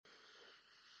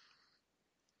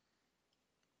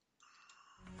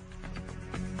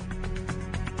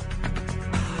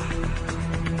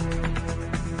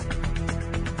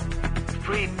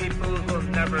will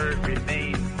never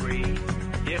remain free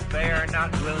if they are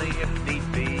not willing, if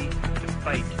need be, to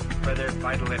fight for their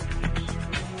vital interests.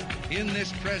 In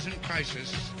this present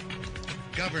crisis,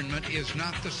 government is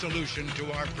not the solution to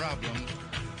our problems.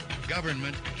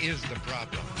 Government is the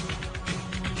problem.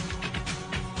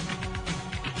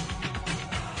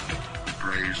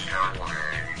 Raise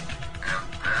Yahweh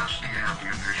and pass the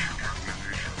ammunition.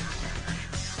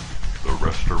 The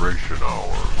Restoration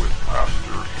Hour with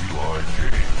Pastor Eli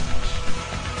James.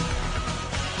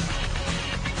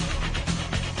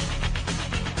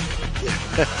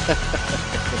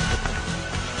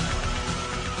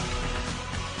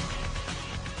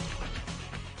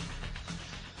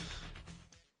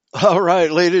 All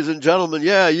right, ladies and gentlemen,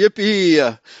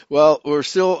 yippee! Well, we're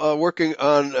still working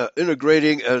on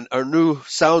integrating our new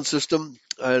sound system,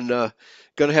 and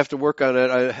going to have to work on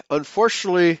it. I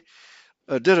unfortunately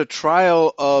did a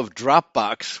trial of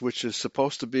Dropbox, which is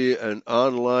supposed to be an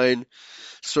online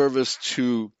service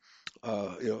to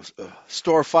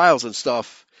store files and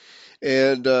stuff.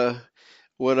 And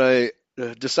when I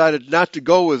decided not to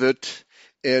go with it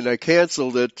and I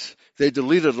canceled it, they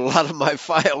deleted a lot of my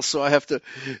files, so I have to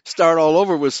start all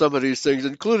over with some of these things,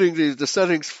 including the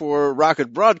settings for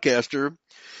Rocket Broadcaster,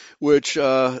 which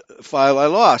file I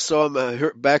lost. So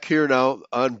I'm back here now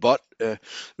on BUT,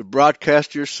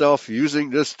 broadcast yourself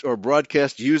using this, or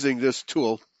broadcast using this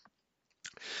tool.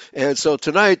 And so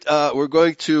tonight we're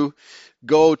going to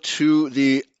go to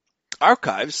the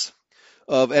archives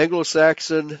of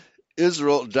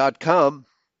Anglo-Saxon-Israel.com,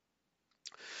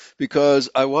 because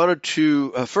I wanted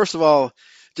to, first of all,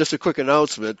 just a quick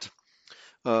announcement.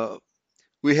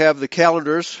 We have the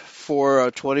calendars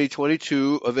for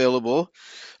 2022 available.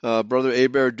 Brother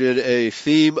Aber did a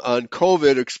theme on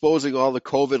COVID, exposing all the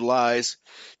COVID lies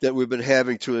that we've been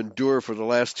having to endure for the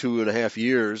last 2.5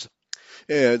 years.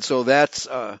 And so that's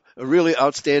a really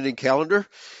outstanding calendar,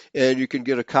 and you can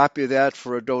get a copy of that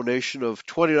for a donation of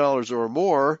 $20 or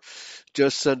more.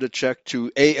 Just send a check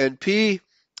to ANP,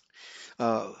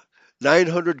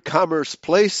 900 Commerce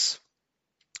Place,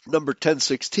 number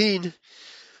 1016,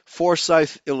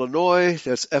 Forsyth, Illinois.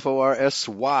 That's Forsyth,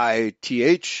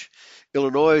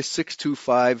 Illinois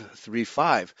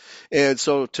 62535. And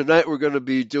so tonight we're going to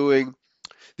be doing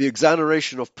the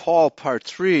Exoneration of Paul, Part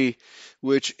 3,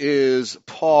 which is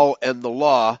Paul and the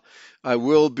Law. I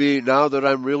will be, now that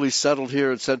I'm really settled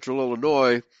here in Central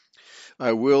Illinois,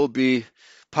 I will be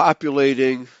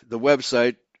populating the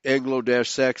website,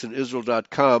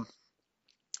 Anglo-Saxon-Israel.com.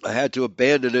 I had to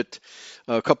abandon it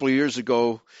a couple of years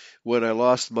ago when I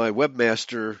lost my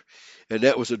webmaster, and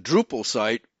that was a Drupal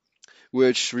site,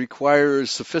 which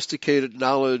requires sophisticated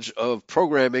knowledge of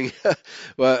programming,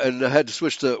 and I had to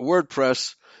switch to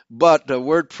WordPress. But the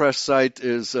WordPress site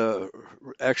is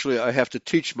actually, I have to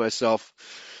teach myself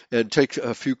and take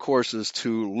a few courses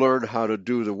to learn how to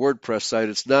do the WordPress site.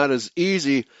 It's not as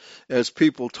easy as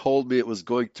people told me it was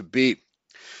going to be.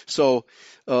 So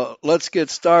let's get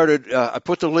started. I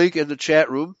put the link in the chat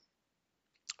room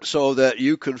so that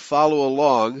you can follow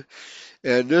along.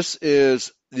 And this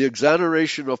is the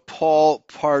Exoneration of Paul,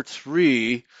 Part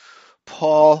 3.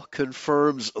 Paul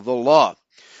confirms the law.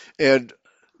 And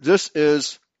this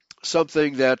is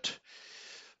something that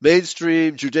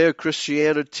mainstream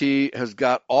Judeo-Christianity has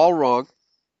got all wrong.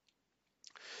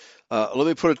 Let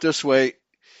me put it this way.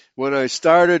 When I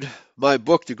started my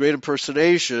book, The Great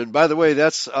Impersonation, by the way,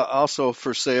 that's also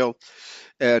for sale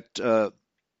at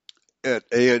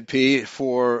ANP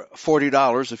for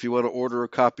 $40 if you want to order a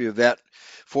copy of that.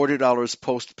 $40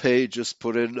 post-pay. Just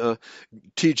put in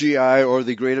TGI or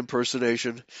The Great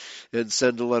Impersonation and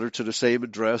send a letter to the same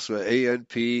address,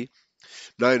 ANP,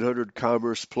 900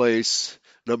 Commerce Place,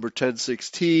 number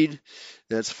 1016.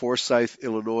 That's Forsyth,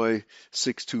 Illinois,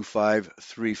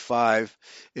 62535.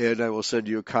 And I will send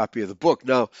you a copy of the book.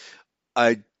 Now,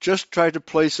 I just tried to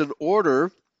place an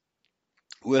order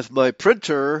with my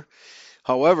printer.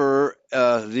 However,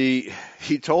 he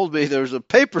told me there's a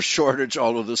paper shortage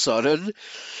all of a sudden.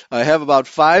 I have about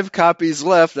 5 copies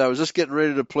left. I was just getting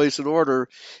ready to place an order.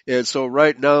 And so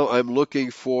right now I'm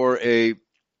looking for a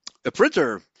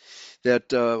printer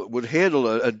that would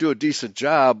handle and do a decent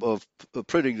job of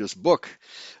printing this book.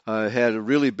 I had a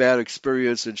really bad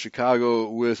experience in Chicago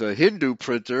with a Hindu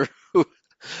printer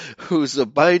whose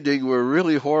binding were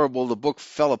really horrible. The book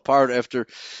fell apart after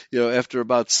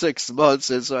about 6 months,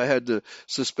 and so I had to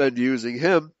suspend using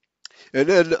him. And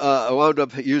then I wound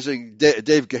up using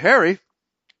Dave Gahary,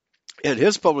 and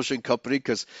his publishing company,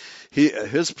 because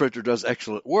his printer does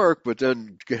excellent work, but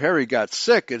then Harry got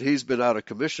sick and he's been out of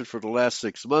commission for the last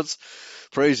 6 months.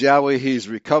 Praise Yahweh, he's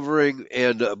recovering.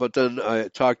 And but then I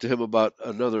talked to him about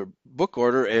another book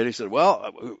order, and he said,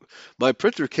 well, my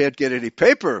printer can't get any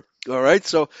paper. All right,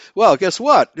 so, well, guess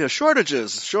what?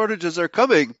 Shortages are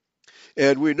coming.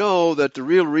 And we know that the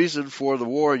real reason for the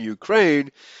war in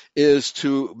Ukraine is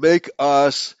to make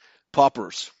us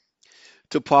paupers,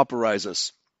 to pauperize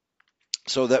us,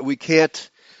 so that we can't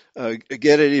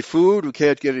get any food, we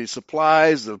can't get any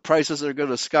supplies, the prices are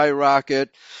going to skyrocket.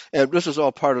 And this is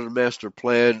all part of the master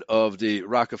plan of the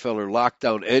Rockefeller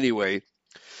lockdown anyway,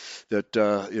 that,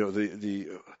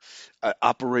 the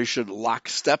Operation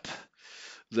Lockstep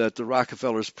that the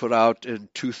Rockefellers put out in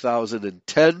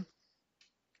 2010.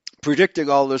 Predicting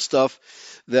all this stuff,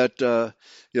 that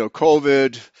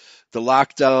COVID, the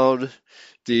lockdown,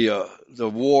 the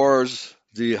wars,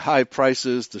 the high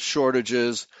prices, the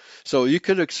shortages. So you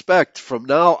can expect from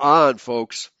now on,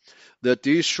 folks, that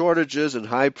these shortages and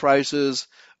high prices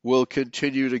will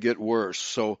continue to get worse.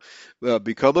 So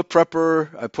become a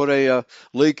prepper. I put a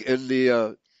link in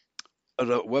the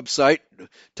website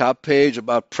top page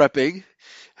about prepping.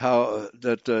 How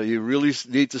that you really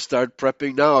need to start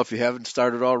prepping now if you haven't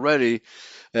started already.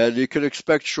 And you can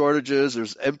expect shortages.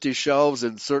 There's empty shelves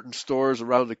in certain stores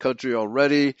around the country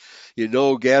already.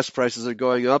 Gas prices are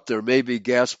going up. There may be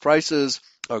gas prices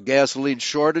or gasoline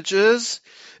shortages.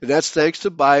 And that's thanks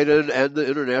to Biden and the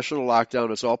international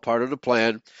lockdown. It's all part of the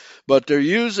plan. But they're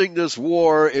using this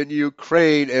war in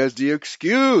Ukraine as the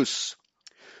excuse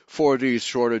for these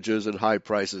shortages and high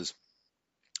prices,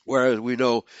 whereas we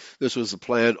know this was the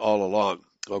plan all along.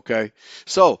 Okay,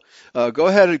 so go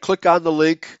ahead and click on the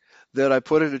link that I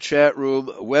put in the chat room,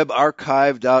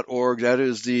 webarchive.org. That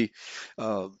is the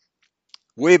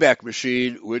Wayback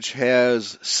Machine, which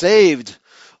has saved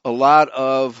a lot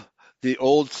of the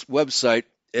old website,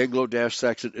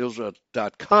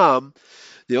 anglo-saxonisrael.com.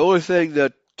 The only thing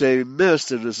that they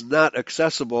missed and is not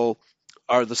accessible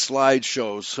are the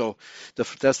slideshows. So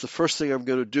that's the first thing I'm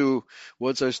going to do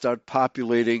once I start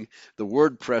populating the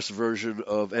WordPress version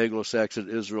of Anglo-Saxon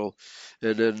Israel,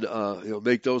 and then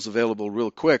make those available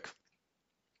real quick.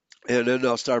 And then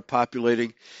I'll start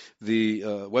populating the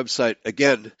website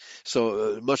again,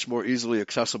 so much more easily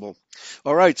accessible.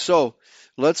 All right, so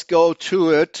let's go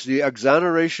to it. The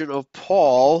exoneration of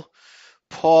Paul.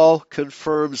 Paul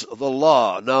confirms the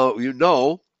law. Now, you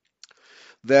know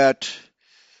that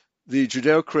the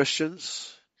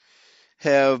Judeo-Christians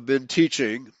have been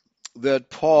teaching that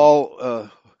Paul,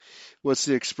 what's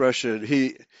the expression?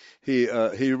 He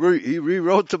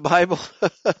rewrote the Bible.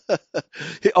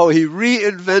 He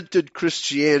reinvented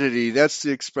Christianity. That's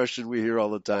the expression we hear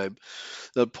all the time.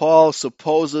 That Paul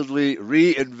supposedly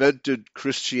reinvented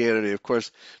Christianity. Of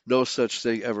course, no such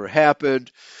thing ever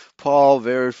happened. Paul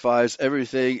verifies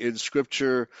everything in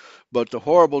Scripture, but the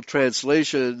horrible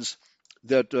translations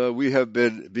that we have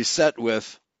been beset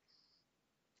with.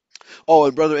 Oh,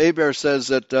 and Brother Hebert says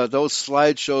that those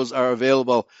slideshows are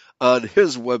available on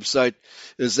his website.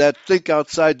 Is that Think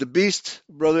Outside the Beast,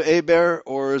 Brother Hebert,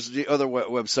 or is the other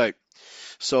website?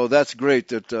 So that's great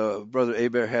that Brother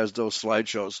Hebert has those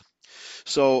slideshows.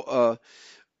 So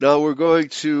now we're going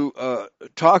to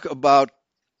talk about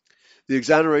the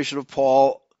exoneration of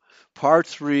Paul, part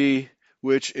 3,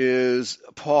 which is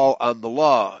Paul on the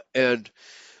law. And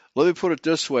let me put it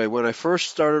this way. When I first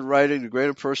started writing The Great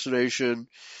Impersonation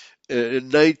in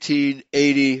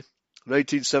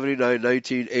 1979,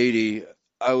 1980,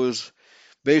 I was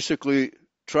basically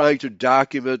trying to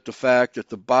document the fact that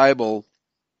the Bible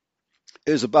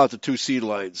is about the 2 seed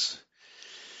lines.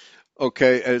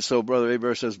 Okay, and so Brother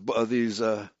Hebert says these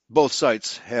both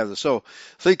sites have this. So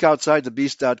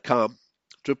thinkoutsidethebeast.com,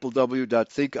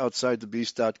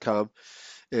 www.thinkoutsidethebeast.com,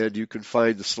 and you can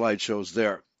find the slideshows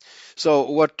there.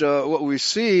 So what we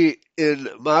see in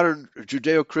modern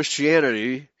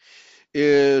Judeo-Christianity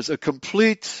is a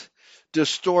complete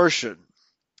distortion.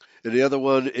 And the other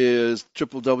one is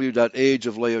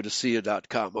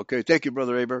www.ageoflaodicea.com. Okay, thank you,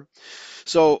 Brother Hebert.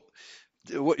 So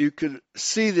what you can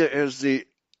see there is the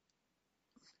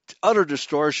utter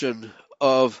distortion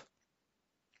of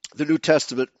the New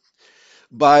Testament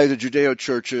by the Judeo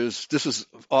churches. This is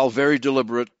all very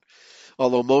deliberate,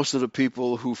 although most of the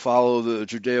people who follow the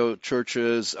Judeo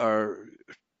churches are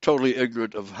totally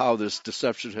ignorant of how this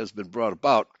deception has been brought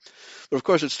about. But of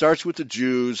course, it starts with the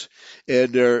Jews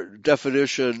and their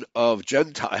definition of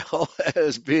Gentile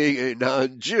as being a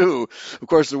non-Jew. Of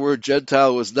course, the word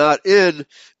Gentile was not in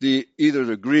either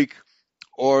the Greek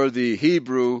or the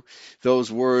Hebrew,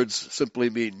 those words simply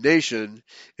mean nation,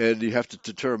 and you have to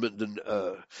determine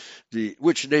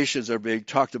which nations are being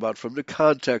talked about from the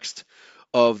context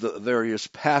of the various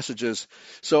passages.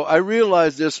 So I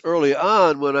realized this early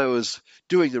on when I was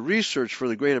doing the research for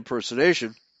the Great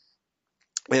Impersonation,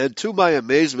 and to my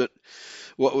amazement,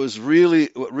 what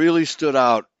really stood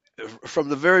out from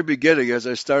the very beginning as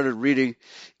I started reading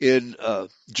in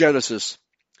Genesis.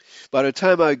 By the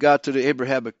time I got to the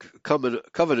Abrahamic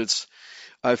covenants,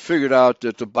 I figured out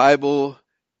that the Bible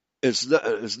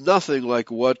is nothing like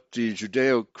what the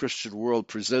Judeo-Christian world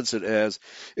presents it as.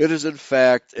 It is in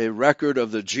fact a record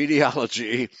of the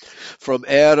genealogy from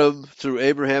Adam through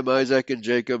Abraham, Isaac, and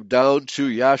Jacob down to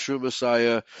Yahshua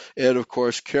Messiah, and of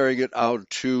course carrying it out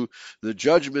to the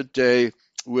judgment day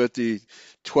with the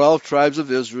 12 tribes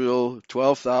of Israel,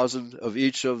 12,000 of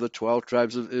each of the 12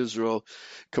 tribes of Israel,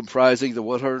 comprising the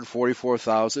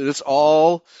 144,000. It's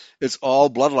all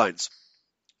bloodlines.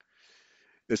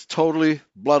 It's totally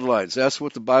bloodlines. That's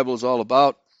what the Bible is all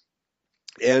about.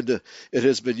 And it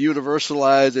has been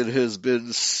universalized. It has been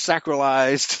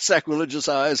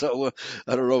sacrilegized.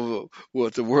 I don't know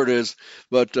what the word is.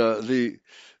 But the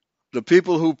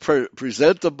people who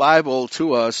present the Bible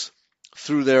to us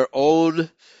through their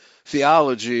own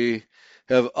theology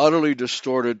have utterly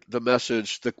distorted the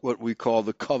message, what we call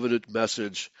the covenant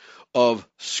message of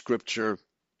Scripture.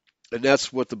 And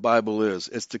that's what the Bible is.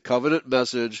 It's the covenant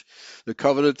message, the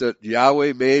covenant that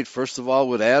Yahweh made, first of all,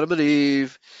 with Adam and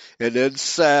Eve, and then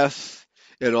Seth,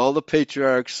 and all the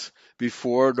patriarchs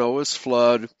before Noah's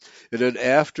flood. And then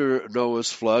after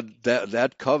Noah's flood,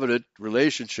 that covenant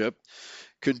relationship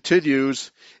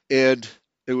continues, and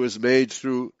it was made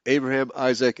through Abraham,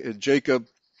 Isaac, and Jacob,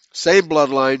 same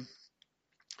bloodline,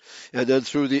 and then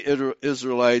through the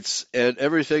Israelites, and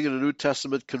everything in the New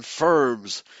Testament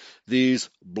confirms these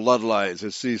bloodlines.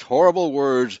 It's these horrible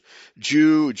words,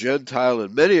 Jew, Gentile,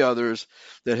 and many others,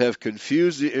 that have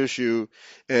confused the issue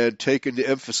and taken the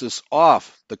emphasis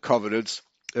off the covenants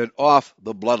and off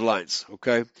the bloodlines.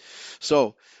 Okay?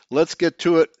 So let's get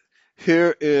to it.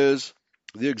 Here is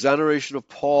the exoneration of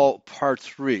Paul, part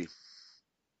 3.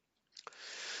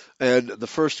 And the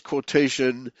first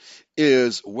quotation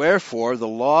is, "Wherefore the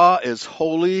law is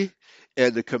holy,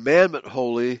 and the commandment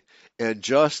holy, and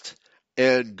just,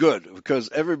 and good."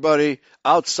 Because everybody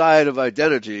outside of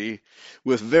identity,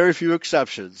 with very few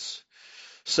exceptions,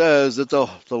 says that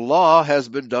the law has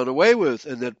been done away with,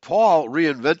 and that Paul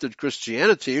reinvented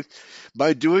Christianity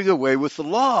by doing away with the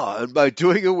law, and by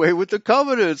doing away with the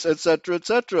covenants, etc.,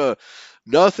 etc.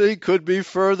 Nothing could be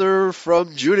further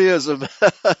from Judaism,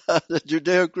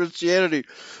 Judeo-Christianity,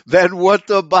 than what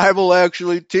the Bible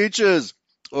actually teaches.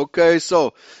 Okay,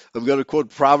 so I'm going to quote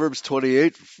Proverbs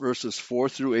 28, verses 4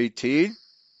 through 18.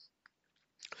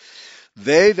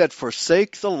 "They that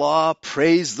forsake the law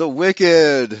praise the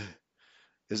wicked."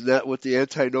 Isn't that what the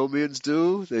antinomians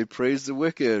do? They praise the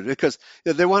wicked because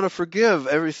they want to forgive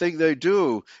everything they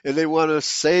do, and they want to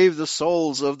save the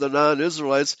souls of the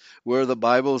non-Israelites, where the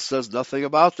Bible says nothing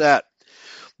about that.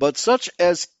 "But such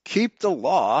as keep the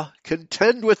law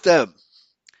contend with them."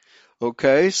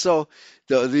 Okay, so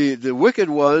the wicked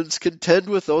ones contend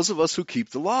with those of us who keep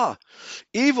the law.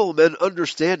 "Evil men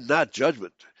understand not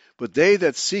judgment, but they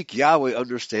that seek Yahweh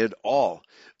understand all.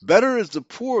 Better is the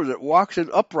poor that walks in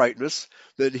uprightness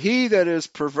than he that is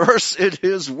perverse in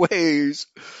his ways,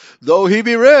 though he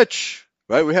be rich."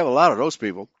 Right? We have a lot of those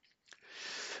people.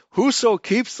 "Whoso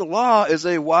keeps the law is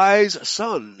a wise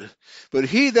son, but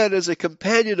he that is a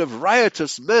companion of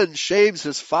riotous men shames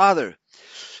his father.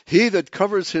 He that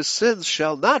covers his sins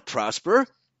shall not prosper,"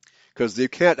 because you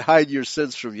can't hide your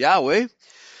sins from Yahweh.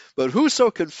 "But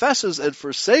whoso confesses and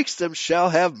forsakes them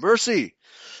shall have mercy.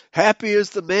 Happy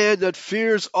is the man that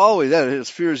fears always," that is,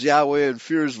 fears Yahweh and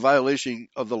fears violation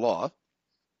of the law.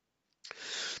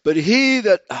 "But he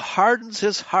that hardens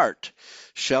his heart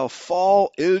shall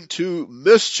fall into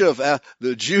mischief."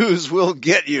 The Jews will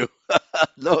get you.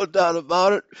 No doubt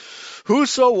about it.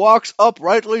 "Whoso walks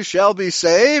uprightly shall be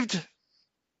saved."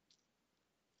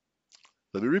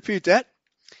 Let me repeat that.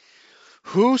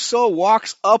 "Whoso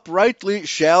walks uprightly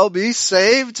shall be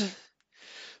saved.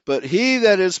 But he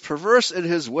that is perverse in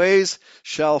his ways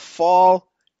shall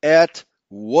fall at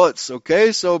once."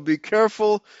 Okay, so be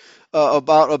careful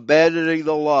about abandoning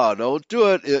the law. Don't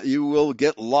do it. You will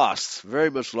get lost, very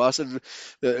much lost. And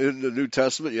in the New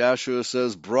Testament, Yahshua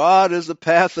says, "Broad is the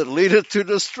path that leadeth to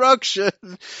destruction.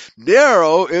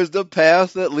 Narrow is the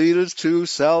path that leadeth to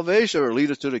salvation," or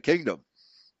leadeth to the kingdom.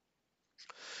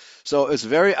 So it's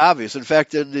very obvious. In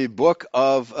fact, in the book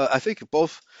of, I think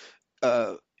both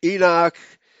Enoch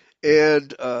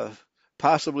and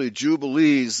possibly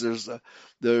Jubilees.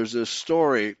 There's a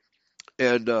story,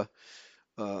 and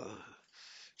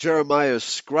Jeremiah's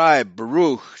scribe,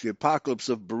 Baruch, the Apocalypse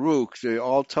of Baruch, they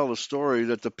all tell a story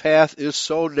that the path is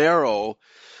so narrow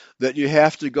that you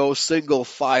have to go single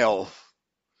file.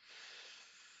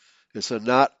 It's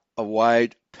not a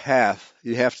wide path.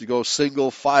 You have to go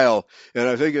single file. And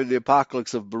I think in the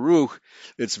Apocalypse of Baruch,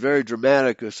 it's very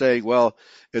dramatic of saying, well,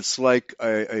 it's like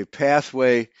a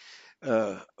pathway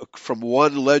from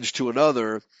one ledge to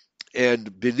another,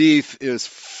 and beneath is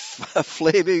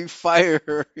flaming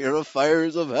fire,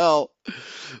 fires of hell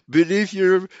beneath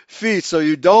your feet. So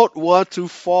you don't want to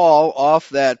fall off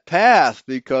that path,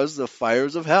 because the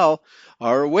fires of hell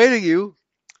are awaiting you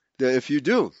if you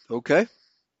do. Okay?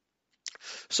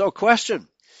 So question,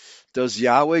 does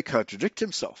Yahweh contradict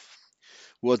himself?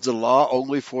 Was the law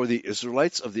only for the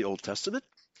Israelites of the Old Testament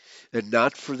and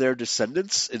not for their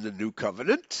descendants in the New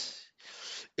Covenant?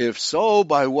 If so,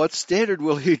 by what standard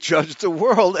will he judge the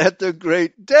world at the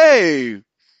great day?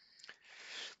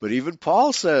 But even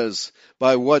Paul says,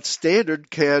 by what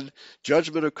standard can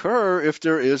judgment occur if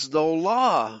there is no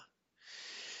law?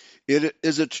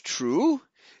 Is it true,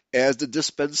 as the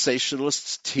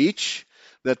dispensationalists teach,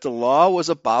 that the law was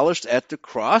abolished at the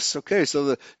cross? Okay, so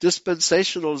the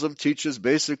dispensationalism teaches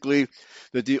basically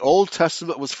that the Old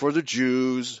Testament was for the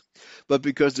Jews, but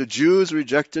because the Jews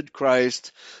rejected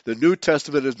Christ, the New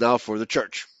Testament is now for the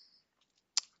church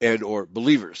and or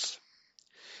believers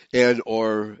and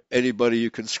or anybody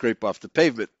you can scrape off the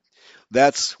pavement.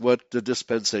 That's what the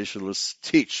dispensationalists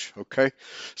teach, okay?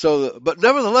 So, but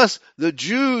nevertheless, the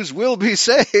Jews will be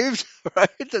saved,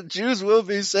 right? The Jews will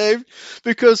be saved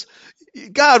because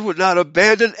God would not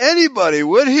abandon anybody,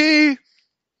 would he?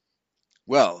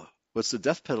 Well, what's the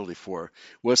death penalty for?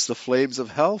 What's the flames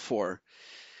of hell for?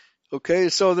 Okay,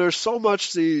 so there's so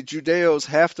much the Judeos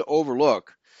have to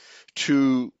overlook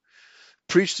to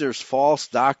preach their false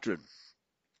doctrine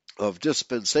of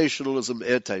dispensationalism,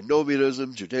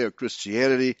 antinomianism,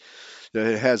 Judeo-Christianity.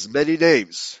 It has many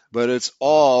names, but it's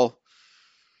all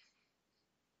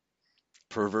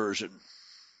perversion.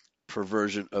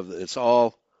 It's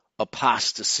all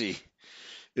apostasy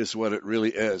is what it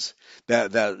really is.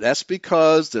 That's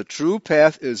because the true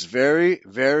path is very,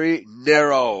 very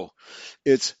narrow.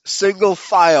 It's single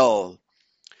file.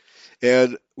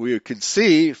 And we can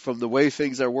see from the way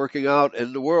things are working out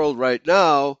in the world right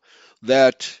now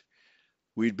that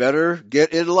we'd better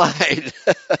get in line.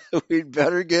 We'd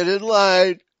better get in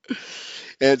line.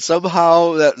 And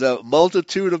somehow that the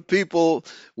multitude of people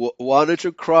wanted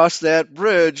to cross that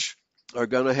bridge are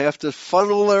going to have to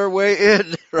funnel their way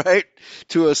in, right,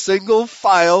 to a single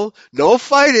file, no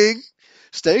fighting,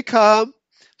 stay calm,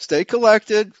 stay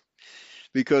collected,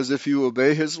 because if you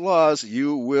obey his laws,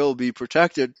 you will be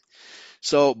protected.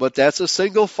 So, but that's a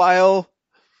single file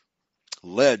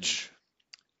ledge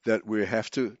that we have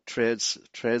to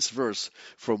transverse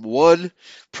from one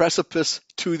precipice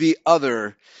to the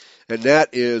other, and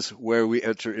that is where we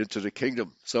enter into the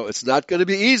kingdom. So it's not going to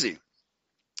be easy.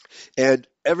 And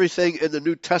everything in the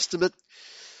New Testament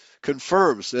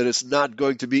confirms that it's not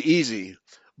going to be easy,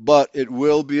 but it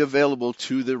will be available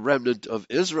to the remnant of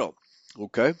Israel.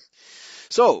 Okay?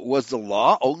 So, was the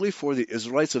law only for the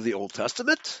Israelites of the Old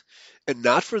Testament and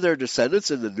not for their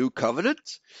descendants in the New Covenant?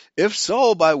 If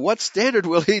so, by what standard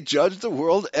will he judge the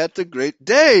world at the great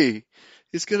day?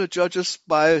 He's going to judge us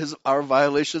by our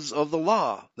violations of the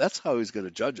law. That's how he's going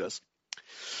to judge us.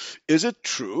 Is it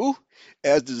true,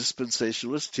 as the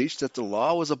dispensationalists teach, that the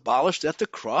law was abolished at the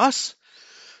cross?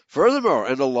 Furthermore,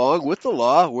 and along with the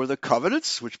law were the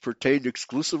covenants, which pertained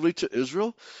exclusively to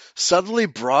Israel, suddenly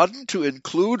broadened to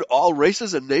include all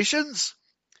races and nations?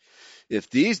 If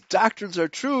these doctrines are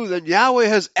true, then Yahweh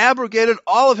has abrogated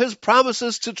all of his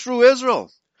promises to true Israel.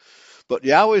 But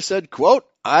Yahweh said, quote,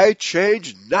 I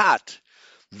change not.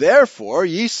 Therefore,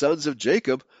 ye sons of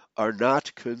Jacob are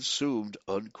not consumed,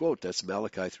 unquote. That's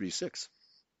Malachi 3:6.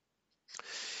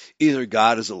 Either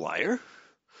God is a liar,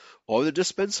 or the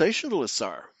dispensationalists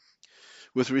are.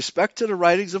 With respect to the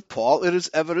writings of Paul, it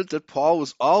is evident that Paul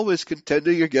was always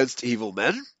contending against evil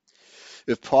men.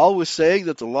 If Paul was saying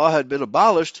that the law had been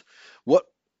abolished,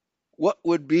 what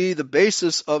would be the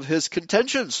basis of his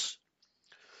contentions?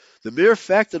 The mere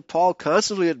fact that Paul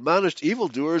constantly admonished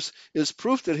evildoers is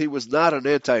proof that he was not an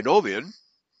antinomian.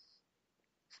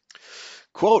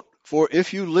 Quote, for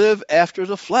if you live after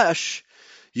the flesh,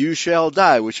 you shall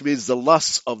die, which means the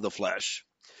lusts of the flesh.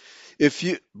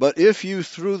 But if you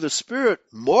through the Spirit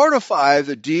mortify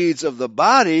the deeds of the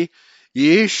body,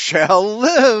 ye shall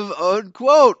live,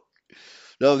 unquote.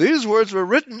 Now these words were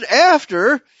written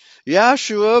after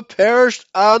Yahshua perished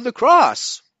on the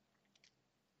cross.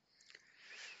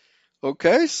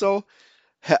 Okay, so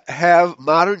have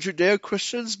modern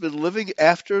Judeo-Christians been living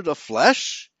after the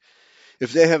flesh?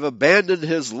 If they have abandoned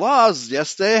his laws,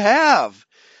 yes, they have.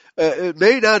 It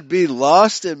may not be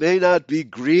lust, it may not be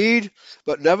greed,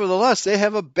 but nevertheless, they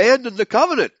have abandoned the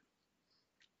covenant.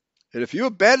 And if you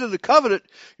abandon the covenant,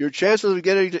 your chances of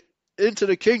getting into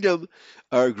the kingdom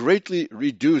are greatly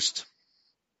reduced.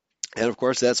 And of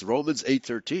course, that's Romans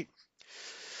 8:13.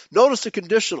 Notice the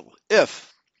conditional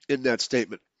if in that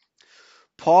statement.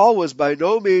 Paul was by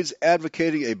no means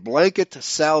advocating a blanket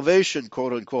salvation,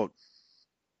 quote unquote.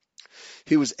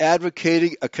 He was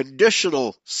advocating a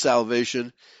conditional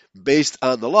salvation based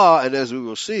on the law, and as we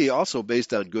will see, also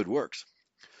based on good works.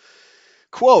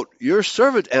 Quote, your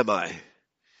servant am I.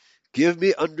 Give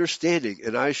me understanding,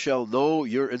 and I shall know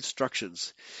your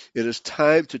instructions. It is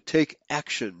time to take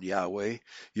action, Yahweh.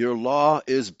 Your law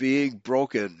is being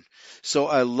broken. So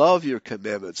I love your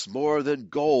commandments more than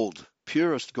gold,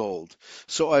 purest gold.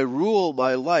 So I rule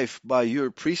my life by your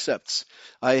precepts.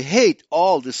 I hate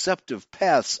all deceptive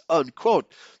paths, unquote.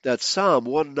 That's Psalm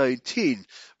 119,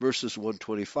 verses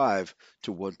 125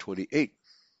 to 128.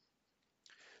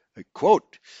 I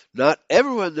quote, not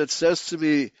everyone that says to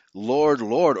me, Lord,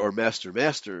 Lord, or Master,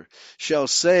 Master, shall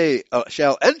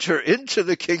enter into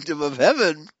the kingdom of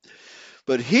heaven,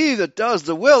 but he that does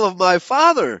the will of my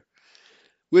Father,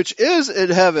 which is in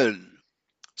heaven.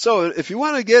 So if you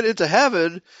want to get into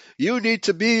heaven, you need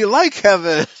to be like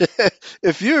heaven.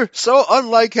 If you're so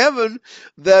unlike heaven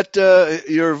that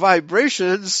your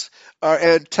vibrations are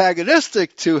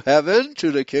antagonistic to heaven,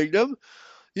 to the kingdom,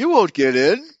 you won't get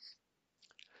in.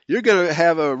 You're going to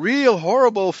have a real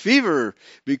horrible fever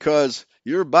because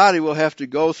your body will have to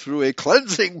go through a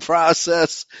cleansing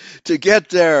process to get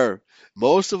there.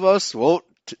 Most of us won't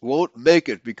make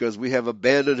it because we have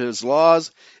abandoned his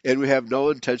laws and we have no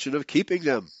intention of keeping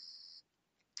them.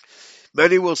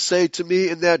 Many will say to me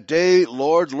in that day,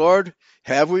 Lord, Lord,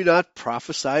 have we not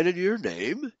prophesied in your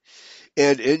name?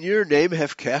 And in your name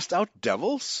have cast out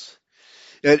devils?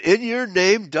 And in your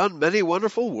name done many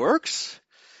wonderful works?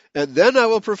 And then I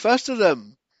will profess to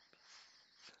them,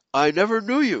 I never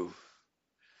knew you.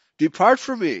 Depart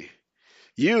from me,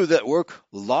 you that work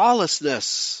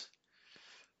lawlessness.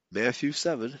 Matthew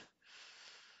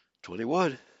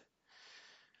 7:21.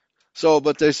 So,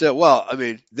 but they said, well, I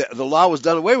mean, the law was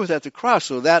done away with at the cross,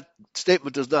 so that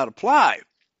statement does not apply.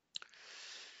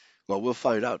 Well, we'll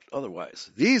find out otherwise.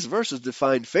 These verses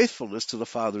define faithfulness to the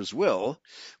Father's will,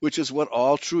 which is what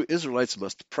all true Israelites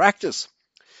must practice.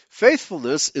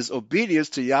 Faithfulness is obedience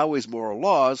to Yahweh's moral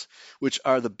laws, which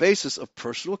are the basis of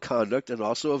personal conduct and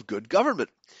also of good government.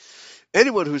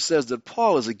 Anyone who says that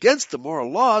Paul is against the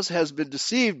moral laws has been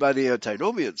deceived by the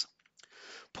antinomians.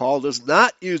 Paul does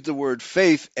not use the word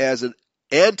faith as an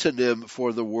antonym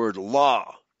for the word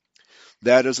law.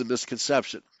 That is a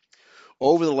misconception.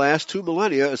 Over the last 2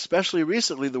 millennia, especially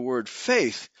recently, the word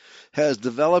faith has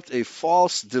developed a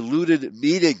false, diluted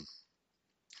meaning.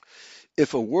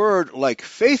 If a word like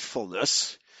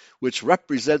faithfulness, which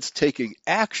represents taking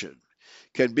action,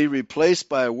 can be replaced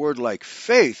by a word like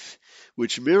faith,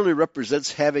 which merely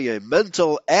represents having a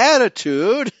mental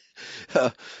attitude,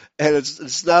 and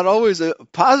it's not always a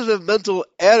positive mental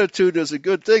attitude is a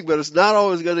good thing, but it's not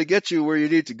always going to get you where you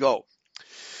need to go.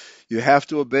 You have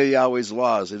to obey Yahweh's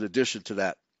laws in addition to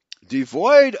that.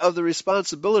 Devoid of the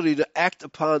responsibility to act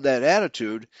upon that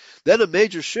attitude, then a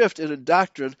major shift in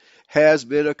doctrine has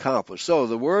been accomplished. So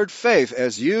the word faith,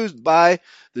 as used by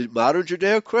the modern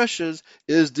Judeo-Christians,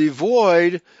 is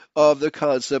devoid of the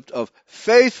concept of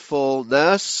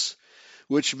faithfulness,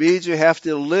 which means you have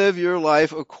to live your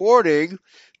life according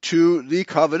to the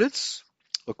covenants,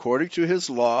 according to his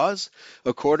laws,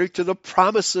 according to the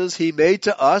promises he made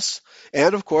to us.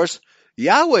 And of course,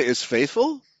 Yahweh is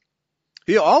faithful.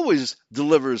 He always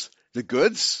delivers the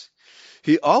goods.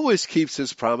 He always keeps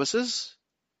his promises.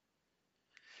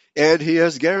 And he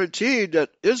has guaranteed that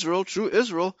Israel, true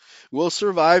Israel, will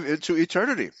survive into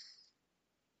eternity.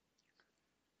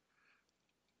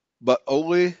 But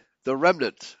only the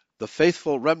remnant, the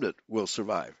faithful remnant, will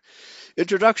survive.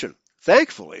 Introduction.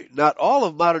 Thankfully, not all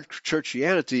of modern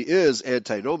churchianity is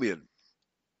antinomian.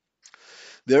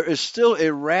 There is still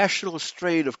a rational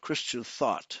strain of Christian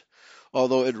thought,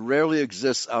 although it rarely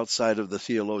exists outside of the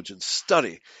theologian's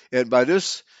study. And by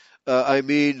this, I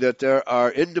mean that there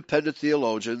are independent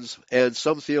theologians and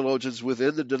some theologians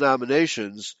within the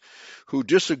denominations who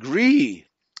disagree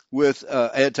with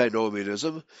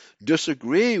antinomianism,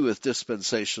 disagree with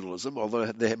dispensationalism, although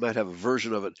they might have a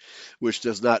version of it which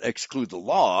does not exclude the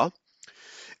law,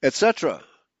 etc.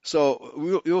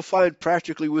 So you'll find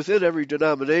practically within every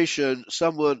denomination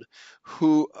someone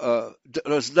who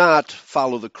does not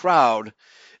follow the crowd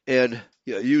and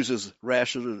uses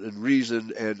ration and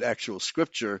reason and actual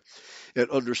scripture and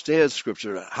understands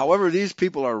scripture. However, these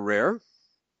people are rare.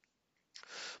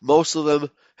 Most of them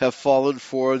have fallen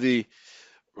for the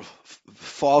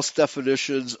false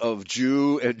definitions of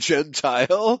Jew and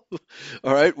Gentile,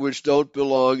 all right, which don't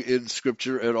belong in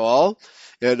Scripture at all.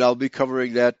 And I'll be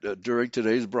covering that during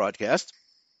today's broadcast.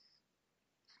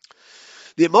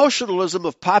 The emotionalism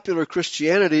of popular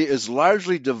Christianity is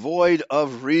largely devoid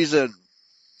of reason.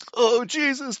 Oh,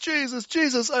 Jesus, Jesus,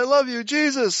 Jesus, I love you,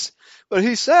 Jesus. But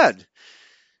he said,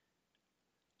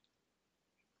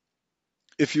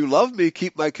 if you love me,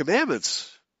 keep my commandments.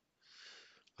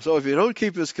 So if you don't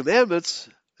keep his commandments,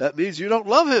 that means you don't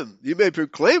love him. You may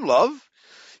proclaim love.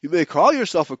 You may call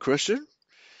yourself a Christian.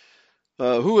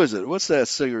 Who is it? What's that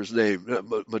singer's name?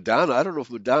 Madonna. I don't know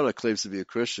if Madonna claims to be a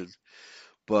Christian,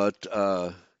 but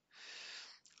one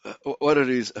of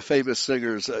these famous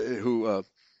singers who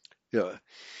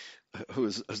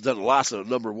has done lots of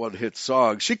number one hit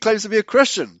songs, she claims to be a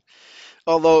Christian.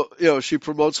 Although, she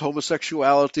promotes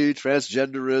homosexuality,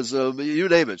 transgenderism, you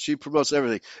name it. She promotes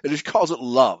everything. And she calls it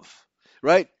love,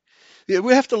 right? Yeah,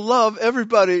 we have to love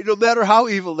everybody, no matter how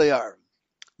evil they are.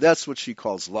 That's what she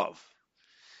calls love.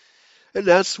 And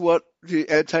that's what the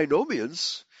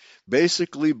antinomians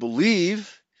basically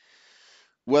believe,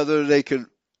 whether they can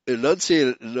enunciate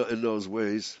it in those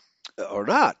ways or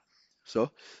not. So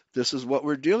this is what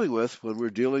we're dealing with when we're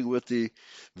dealing with the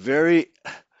very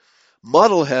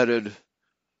muddle-headed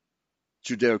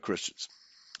Judeo-Christians.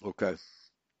 Okay.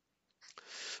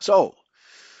 So,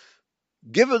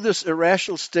 given this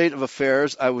irrational state of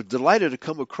affairs, I was delighted to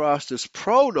come across this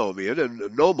pronomian,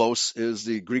 and nomos is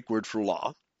the Greek word for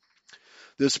law,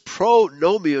 this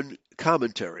pronomian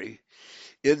commentary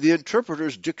in the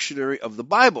Interpreter's Dictionary of the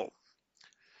Bible.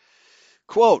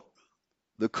 Quote,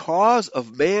 the cause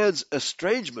of man's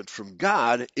estrangement from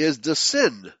God is the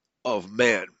sin of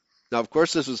man. Now, of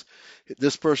course,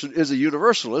 this person is a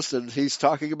universalist, and he's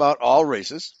talking about all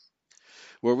races,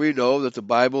 where we know that the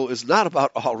Bible is not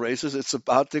about all races. It's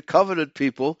about the covenant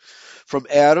people from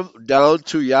Adam down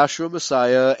to Yahshua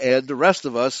Messiah and the rest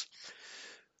of us,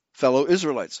 fellow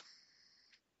Israelites.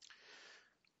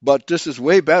 But this is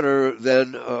way better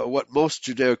than what most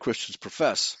Judeo-Christians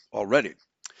profess already.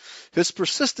 His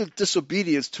persistent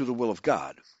disobedience to the will of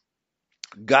God.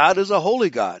 God is a holy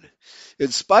God. In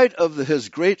spite of his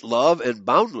great love and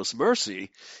boundless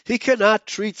mercy, he cannot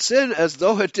treat sin as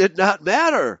though it did not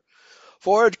matter,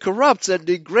 for it corrupts and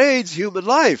degrades human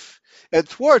life and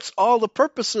thwarts all the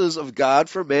purposes of God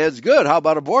for man's good. How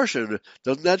about abortion?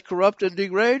 Doesn't that corrupt and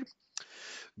degrade?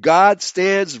 God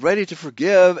stands ready to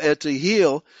forgive and to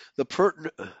heal the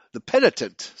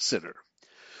penitent sinner.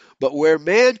 But where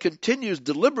man continues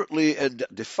deliberately and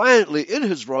defiantly in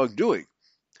his wrongdoing,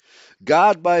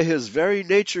 God, by his very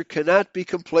nature, cannot be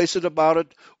complacent about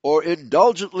it or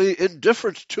indulgently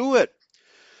indifferent to it.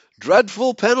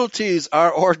 Dreadful penalties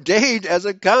are ordained as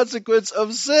a consequence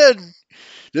of sin.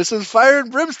 This is fire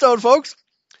and brimstone, folks.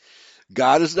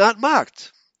 God is not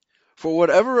mocked. For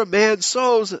whatever a man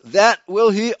sows, that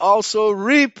will he also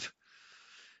reap.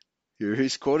 Here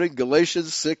he's quoting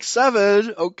Galatians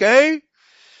 6:7, okay?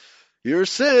 Your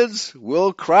sins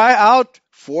will cry out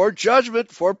for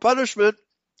judgment, for punishment,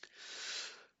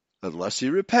 unless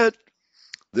you repent.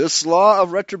 This law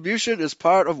of retribution is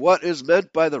part of what is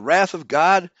meant by the wrath of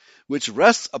God, which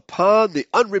rests upon the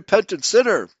unrepentant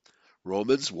sinner,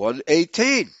 Romans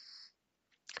 1:18,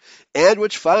 and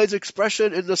which finds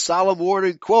expression in the solemn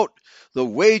warning, quote, the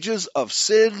wages of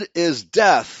sin is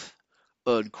death,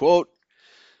 unquote,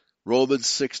 Romans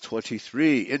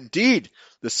 6:23. Indeed,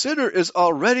 the sinner is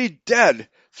already dead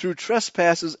through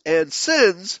trespasses and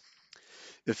sins,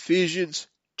 Ephesians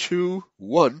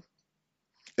 2:1.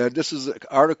 And this is an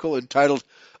article entitled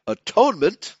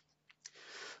Atonement,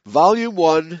 Volume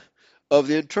 1 of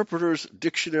the Interpreter's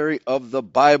Dictionary of the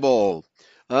Bible.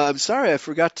 I'm sorry, I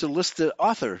forgot to list the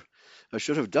author. I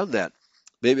should have done that.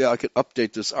 Maybe I could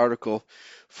update this article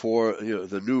for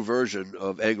the new version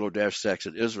of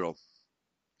Anglo-Saxon Israel.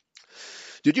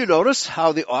 Did you notice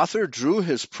how the author drew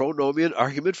his pronomian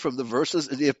argument from the verses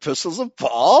in the epistles of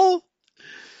Paul?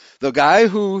 The guy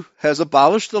who has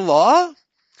abolished the law?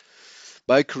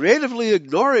 By creatively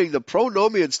ignoring the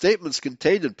pronomian statements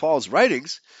contained in Paul's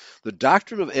writings, the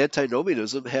doctrine of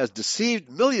antinomianism has deceived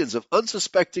millions of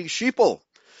unsuspecting sheeple.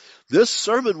 This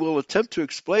sermon will attempt to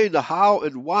explain the how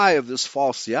and why of this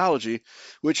false theology,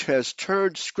 which has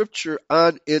turned Scripture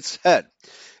on its head.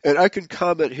 And I can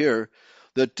comment here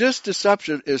that this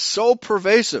deception is so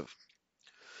pervasive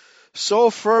so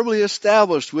firmly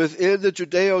established within the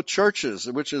Judeo churches,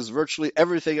 which is virtually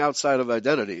everything outside of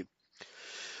identity,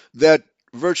 that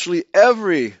virtually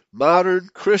every modern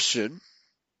Christian,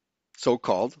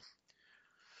 so-called,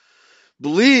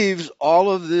 believes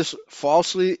all of this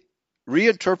falsely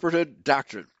reinterpreted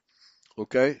doctrine.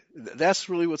 Okay? That's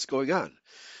really what's going on.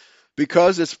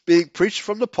 Because it's being preached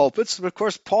from the pulpits. And of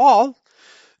course, Paul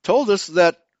told us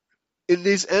that in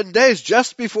these end days,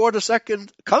 just before the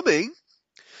second coming,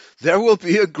 there will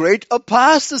be a great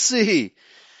apostasy.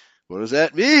 What does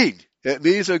that mean? It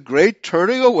means a great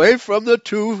turning away from the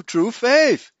true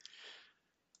faith,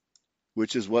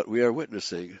 which is what we are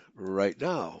witnessing right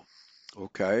now.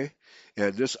 Okay?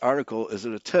 And this article is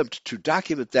an attempt to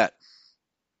document that.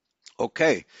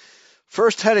 Okay.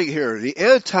 First heading here, the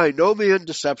antinomian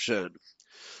deception.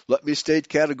 Let me state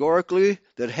categorically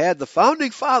that had the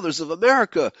founding fathers of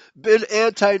America been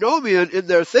antinomian in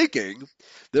their thinking,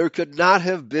 there could not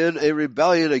have been a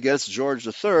rebellion against George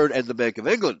III and the Bank of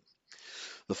England.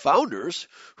 The founders,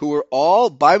 who were all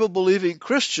Bible-believing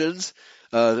Christians,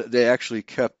 they actually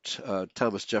kept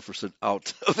Thomas Jefferson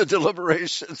out of the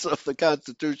deliberations of the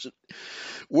Constitution,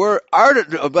 were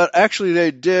ardent, but actually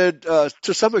they did,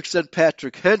 to some extent,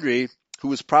 Patrick Henry, who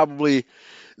was probably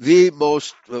the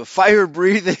most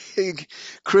fire-breathing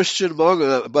Christian among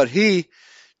them, but he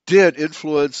did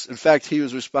influence, in fact, he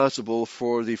was responsible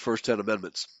for the first 10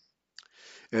 amendments.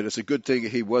 And it's a good thing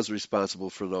he was responsible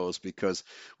for those, because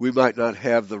we might not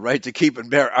have the right to keep and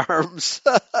bear arms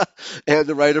and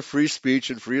the right of free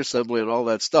speech and free assembly and all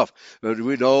that stuff. And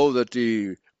we know that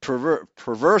the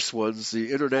perverse ones,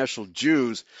 the international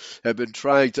Jews, have been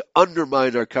trying to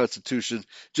undermine our Constitution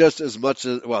just as much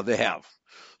as, well, they have.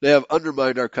 They have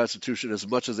undermined our Constitution as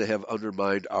much as they have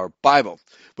undermined our Bible.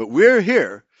 But we're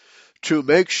here to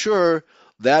make sure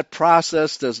that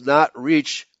process does not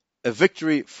reach a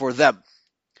victory for them.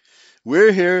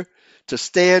 We're here to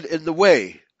stand in the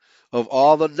way of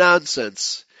all the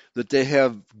nonsense that they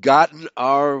have gotten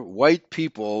our white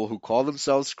people who call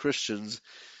themselves Christians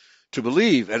to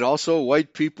believe, and also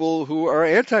white people who are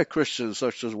anti-Christians,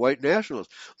 such as white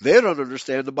nationalists. They don't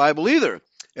understand the Bible either.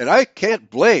 And I can't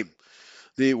blame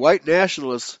the white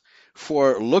nationalists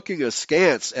for looking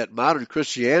askance at modern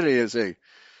Christianity and saying,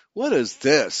 what is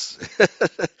this?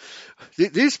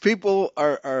 These people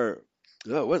are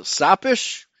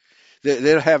soppish?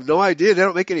 They have no idea. They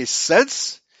don't make any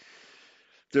sense.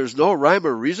 There's no rhyme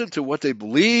or reason to what they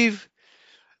believe.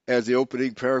 As the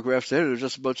opening paragraph said, they're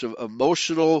just a bunch of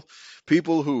emotional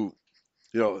people who,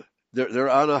 they're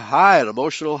on a high, an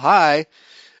emotional high,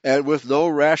 and with no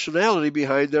rationality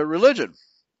behind their religion.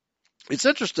 It's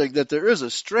interesting that there is a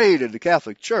strain in the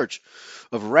Catholic Church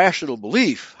of rational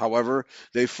belief. However,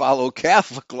 they follow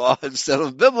Catholic law instead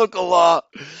of biblical law,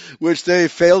 which they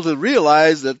fail to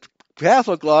realize that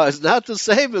Catholic law is not the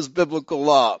same as biblical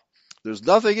law. There's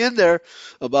nothing in there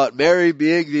about Mary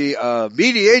being the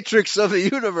mediatrix of the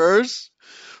universe,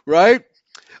 right?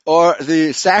 Or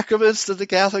the sacraments that the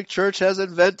Catholic Church has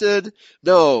invented.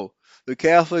 No, the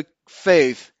Catholic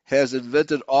faith has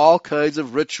invented all kinds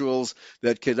of rituals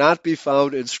that cannot be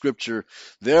found in Scripture.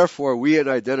 Therefore, we in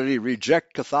Identity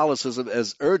reject Catholicism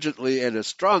as urgently and as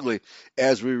strongly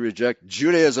as we reject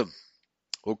Judaism.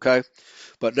 Okay?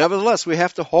 But nevertheless, we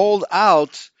have to hold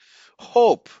out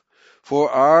hope for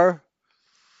our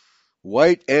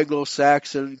white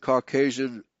Anglo-Saxon,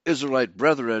 Caucasian, Israelite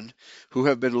brethren who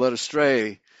have been led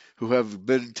astray, who have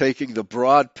been taking the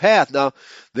broad path. Now,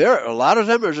 a lot of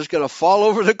them are just going to fall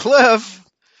over the cliff.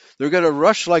 They're going to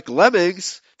rush like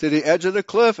lemmings to the edge of the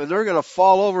cliff, and they're going to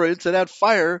fall over into that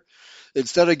fire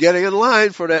instead of getting in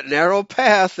line for that narrow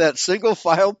path, that single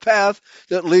file path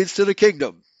that leads to the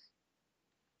kingdom.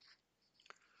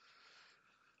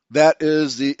 That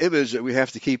is the image that we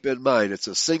have to keep in mind. It's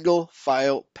a single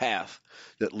file path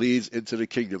that leads into the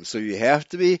kingdom. So you have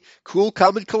to be cool,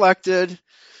 calm, and collected.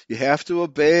 You have to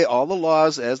obey all the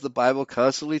laws as the Bible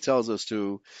constantly tells us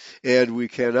to, and we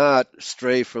cannot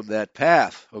stray from that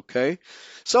path, okay?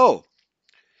 So,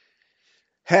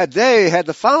 had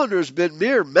the founders been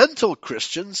mere mental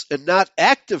Christians and not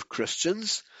active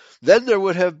Christians, then there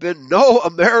would have been no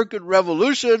American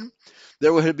Revolution.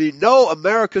 There would be no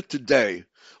America today.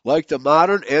 Like the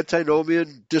modern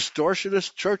antinomian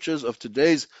distortionist churches of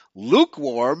today's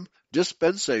lukewarm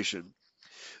dispensation.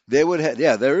 They would have,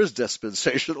 there is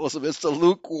dispensationalism. It's the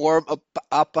lukewarm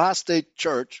apostate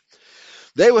church.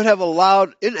 They would have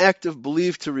allowed inactive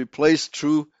belief to replace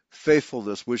true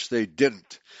faithfulness, which they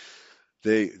didn't.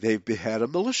 They had a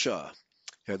militia,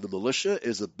 and the militia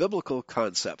is a biblical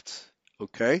concept.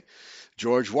 Okay?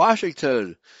 George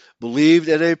Washington believed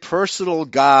in a personal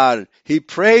God. He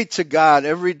prayed to God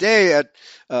every day at,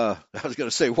 I was going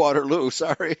to say Waterloo,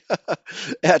 sorry,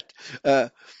 in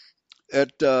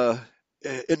the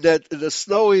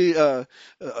snowy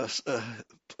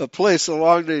place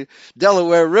along the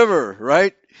Delaware River,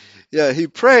 right? Yeah, he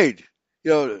prayed.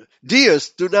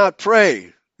 Deists do not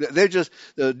pray.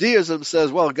 The deism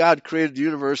says, well, God created the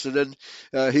universe and then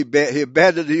he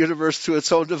abandoned the universe to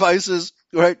its own devices,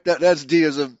 right? That's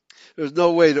deism. There's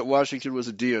no way that Washington was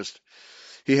a deist.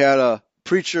 He had a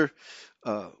preacher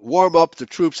warm up the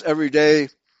troops every day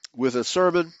with a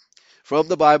sermon from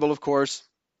the Bible, of course.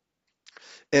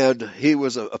 And he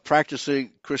was a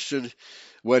practicing Christian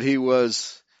when he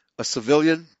was a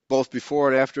civilian, both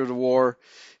before and after the war.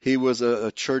 He was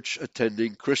a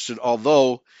church-attending Christian,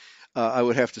 although I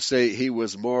would have to say he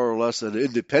was more or less an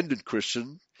independent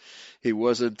Christian. He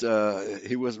wasn't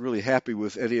really happy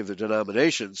with any of the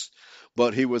denominations,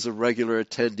 but he was a regular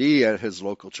attendee at his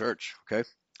local church. Okay,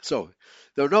 so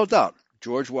there's no doubt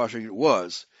George Washington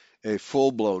was a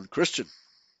full-blown Christian.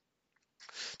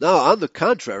 Now, on the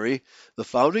contrary, the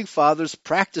Founding Fathers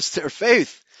practiced their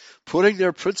faith, putting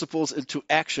their principles into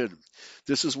action.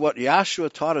 This is what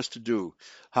Yahshua taught us to do.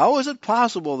 How is it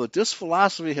possible that this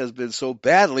philosophy has been so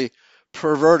badly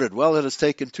perverted? Well, it has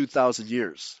taken 2,000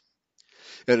 years.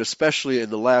 And especially in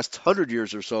the last 100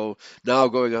 years or so, now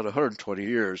going on 120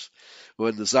 years,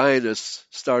 when the Zionists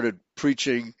started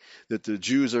preaching that the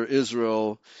Jews are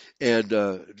Israel and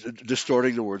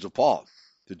distorting the words of Paul.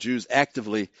 The Jews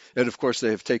actively, and of course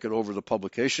they have taken over the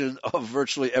publication of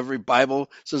virtually every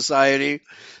Bible society.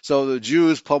 So the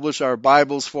Jews publish our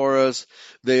Bibles for us.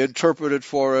 They interpret it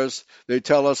for us. They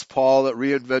tell us Paul that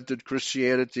reinvented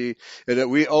Christianity and that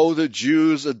we owe the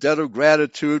Jews a debt of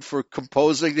gratitude for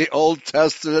composing the Old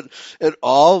Testament and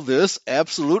all this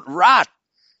absolute rot.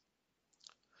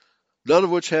 None of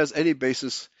which has any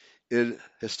basis in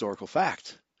historical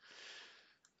fact.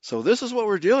 So this is what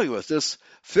we're dealing with, this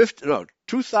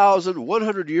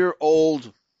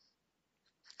 2,100-year-old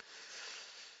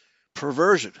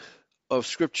perversion of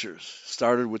scriptures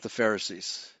started with the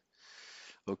Pharisees.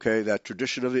 Okay, that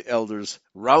tradition of the elders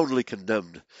roundly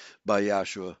condemned by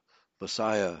Yahshua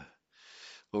Messiah.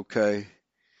 Okay,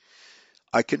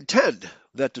 I contend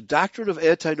that the doctrine of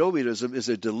antinomianism is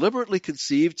a deliberately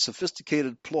conceived,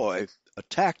 sophisticated ploy, a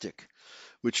tactic,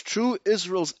 which true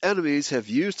Israel's enemies have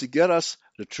used to get us,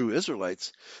 the true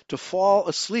Israelites, to fall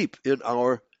asleep in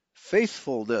our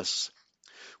faithfulness.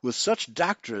 With such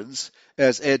doctrines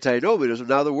as antinomianism,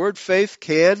 now the word faith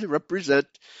can represent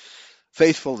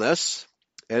faithfulness,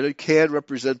 and it can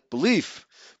represent belief,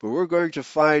 but we're going to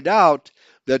find out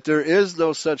that there is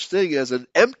no such thing as an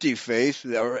empty faith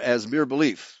or as mere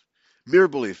belief. Mere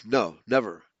belief, no,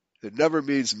 never. It never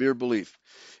means mere belief.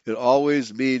 It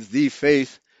always means the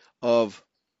faith of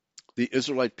the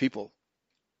Israelite people,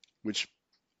 which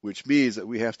means that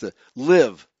we have to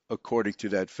live according to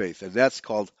that faith, and that's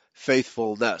called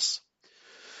faithfulness.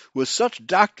 With such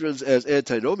doctrines as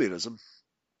antinomianism,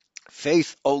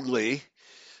 faith only,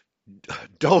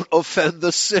 don't offend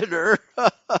the sinner,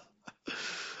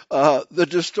 the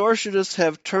distortionists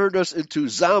have turned us into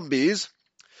zombies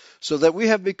so that we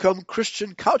have become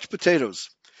Christian couch potatoes.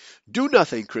 Do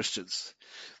nothing Christians.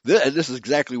 And this is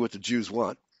exactly what the Jews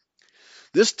want.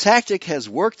 This tactic has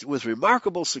worked with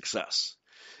remarkable success,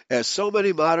 as so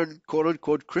many modern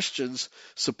quote-unquote Christians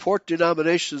support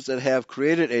denominations that have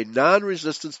created a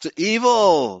non-resistance to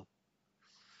evil.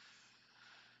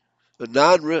 A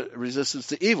non-resistance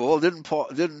to evil. Didn't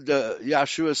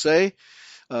Yahshua say,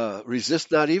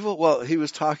 resist not evil? Well, he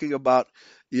was talking about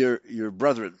your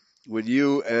brethren. When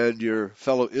you and your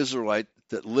fellow Israelite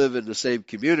that live in the same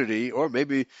community, or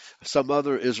maybe some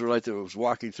other Israelite that was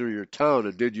walking through your town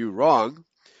and did you wrong,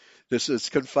 this is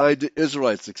confined to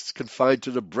Israelites. It's confined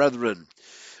to the brethren.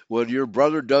 When your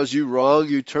brother does you wrong,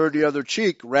 you turn the other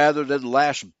cheek rather than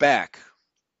lash back.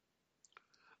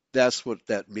 That's what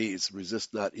that means.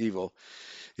 Resist not evil.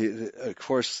 Of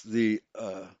course, the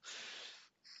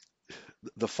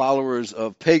followers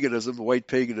of paganism, white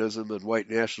paganism and white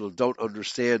nationalism, don't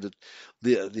understand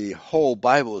that the whole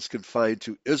Bible is confined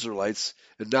to Israelites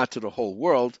and not to the whole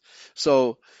world.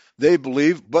 So they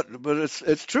believe, but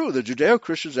it's true. The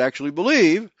Judeo-Christians actually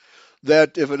believe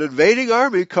that if an invading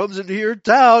army comes into your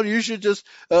town, you should just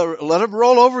let them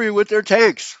roll over you with their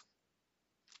tanks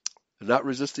and not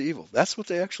resist the evil. That's what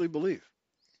they actually believe.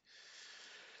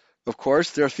 Of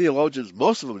course, their theologians,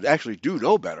 most of them actually do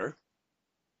know better.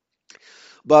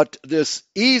 But this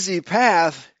easy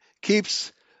path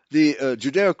keeps the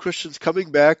Judeo-Christians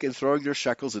coming back and throwing their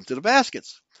shekels into the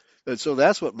baskets. And so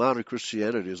that's what modern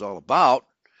Christianity is all about.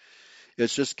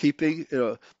 It's just keeping,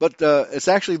 but it's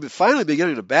actually finally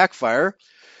beginning to backfire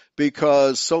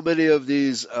because so many of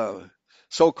these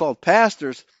so-called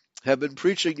pastors have been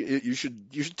preaching you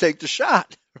should take the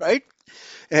shot, right?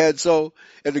 And so,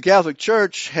 and the Catholic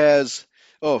Church has,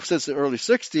 since the early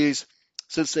 60s,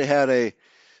 since they had a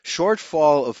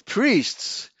shortfall of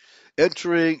priests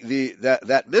entering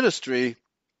that ministry,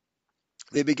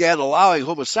 they began allowing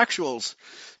homosexuals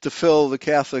to fill the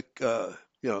Catholic,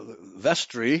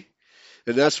 vestry.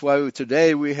 And that's why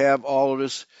today we have all of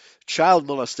this child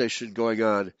molestation going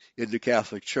on in the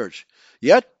Catholic Church.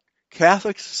 Yet,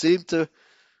 Catholics seem to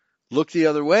look the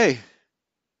other way,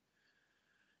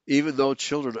 even though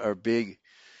children are being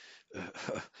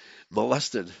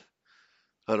molested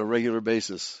on a regular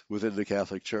basis within the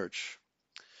Catholic Church.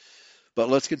 But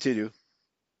let's continue.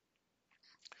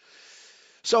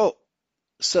 So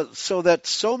that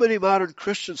so many modern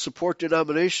Christians support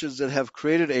denominations that have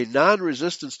created a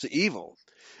non-resistance to evil,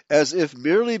 as if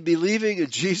merely believing in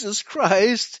Jesus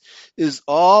Christ is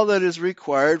all that is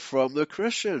required from the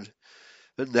Christian.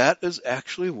 And that is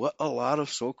actually what a lot of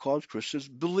so-called Christians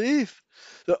believe.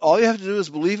 That all you have to do is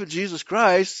believe in Jesus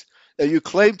Christ, and you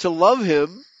claim to love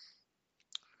Him,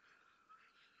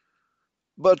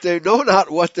 but they know not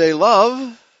what they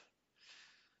love.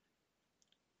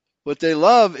 What they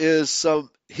love is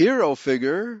some hero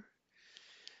figure,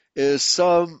 is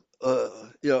some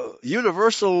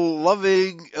universal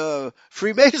loving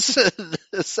Freemason.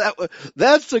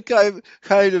 That's the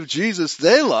kind of Jesus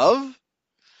they love.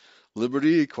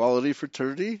 Liberty, equality,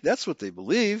 fraternity. That's what they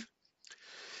believe.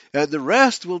 And the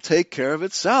rest will take care of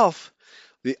itself.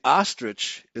 The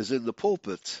ostrich is in the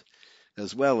pulpit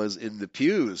as well as in the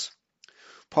pews.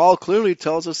 Paul clearly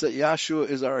tells us that Yeshua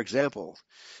is our example.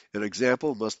 An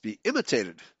example must be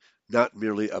imitated, not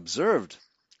merely observed.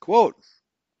 Quote,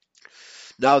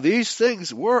 "Now these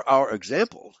things were our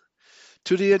example,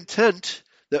 to the intent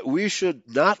that we should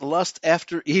not lust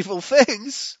after evil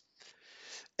things,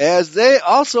 as they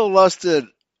also lusted,"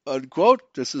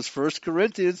 unquote. This is 1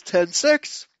 Corinthians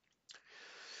 10:6.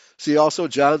 See also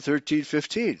John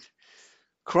 13:15.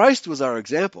 Christ was our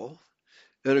example.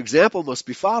 An example must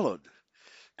be followed.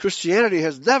 Christianity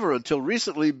has never until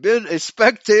recently been a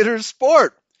spectator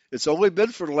sport. It's only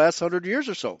been for the last 100 years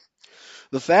or so.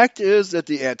 The fact is that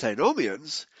the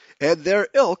antinomians and their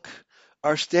ilk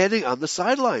are standing on the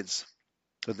sidelines,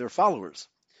 and their followers,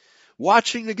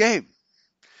 watching the game,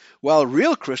 while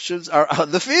real Christians are on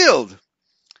the field,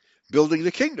 building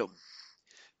the kingdom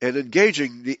and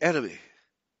engaging the enemy.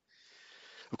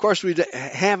 Of course, we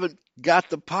haven't got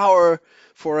the power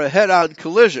for a head-on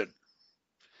collision.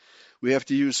 We have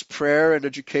to use prayer and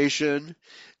education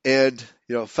and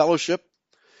fellowship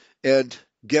and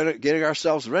getting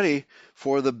ourselves ready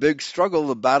for the big struggle,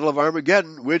 the Battle of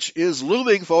Armageddon, which is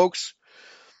looming, folks.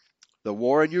 The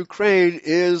war in Ukraine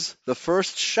is the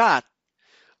first shot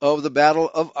of the Battle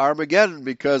of Armageddon,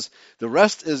 because the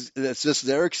rest it's just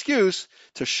their excuse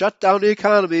to shut down the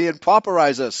economy and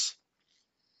pauperize us.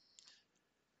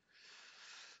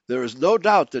 There is no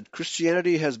doubt that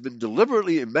Christianity has been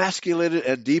deliberately emasculated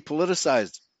and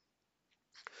depoliticized,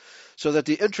 so that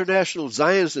the international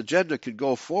Zionist agenda can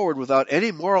go forward without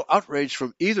any moral outrage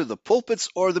from either the pulpits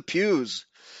or the pews.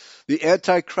 The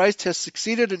Antichrist has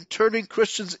succeeded in turning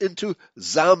Christians into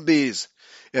zombies,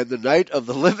 and the night of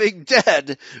the living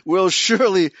dead will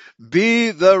surely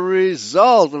be the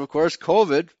result. And of course,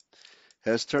 COVID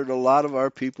has turned a lot of our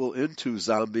people into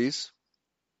zombies.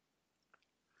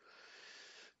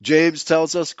 James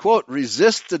tells us, quote,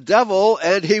 "Resist the devil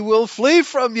and he will flee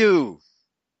from you."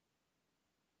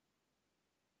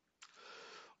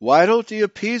 Why don't the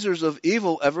appeasers of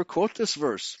evil ever quote this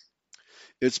verse?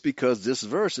 It's because this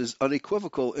verse is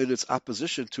unequivocal in its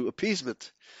opposition to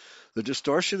appeasement. The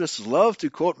distortionists love to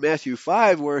quote Matthew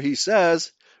 5, where he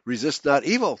says, "Resist not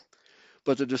evil."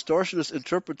 But the distortionists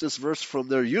interpret this verse from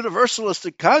their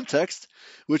universalistic context,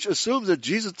 which assumes that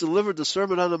Jesus delivered the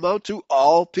Sermon on the Mount to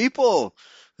all people.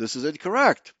 This is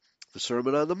incorrect. The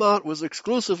Sermon on the Mount was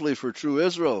exclusively for true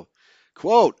Israel.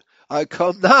 Quote, "I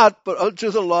come not but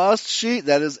unto the lost sheep,"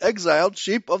 that is, exiled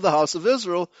sheep of the house of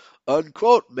Israel,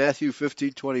 unquote, Matthew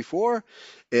 15:24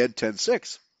 and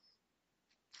 10:6.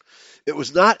 It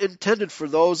was not intended for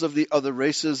those of the other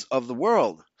races of the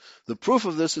world. The proof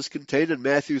of this is contained in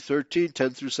Matthew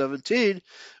 13:10-17,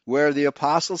 where the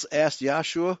apostles asked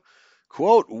Yeshua,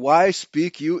 quote, "Why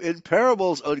speak you in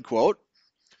parables?" unquote.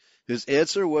 His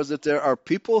answer was that there are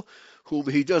people whom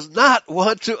he does not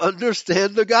want to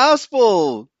understand the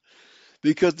gospel,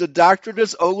 because the doctrine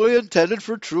is only intended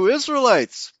for true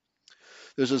Israelites.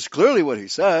 This is clearly what he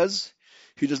says.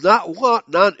 He does not want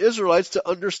non-Israelites to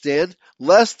understand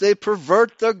lest they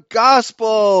pervert the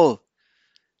gospel,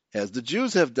 as the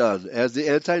Jews have done, as the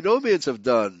antinomians have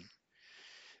done.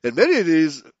 And many of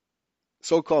these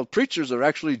so-called preachers are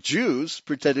actually Jews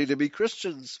pretending to be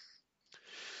Christians.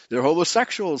 They're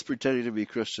homosexuals pretending to be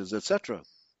Christians, etc.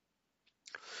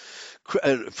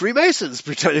 And Freemasons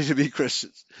pretending to be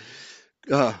Christians.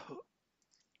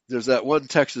 There's that one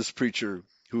Texas preacher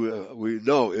who we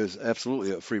know is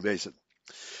absolutely a Freemason.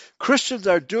 Christians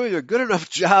are doing a good enough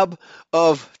job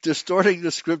of distorting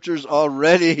the scriptures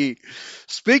already.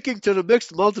 Speaking to the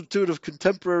mixed multitude of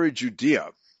contemporary Judea,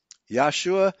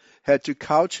 Yahshua had to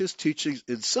couch his teachings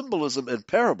in symbolism and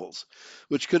parables,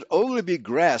 which could only be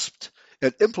grasped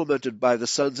and implemented by the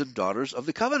sons and daughters of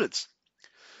the covenants.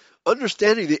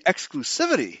 Understanding the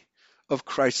exclusivity of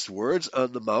Christ's words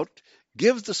on the Mount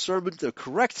gives the sermon the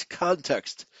correct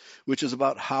context, which is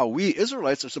about how we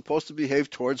Israelites are supposed to behave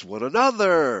towards one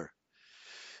another.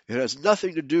 It has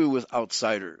nothing to do with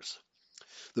outsiders.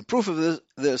 The proof of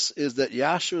this is that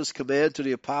Yahshua's command to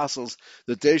the apostles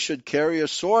that they should carry a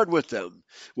sword with them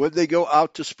when they go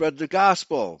out to spread the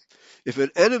gospel. If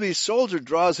an enemy soldier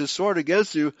draws his sword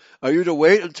against you, are you to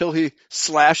wait until he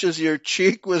slashes your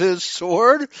cheek with his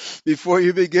sword before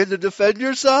you begin to defend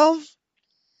yourself?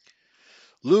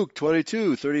 Luke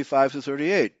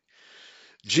 22:35-38.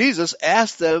 Jesus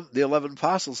asked them, the 11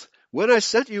 apostles, "When I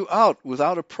sent you out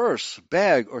without a purse,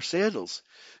 bag, or sandals,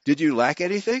 did you lack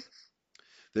anything?"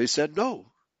 They said,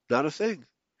 "No, not a thing."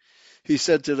 He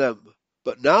said to them,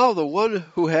 "But now the one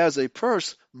who has a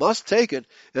purse must take it,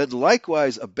 and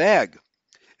likewise a bag.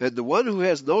 And the one who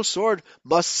has no sword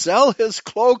must sell his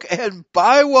cloak and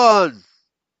buy one."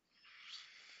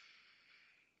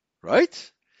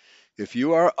 Right? If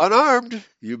you are unarmed,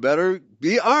 you better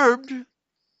be armed.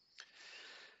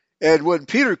 And when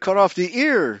Peter cut off the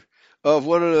ear of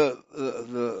one of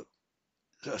the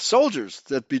soldiers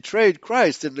that betrayed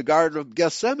Christ in the Garden of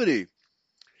Gethsemane,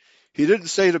 he didn't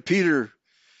say to Peter,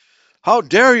 "How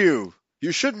dare you?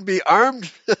 You shouldn't be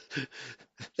armed."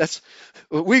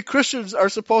 We Christians are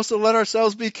supposed to let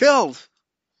ourselves be killed.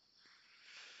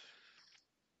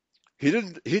 He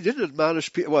didn't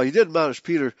admonish Peter. Well, he did admonish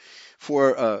Peter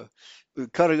for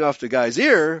cutting off the guy's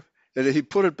ear, and he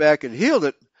put it back and healed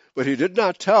it, but he did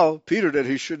not tell Peter that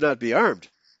he should not be armed.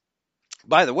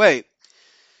 By the way,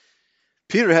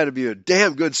 Peter had to be a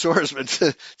damn good swordsman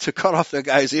to cut off the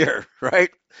guy's ear,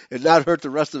 right? And not hurt the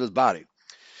rest of his body.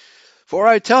 "For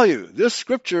I tell you, this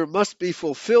scripture must be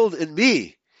fulfilled in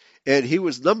me." And he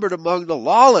was numbered among the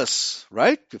lawless,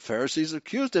 right? The Pharisees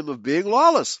accused him of being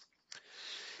lawless.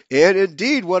 "And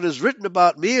indeed, what is written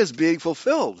about me is being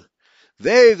fulfilled."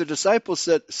 They, the disciples,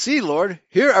 said, "See, Lord,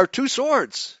 here are 2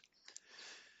 swords."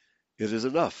 "It is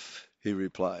enough," he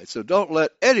replied. So don't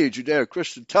let any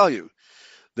Judeo-Christian tell you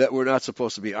that we're not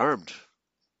supposed to be armed.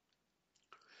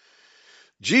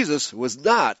 Jesus was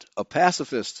not a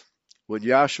pacifist. When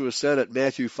Yahshua said at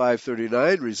Matthew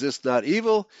 5:39, "Resist not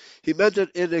evil," he meant it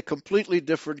in a completely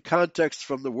different context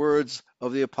from the words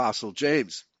of the Apostle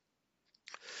James.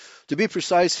 To be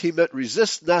precise, he meant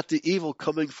resist not the evil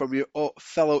coming from your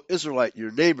fellow Israelite,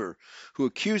 your neighbor, who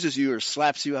accuses you or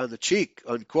slaps you on the cheek,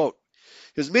 unquote.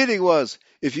 His meaning was,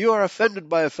 if you are offended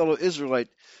by a fellow Israelite,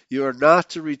 you are not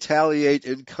to retaliate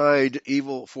in kind,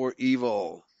 evil for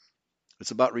evil.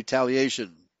 It's about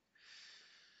retaliation.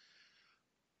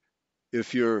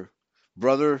 If your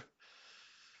brother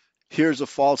hears a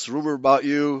false rumor about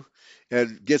you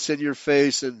and gets in your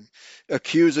face and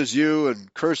accuses you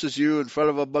and curses you in front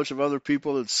of a bunch of other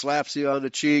people and slaps you on the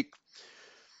cheek,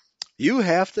 you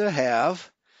have to have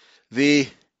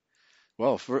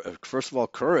first of all,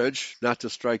 courage not to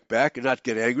strike back and not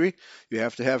get angry. You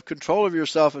have to have control of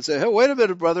yourself and say, "Hey, wait a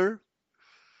minute, brother.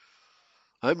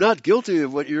 I'm not guilty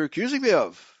of what you're accusing me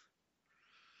of."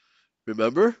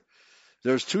 Remember,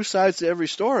 there's 2 sides to every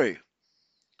story.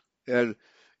 And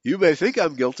you may think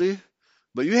I'm guilty,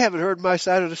 but you haven't heard my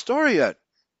side of the story yet.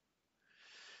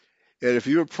 And if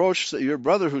you approach your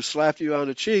brother who slapped you on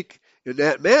the cheek in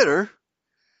that manner,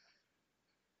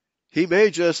 he may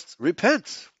just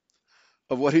repent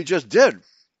of what he just did.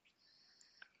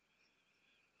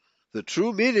 The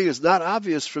true meaning is not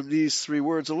obvious from these 3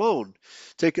 words alone,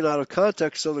 taken out of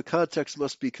context, so the context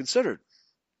must be considered.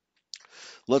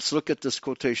 Let's look at this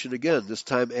quotation again, this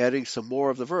time adding some more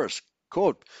of the verse.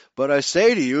 Quote, "But I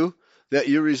say to you that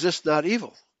you resist not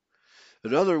evil."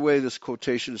 Another way this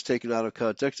quotation is taken out of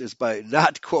context is by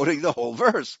not quoting the whole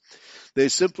verse. They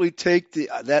simply take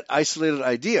that isolated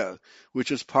idea, which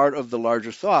is part of the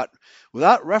larger thought,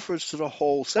 without reference to the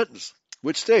whole sentence.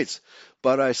 which states,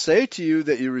 "But I say to you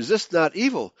that you resist not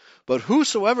evil, but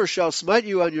whosoever shall smite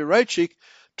you on your right cheek,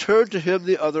 turn to him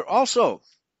the other also."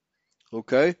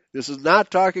 Okay? This is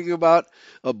not talking about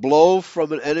a blow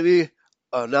from an enemy,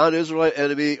 a non-Israelite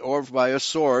enemy, or by a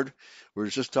sword. We're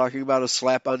just talking about a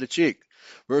slap on the cheek.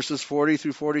 Verses 40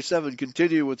 through 47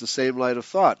 continue with the same line of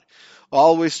thought,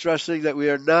 always stressing that we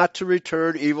are not to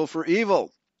return evil for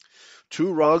evil.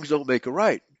 Two wrongs don't make a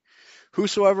right.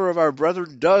 Whosoever of our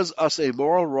brethren does us a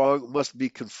moral wrong must be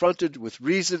confronted with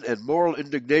reason and moral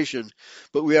indignation,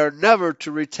 but we are never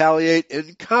to retaliate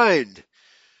in kind.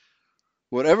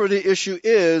 Whatever the issue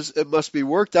is, it must be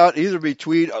worked out either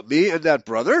between me and that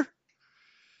brother,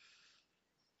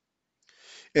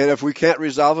 and if we can't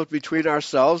resolve it between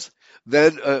ourselves,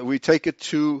 then we take it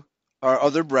to our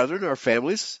other brethren, our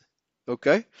families,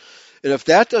 okay? And if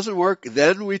that doesn't work,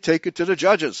 then we take it to the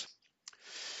judges.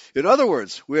 In other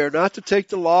words, we are not to take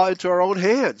the law into our own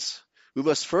hands. We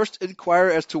must first inquire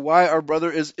as to why our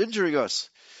brother is injuring us,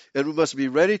 and we must be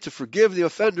ready to forgive the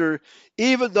offender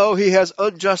even though he has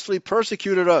unjustly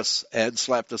persecuted us and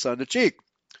slapped us on the cheek.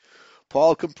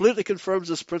 Paul completely confirms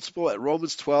this principle at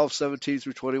Romans 12:17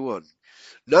 through 21.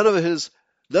 None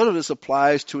of this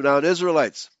applies to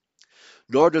non-Israelites,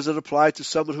 nor does it apply to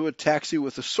someone who attacks you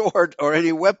with a sword or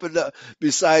any weapon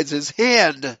besides his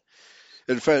hand.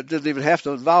 In fact, it doesn't even have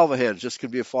to involve a hand. It just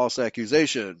can be a false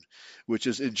accusation, which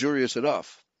is injurious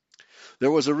enough.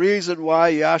 There was a reason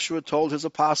why Yahshua told his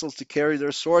apostles to carry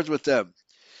their swords with them.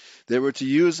 They were to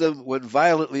use them when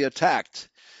violently attacked.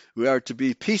 We are to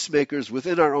be peacemakers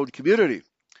within our own community.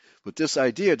 But this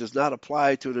idea does not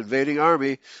apply to an invading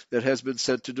army that has been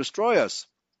sent to destroy us.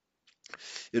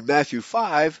 In Matthew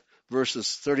 5,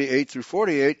 verses 38 through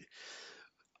 48,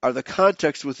 are the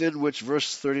context within which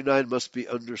verse 39 must be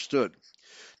understood.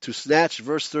 To snatch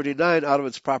verse 39 out of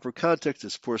its proper context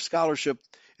is poor scholarship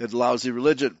and lousy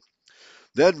religion.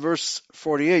 Then verse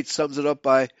 48 sums it up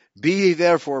by, "Be ye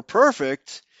therefore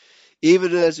perfect,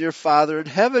 even as your Father in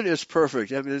heaven is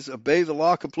perfect." That means obey the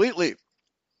law completely.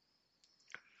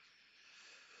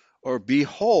 Or be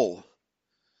whole.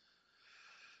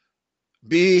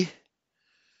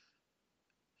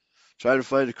 Trying to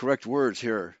find the correct words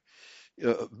here.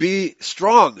 Be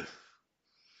strong.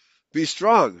 Be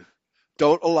strong.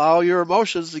 Don't allow your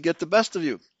emotions to get the best of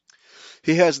you.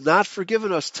 He has not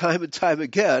forgiven us time and time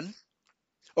again.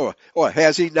 Or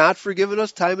has he not forgiven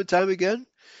us time and time again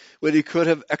when he could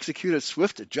have executed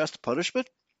swift, just punishment?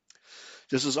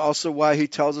 This is also why he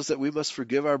tells us that we must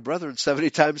forgive our brethren 70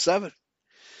 times 7.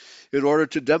 In order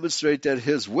to demonstrate that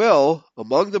his will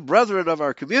among the brethren of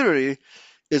our community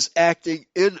is acting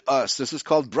in us. This is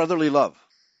called brotherly love.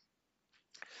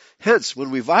 Hence,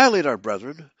 when we violate our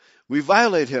brethren, we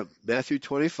violate him. Matthew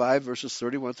 25, verses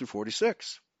 31 through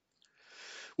 46.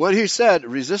 When he said,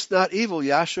 "Resist not evil,"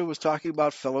 Yahshua was talking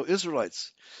about fellow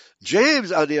Israelites.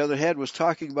 James, on the other hand, was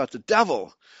talking about the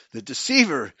devil, the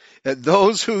deceiver, and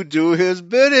those who do his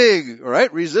bidding. All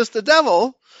right? Resist the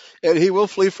devil, and he will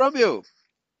flee from you.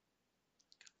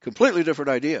 Completely different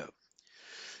idea.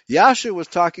 Yahshua was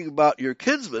talking about your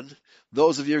kinsmen,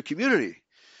 those of your community.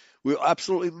 We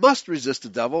absolutely must resist the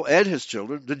devil and his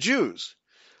children, the Jews.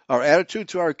 Our attitude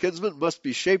to our kinsmen must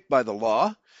be shaped by the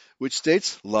law, which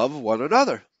states, "Love one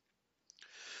another."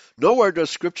 Nowhere does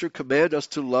Scripture command us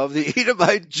to love the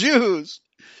Edomite Jews.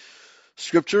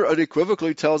 Scripture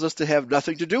unequivocally tells us to have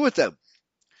nothing to do with them.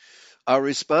 Our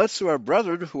response to our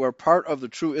brethren who are part of the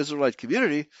true Israelite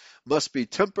community must be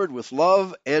tempered with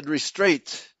love and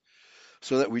restraint,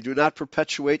 so that we do not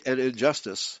perpetuate an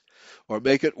injustice or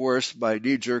make it worse by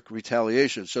knee-jerk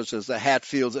retaliation, such as the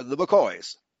Hatfields and the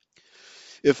McCoys.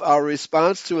 If our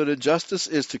response to an injustice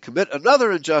is to commit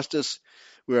another injustice,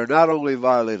 we are not only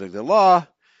violating the law,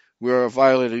 we are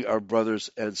violating our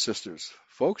brothers and sisters.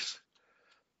 Folks,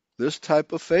 this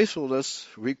type of faithfulness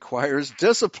requires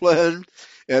discipline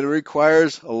and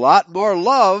requires a lot more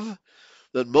love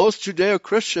than most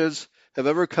Judeo-Christians have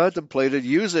ever contemplated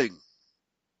using.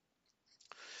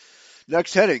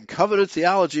 Next heading, covenant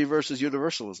theology versus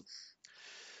universalism.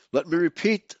 Let me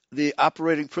repeat the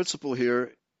operating principle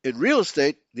here. In real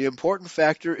estate, the important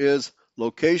factor is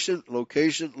location,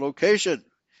 location, location.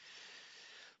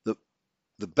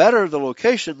 The better the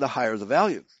location, the higher the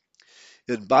value.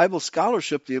 In Bible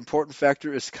scholarship, the important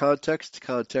factor is context,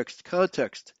 context,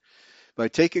 context. By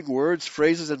taking words,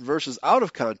 phrases, and verses out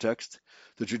of context,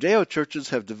 the Judeo-churches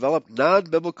have developed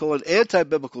non-biblical and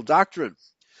anti-biblical doctrine.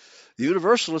 The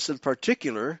Universalists in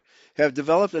particular have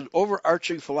developed an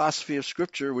overarching philosophy of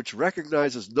Scripture which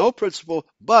recognizes no principle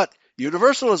but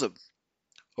universalism.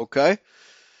 Okay?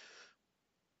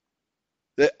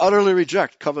 They utterly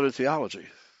reject covenant theology,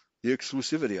 the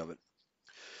exclusivity of it.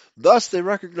 Thus, they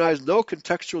recognize no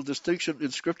contextual distinction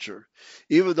in Scripture,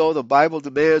 even though the Bible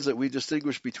demands that we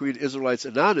distinguish between Israelites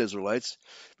and non-Israelites,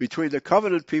 between the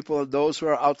covenant people and those who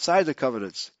are outside the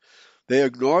covenants. They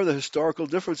ignore the historical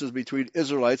differences between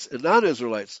Israelites and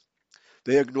non-Israelites.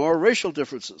 They ignore racial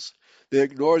differences. They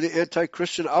ignore the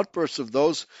anti-Christian outbursts of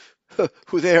those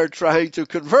who they are trying to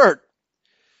convert.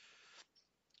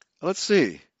 Let's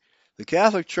see. The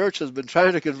Catholic Church has been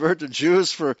trying to convert the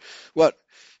Jews for,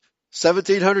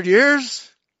 1,700 years?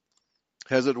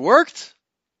 Has it worked?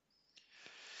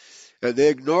 And they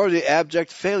ignore the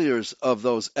abject failures of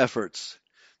those efforts.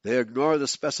 They ignore the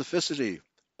specificity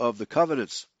of the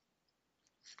covenants.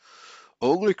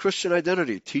 Only Christian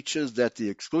identity teaches that the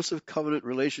exclusive covenant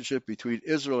relationship between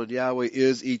Israel and Yahweh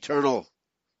is eternal.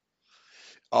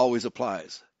 Always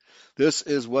applies. This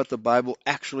is what the Bible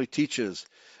actually teaches.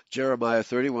 Jeremiah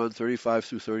 31:35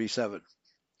 through 37.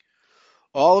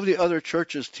 All of the other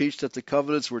churches teach that the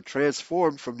covenants were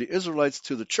transformed from the Israelites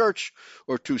to the church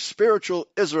or to spiritual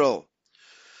Israel.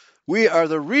 We are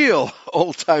the real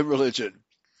old-time religion.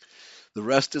 The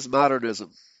rest is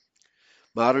modernism.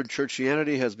 Modern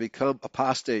churchianity has become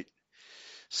apostate.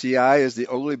 CI is the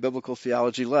only biblical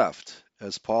theology left.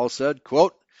 As Paul said,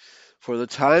 quote, "For the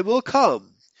time will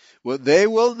come when they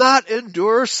will not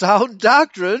endure sound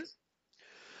doctrine,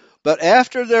 but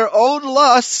after their own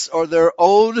lusts or their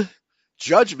own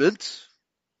judgment."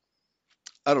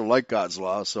 I don't like God's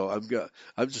law, so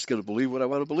I'm just going to believe what I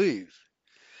want to believe.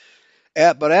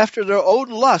 But after their own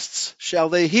lusts shall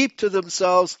they heap to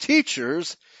themselves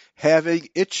teachers having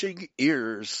itching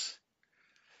ears.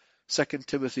 2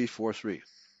 Timothy 4:3.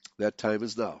 That time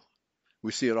is now.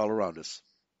 We see it all around us.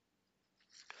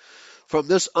 From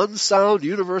this unsound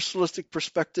universalistic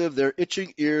perspective, their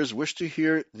itching ears wish to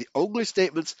hear the only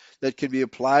statements that can be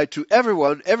applied to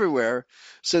everyone, everywhere,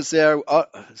 since they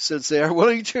are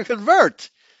willing to convert,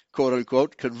 quote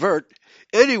unquote, convert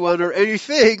anyone or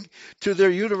anything to their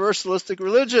universalistic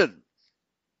religion.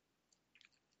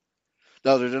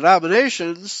 Now, the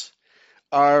denominations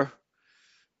are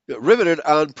riveted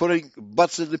on putting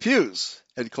butts in the pews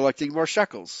and collecting more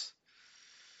shekels.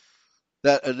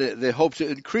 And they hope to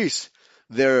increase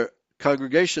their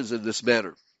congregations in this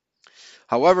manner.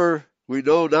 However, we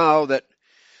know now that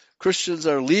Christians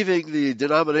are leaving the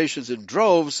denominations in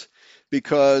droves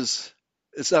because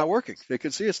it's not working. They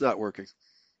can see it's not working.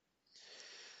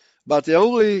 But the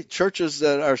only churches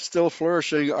that are still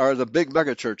flourishing are the big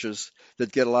mega churches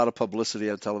that get a lot of publicity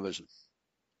on television.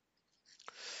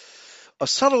 A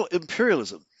subtle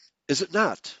imperialism, is it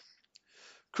not?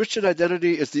 Christian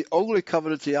identity is the only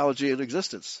covenant theology in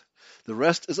existence. The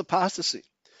rest is apostasy.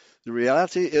 The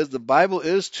reality is the Bible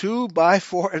is to, by,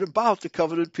 for, and about the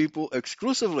covenant people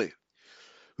exclusively.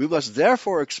 We must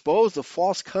therefore expose the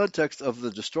false context of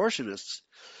the distortionists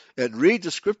and read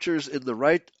the scriptures in the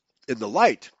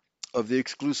light of the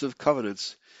exclusive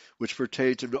covenants which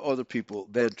pertain to no other people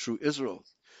than true Israel.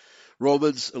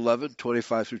 Romans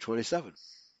 11:25 through 27.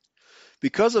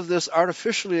 Because of this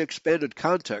artificially expanded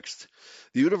context,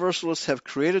 the Universalists have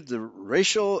created the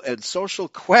racial and social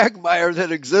quagmire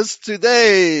that exists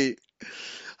today.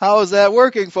 How is that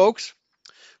working, folks?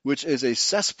 Which is a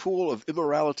cesspool of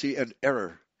immorality and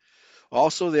error.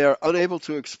 Also, they are unable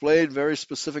to explain very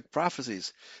specific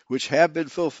prophecies, which have been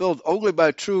fulfilled only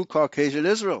by true Caucasian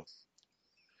Israel.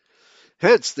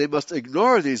 Hence, they must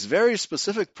ignore these very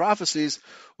specific prophecies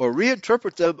or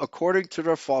reinterpret them according to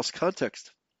their false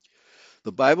context.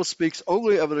 The Bible speaks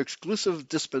only of an exclusive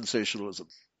dispensationalism.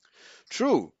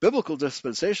 True, biblical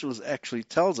dispensationalism actually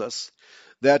tells us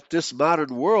that this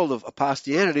modern world of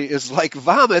apostianity is like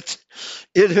vomit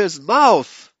in his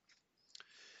mouth.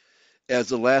 As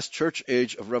the last church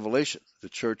age of Revelation, the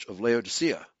church of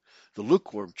Laodicea, the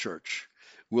lukewarm church,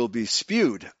 will be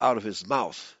spewed out of his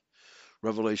mouth.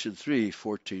 Revelation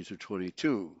 3:14 through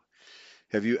 22.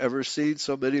 Have you ever seen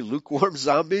so many lukewarm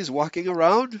zombies walking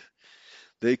around?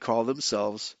 They call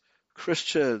themselves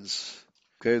Christians.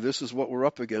 Okay, this is what we're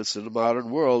up against in the modern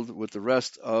world with the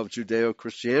rest of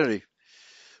Judeo-Christianity,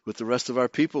 with the rest of our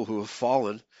people who have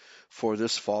fallen for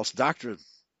this false doctrine.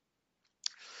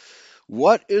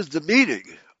 What is the meaning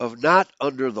of not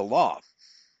under the law?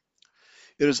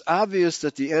 It is obvious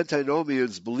that the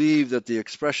antinomians believe that the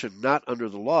expression not under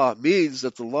the law means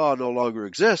that the law no longer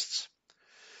exists.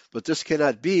 But this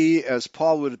cannot be, as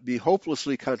Paul would be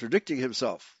hopelessly contradicting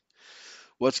himself.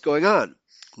 What's going on?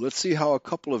 Let's see how a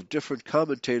couple of different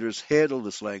commentators handle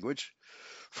this language.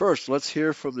 First, let's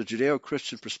hear from the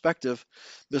Judeo-Christian perspective,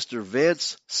 Mr.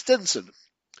 Vance Stinson.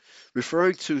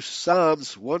 Referring to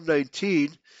Psalms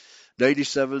 119,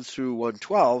 97 through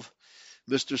 112,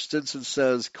 Mr. Stinson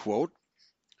says, quote,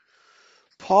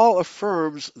 Paul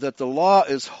affirms that the law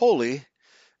is holy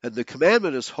and the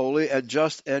commandment is holy and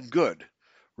just and good.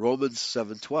 Romans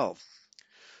 7:12.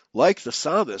 Like the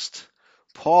psalmist,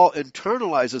 Paul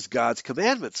internalizes God's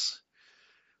commandments.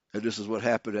 And this is what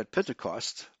happened at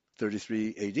Pentecost,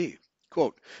 33 AD.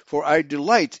 Quote, "For I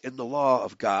delight in the law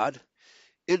of God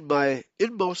in my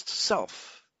inmost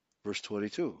self." Verse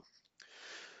 22.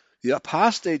 The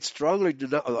apostle strongly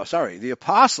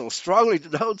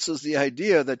denounces the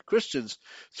idea that Christians,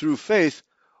 through faith,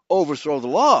 overthrow the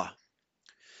law,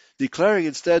 declaring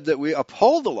instead that we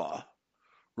uphold the law.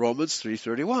 Romans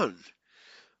 3:31.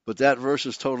 But that verse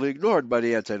is totally ignored by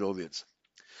the antinomians.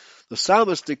 The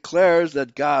psalmist declares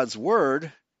that God's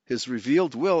word, his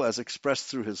revealed will as expressed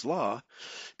through his law,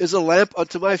 is a lamp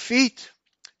unto my feet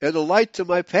and a light to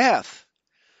my path.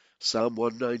 Psalm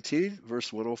 119,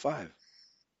 verse 105.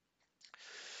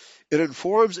 It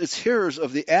informs its hearers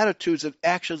of the attitudes and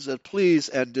actions that please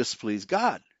and displease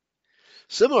God.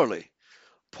 Similarly,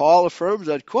 Paul affirms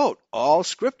that, quote, "all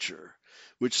Scripture,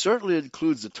 which certainly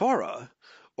includes the Torah,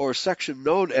 or section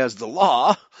known as the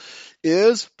law,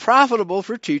 is profitable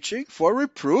for teaching, for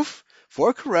reproof,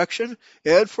 for correction,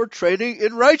 and for training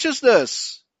in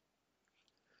righteousness."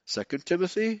 2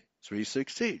 Timothy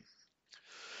 3:16.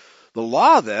 The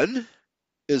law, then,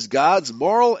 is God's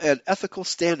moral and ethical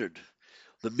standard,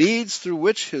 the means through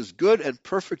which his good and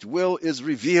perfect will is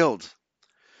revealed.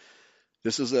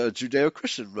 This is a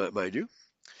Judeo-Christian, mind you.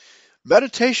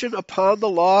 Meditation upon the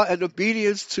law and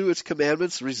obedience to its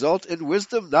commandments result in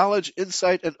wisdom, knowledge,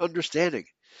 insight, and understanding.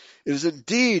 It is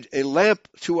indeed a lamp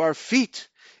to our feet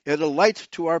and a light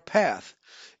to our path.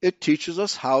 It teaches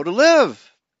us how to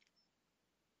live.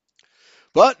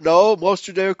 But no, most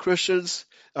Judeo-Christians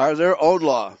are their own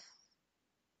law.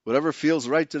 Whatever feels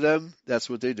right to them, that's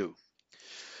what they do.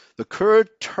 The current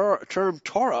term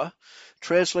Torah,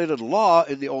 translated law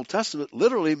in the Old Testament,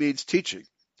 literally means teaching.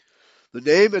 The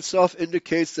name itself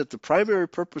indicates that the primary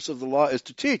purpose of the law is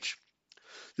to teach.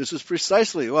 This is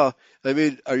precisely, are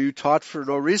you taught for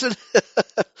no reason?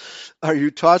 Are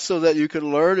you taught so that you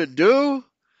can learn and do?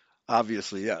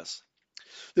 Obviously, yes.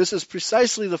 This is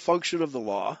precisely the function of the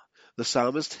law the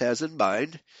psalmist has in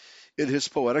mind in his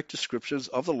poetic descriptions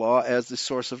of the law as the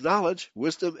source of knowledge,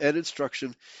 wisdom, and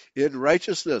instruction in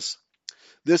righteousness.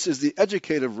 This is the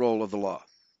educative role of the law.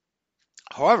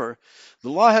 However, the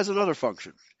law has another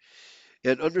function,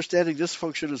 and understanding this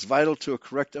function is vital to a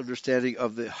correct understanding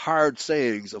of the hard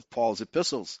sayings of Paul's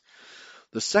epistles.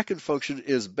 The second function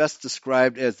is best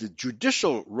described as the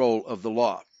judicial role of the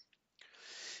law.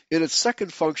 In its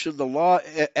second function, the law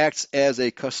acts as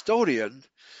a custodian,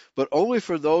 but only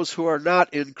for those who are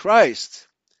not in Christ.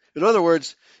 In other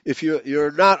words, if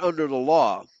you're not under the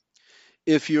law,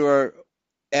 if you are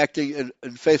acting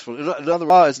in faithfulness, in other words, the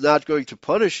law is not going to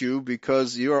punish you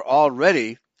because you're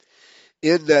already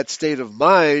in that state of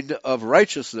mind of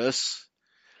righteousness,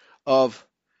 of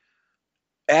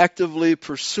actively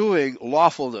pursuing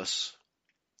lawfulness.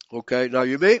 Okay, now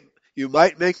you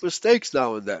might make mistakes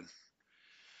now and then.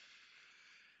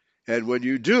 And when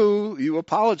you do, you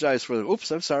apologize for them.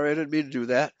 Oops, I'm sorry, I didn't mean to do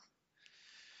that.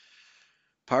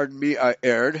 Pardon me, I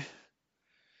erred.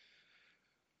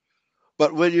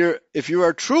 But if you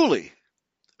are truly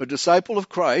a disciple of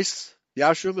Christ,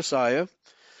 Yahshua Messiah,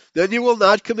 then you will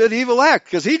not commit evil act,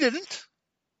 because he didn't.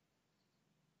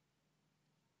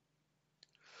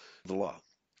 The law.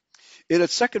 In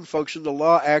its second function, the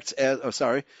law acts as,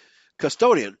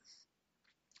 custodian,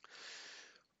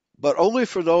 but only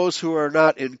for those who are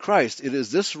not in Christ. It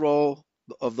is this role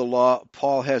of the law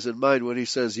Paul has in mind when he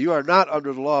says, "You are not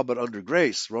under the law, but under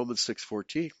grace," Romans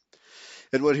 6:14.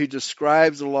 And when he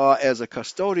describes the law as a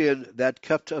custodian that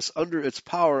kept us under its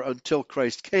power until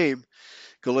Christ came,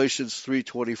 Galatians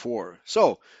 3:24.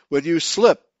 So, when you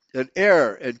slip and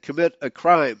err and commit a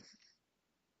crime,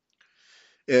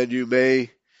 and you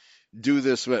may do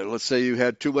this, let's say you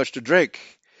had too much to drink,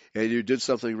 and you did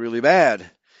something really bad,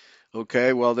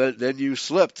 okay, well, then you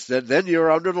slipped. Then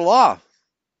you're under the law.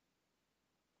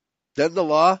 Then the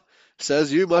law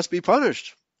says you must be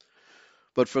punished.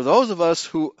 But for those of us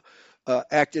who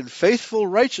act in faithful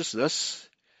righteousness,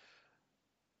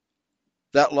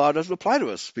 that law doesn't apply to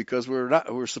us because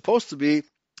we're supposed to be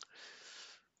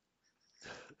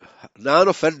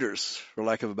non-offenders, for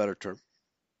lack of a better term.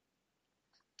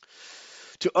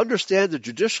 To understand the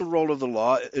judicial role of the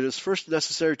law, it is first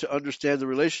necessary to understand the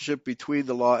relationship between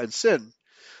the law and sin.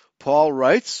 Paul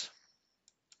writes,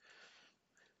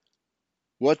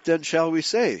 "What then shall we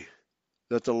say?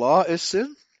 That the law is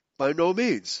sin? By no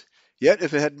means. Yet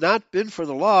if it had not been for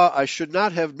the law, I should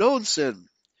not have known sin.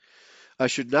 I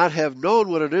should not have known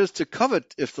what it is to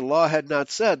covet if the law had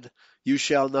not said, 'You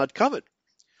shall not covet.'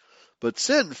 But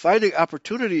sin, finding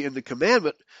opportunity in the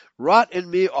commandment, wrought in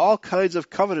me all kinds of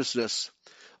covetousness.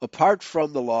 Apart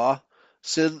from the law,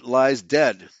 sin lies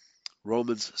dead.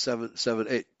 Romans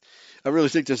 7:8. I really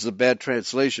think this is a bad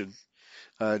translation.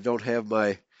 I don't have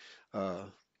my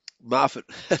Moffat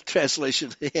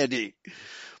translation handy.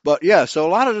 But yeah, so a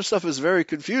lot of this stuff is very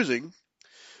confusing.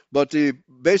 But the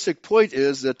basic point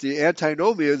is that the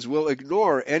antinomians will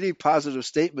ignore any positive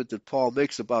statement that Paul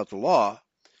makes about the law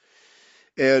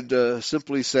and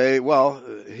simply say, well,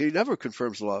 he never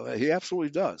confirms the law. He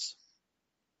absolutely does.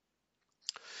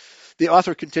 The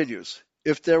author continues,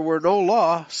 if there were no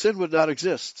law, sin would not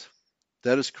exist.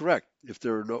 That is correct. If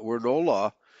there were no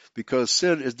law, because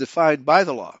sin is defined by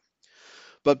the law.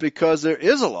 But because there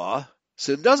is a law,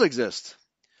 sin does exist.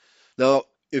 Now,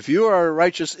 if you are a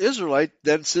righteous Israelite,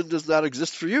 then sin does not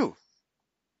exist for you.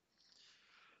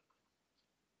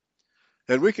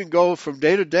 And we can go from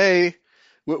day to day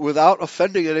without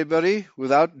offending anybody,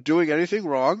 without doing anything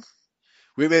wrong.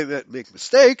 We may make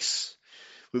mistakes.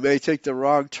 We may take the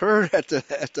wrong turn at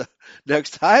the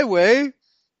next highway.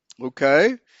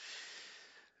 Okay.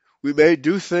 We may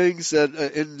do things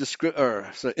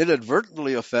that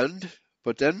inadvertently offend,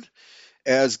 but then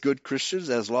as good Christians,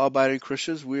 as law-abiding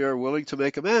Christians, we are willing to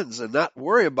make amends and not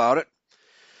worry about it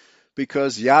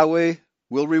because Yahweh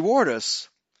will reward us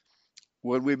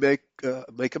when we make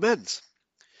amends.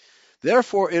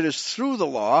 Therefore, it is through the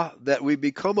law that we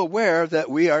become aware that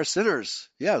we are sinners.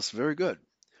 Yes, very good.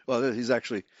 Well, he's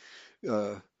actually,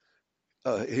 now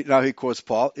he quotes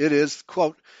Paul. It is,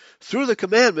 quote, through the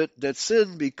commandment that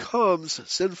sin becomes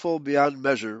sinful beyond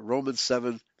measure, Romans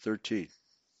 7:13.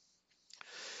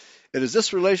 It is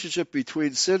this relationship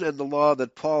between sin and the law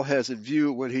that Paul has in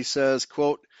view when he says,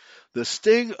 quote, the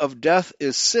sting of death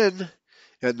is sin,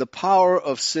 and the power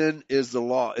of sin is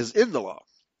in the law.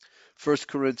 1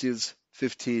 Corinthians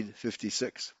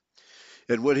 15:56.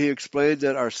 And when he explained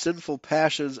that our sinful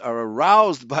passions are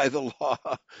aroused by the law,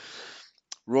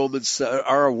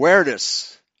 our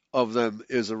awareness of them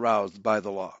is aroused by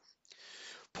the law.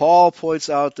 Paul points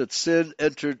out that sin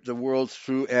entered the world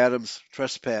through Adam's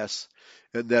trespass,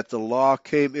 and that the law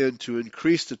came in to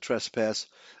increase the trespass,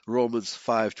 Romans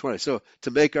 5:20. So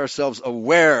to make ourselves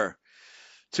aware,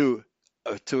 to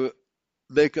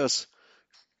make us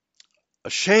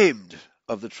ashamed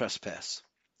of the trespass.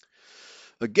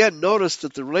 Again, notice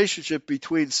that the relationship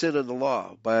between sin and the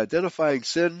law, by identifying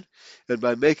sin and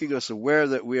by making us aware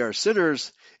that we are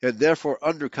sinners and therefore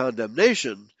under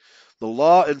condemnation, the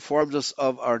law informs us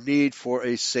of our need for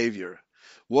a Savior,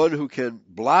 one who can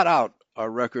blot out our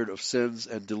record of sins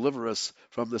and deliver us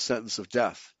from the sentence of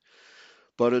death.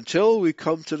 But until we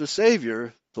come to the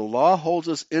Savior, the law holds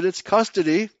us in its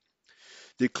custody,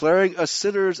 declaring us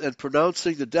sinners and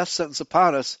pronouncing the death sentence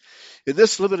upon us. In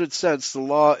this limited sense, the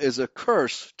law is a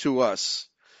curse to us.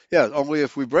 Yeah, only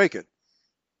if we break it.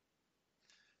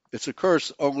 It's a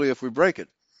curse only if we break it.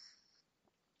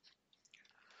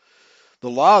 The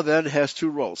law then has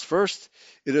two roles. First,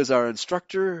 it is our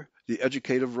instructor, the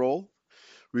educative role,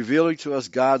 revealing to us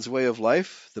God's way of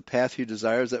life, the path he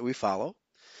desires that we follow.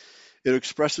 It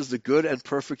expresses the good and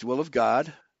perfect will of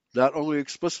God, not only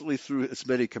explicitly through its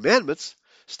many commandments,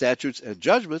 statutes, and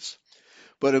judgments,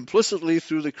 but implicitly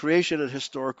through the creation and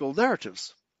historical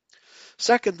narratives.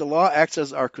 Second, the law acts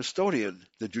as our custodian,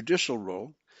 the judicial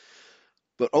role,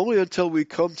 but only until we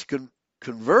come to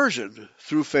conversion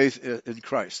through faith in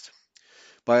Christ.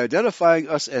 By identifying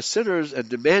us as sinners and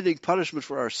demanding punishment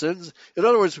for our sins, in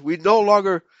other words, we no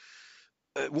longer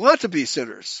want to be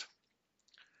sinners.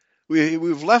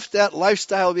 We've left that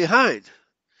lifestyle behind.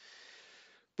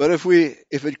 But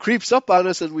if it creeps up on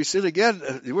us and we sin again,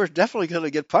 we're definitely going to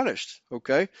get punished,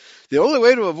 okay? The only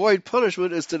way to avoid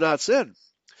punishment is to not sin.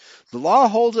 The law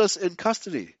holds us in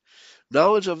custody.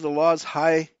 Knowledge of the law's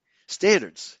high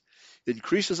standards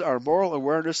increases our moral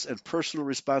awareness and personal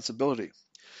responsibility,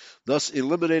 thus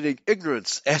eliminating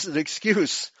ignorance as an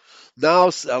excuse.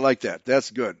 Now, I like that. That's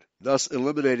good. Thus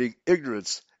eliminating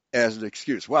ignorance as an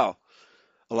excuse. Wow.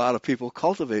 A lot of people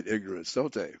cultivate ignorance,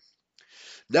 don't they?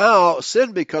 Now,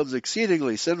 sin becomes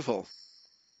exceedingly sinful.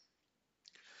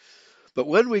 But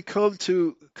when we come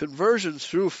to conversion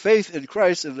through faith in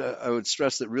Christ, and I would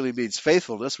stress that really means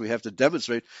faithfulness, we have to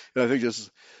demonstrate, and I think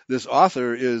this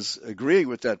author is agreeing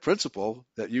with that principle,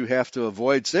 that you have to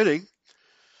avoid sinning.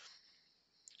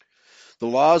 The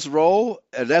law's role,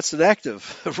 and that's an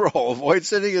active role. Avoid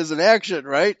sinning is an action,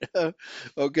 right?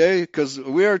 Okay, because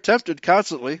we are tempted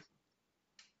constantly.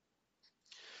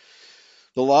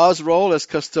 The law's role as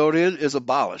custodian is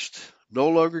abolished. No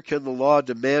longer can the law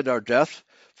demand our death,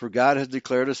 for God has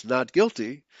declared us not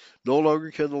guilty. No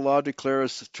longer can the law declare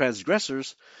us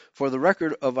transgressors, for the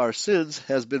record of our sins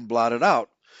has been blotted out.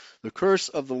 The curse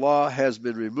of the law has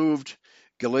been removed.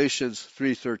 Galatians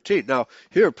 3:13. Now,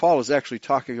 here Paul is actually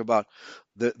talking about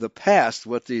the past,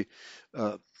 what do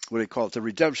they call it, the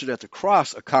redemption at the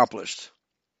cross accomplished.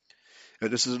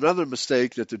 And this is another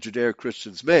mistake that the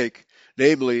Judeo-Christians make.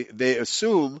 Namely, they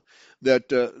assume that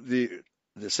the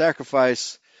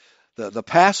sacrifice, the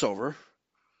Passover,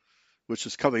 which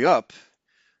is coming up,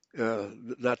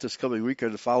 not this coming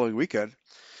weekend, the following weekend,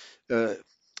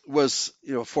 was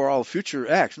for all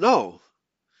future acts. No,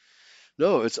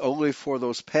 it's only for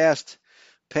those past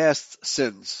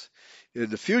sins. In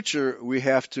the future, we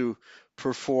have to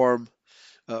perform.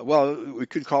 We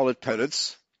could call it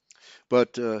penance,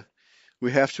 but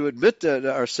we have to admit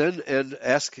our sin and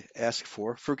ask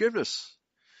for forgiveness,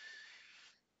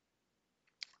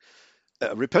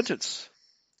 repentance.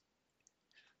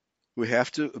 We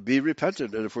have to be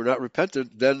repentant, and if we're not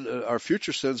repentant, then our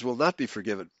future sins will not be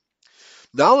forgiven.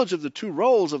 Knowledge of the two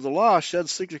roles of the law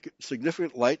sheds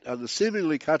significant light on the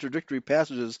seemingly contradictory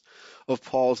passages of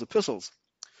Paul's epistles.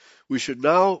 We should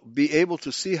now be able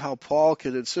to see how Paul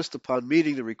can insist upon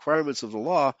meeting the requirements of the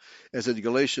law, as in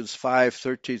Galatians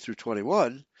 5:13 through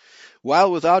 21, while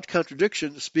without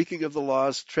contradiction speaking of the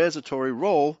law's transitory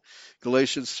role,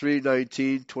 Galatians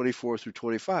 3:19, 24 through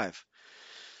 25.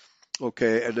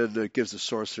 Okay, and then it gives the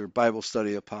source here, Bible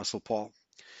Study, Apostle Paul.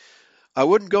 I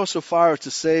wouldn't go so far as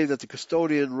to say that the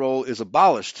custodian role is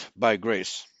abolished by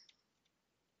grace.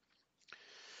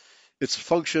 Its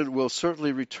function will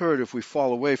certainly return if we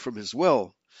fall away from his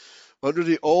will. Under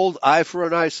the old eye for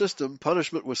an eye system,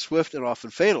 punishment was swift and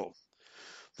often fatal.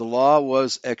 The law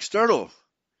was external.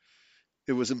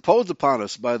 It was imposed upon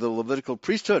us by the Levitical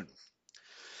priesthood.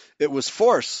 It was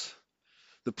force.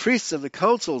 The priests and the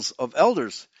councils of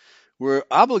elders were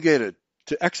obligated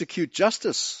to execute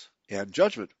justice and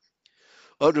judgment.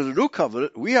 Under the new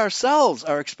covenant, we ourselves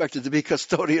are expected to be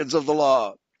custodians of the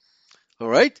law. All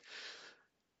right?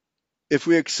 If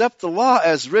we accept the law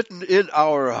as written in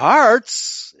our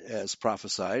hearts, as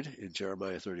prophesied in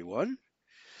Jeremiah 31,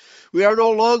 we are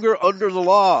no longer under the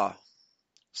law,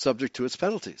 subject to its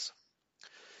penalties.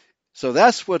 So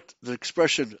that's what the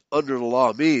expression under the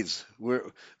law means. We're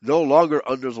no longer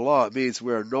under the law. It means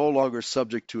we are no longer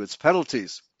subject to its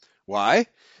penalties. Why?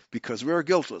 Because we are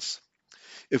guiltless.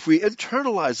 If we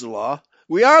internalize the law,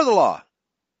 we are the law.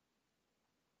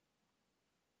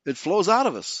 It flows out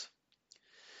of us.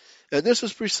 And this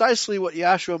is precisely what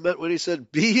Yahshua meant when he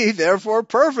said, "Be ye therefore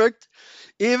perfect,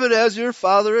 even as your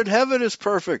Father in heaven is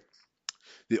perfect."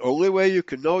 The only way you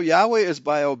can know Yahweh is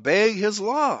by obeying his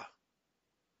law.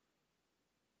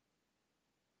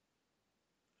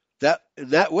 In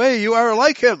that way, you are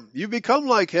like him. You become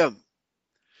like him.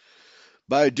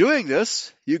 By doing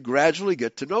this, you gradually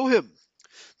get to know him.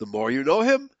 The more you know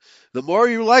him, the more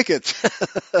you like it.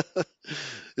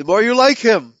 The more you like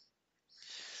him,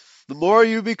 the more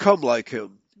you become like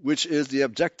him, which is the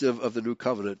objective of the new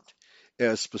covenant,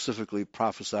 as specifically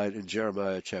prophesied in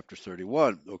Jeremiah chapter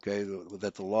 31, okay,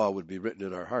 that the law would be written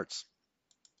in our hearts.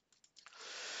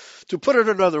 To put it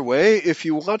another way, if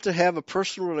you want to have a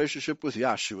personal relationship with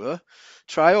Yahshua,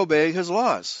 try obeying his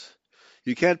laws.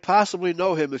 You can't possibly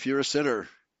know him if you're a sinner.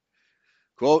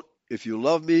 Quote, "If you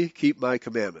love me, keep my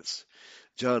commandments."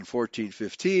 John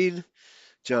 14:15,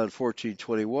 John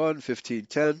 14:21,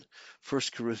 15:10,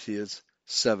 1 Corinthians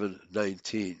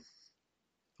 7:19.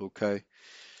 Okay?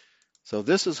 So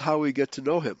this is how we get to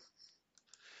know him.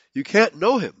 You can't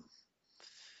know him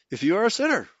if you are a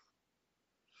sinner.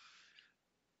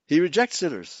 He rejects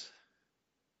sinners.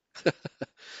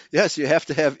 Yes, you have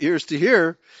to have ears to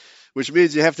hear, which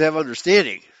means you have to have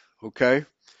understanding. Okay?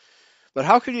 But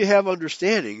how can you have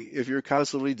understanding if you're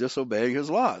constantly disobeying his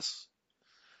laws?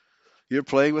 You're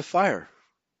playing with fire.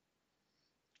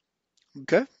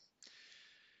 Okay?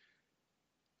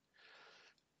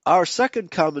 Our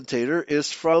second commentator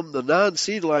is from the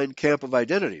non-seedline camp of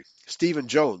identity, Stephen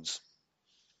Jones.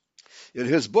 In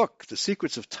his book, The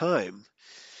Secrets of Time,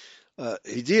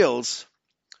 he deals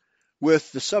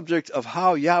with the subject of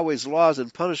how Yahweh's laws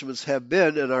and punishments have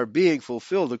been and are being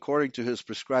fulfilled according to his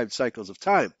prescribed cycles of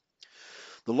time.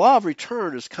 The law of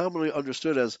return is commonly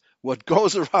understood as what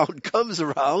goes around comes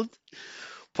around.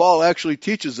 Paul actually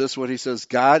teaches this when he says,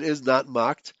 God is not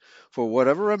mocked, for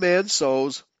whatever a man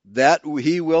sows, that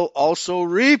he will also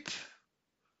reap.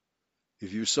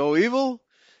 If you sow evil,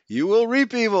 you will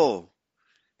reap evil.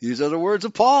 These are the words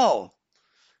of Paul.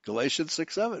 Galatians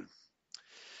 6:7.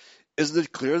 Isn't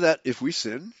it clear that if we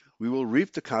sin, we will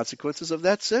reap the consequences of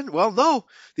that sin? Well, no.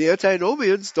 The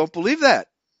antinomians don't believe that.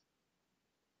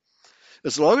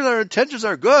 As long as our intentions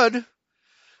are good,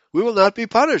 we will not be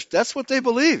punished. That's what they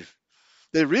believe.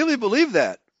 They really believe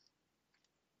that.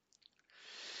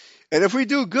 And if we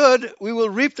do good, we will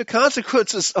reap the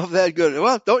consequences of that good.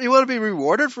 Well, don't you want to be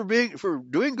rewarded for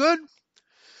doing good?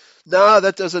 No,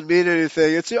 that doesn't mean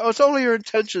anything. It's only your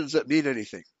intentions that mean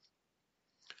anything.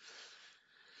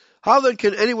 How then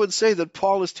can anyone say that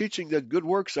Paul is teaching that good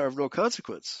works are of no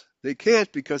consequence? They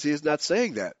can't, because he is not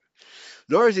saying that.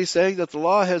 Nor is he saying that the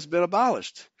law has been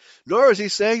abolished. Nor is he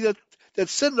saying that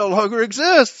sin no longer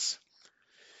exists.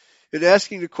 In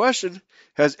asking the question,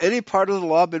 has any part of the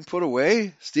law been put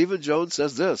away? Stephen Jones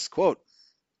says this, quote,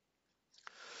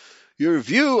 "Your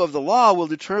view of the law will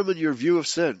determine your view of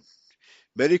sin.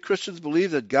 Many Christians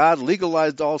believe that God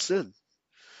legalized all sin.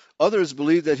 Others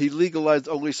believe that he legalized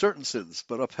only certain sins,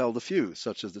 but upheld a few,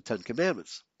 such as the Ten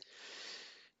Commandments.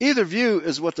 Either view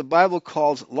is what the Bible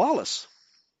calls lawless,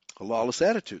 a lawless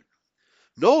attitude.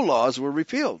 No laws were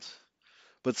repealed,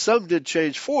 but some did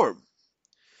change form.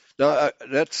 Now,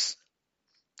 that's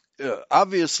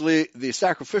obviously the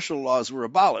sacrificial laws were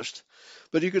abolished,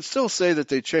 but you could still say that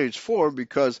they changed form,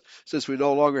 because since we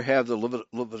no longer have the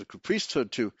Levitical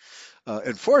priesthood to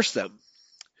enforce them,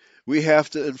 we have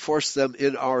to enforce them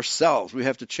in ourselves. We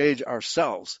have to change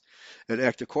ourselves and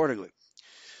act accordingly.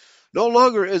 No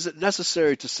longer is it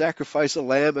necessary to sacrifice a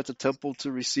lamb at the temple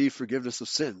to receive forgiveness of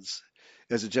sins.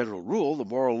 As a general rule, the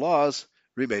moral laws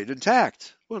remained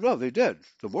intact. Well, no, they did.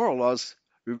 The moral laws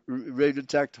remained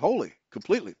intact wholly,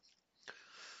 completely.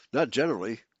 Not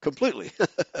generally, completely.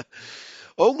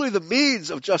 Only the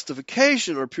means of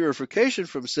justification or purification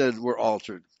from sin were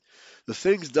altered. The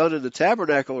things done in the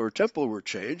tabernacle or temple were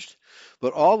changed,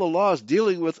 but all the laws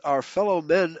dealing with our fellow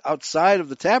men outside of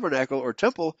the tabernacle or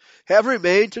temple have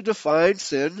remained to define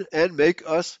sin and make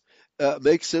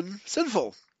sin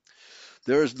sinful.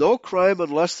 There is no crime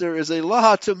unless there is a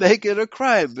law to make it a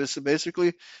crime. This is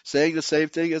basically saying the same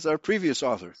thing as our previous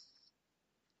author.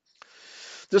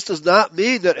 This does not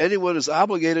mean that anyone is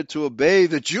obligated to obey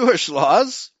the Jewish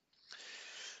laws.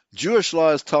 Jewish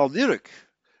law is Talmudic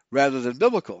rather than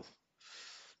biblical.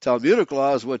 Talmudic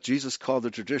law is what Jesus called the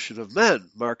tradition of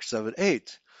men, Mark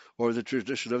 7:8, or the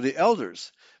tradition of the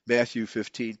elders, Matthew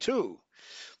 15:2.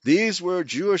 These were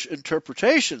Jewish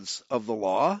interpretations of the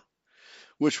law,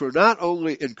 which were not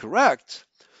only incorrect,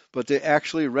 but they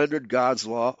actually rendered God's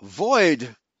law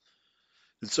void.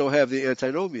 And so have the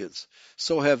antinomians.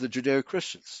 So have the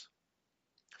Judeo-Christians.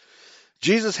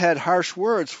 Jesus had harsh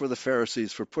words for the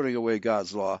Pharisees for putting away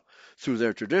God's law through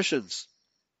their traditions.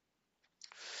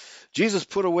 Jesus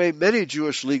put away many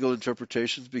Jewish legal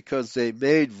interpretations because they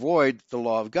made void the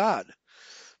law of God.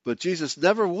 But Jesus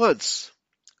never once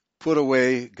put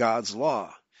away God's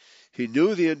law. He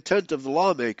knew the intent of the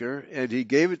lawmaker, and he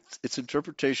gave it its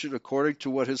interpretation according to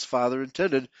what his Father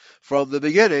intended from the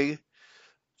beginning.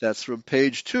 That's from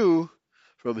page 2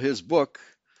 from his book,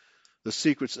 The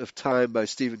Secrets of Time by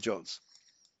Stephen Jones.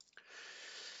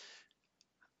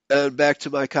 And back to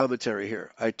my commentary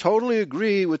here. I totally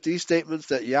agree with these statements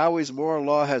that Yahweh's moral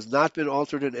law has not been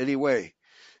altered in any way.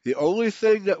 The only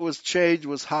thing that was changed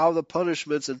was how the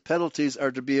punishments and penalties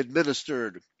are to be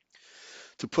administered.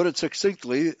 To put it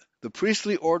succinctly, the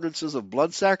priestly ordinances of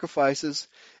blood sacrifices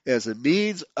as a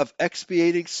means of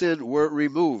expiating sin were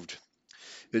removed.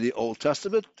 In the Old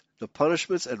Testament, the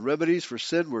punishments and remedies for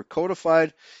sin were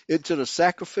codified into the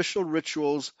sacrificial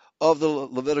rituals of the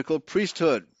Levitical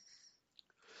priesthood.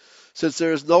 Since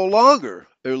there is no longer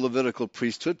a Levitical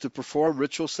priesthood to perform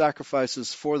ritual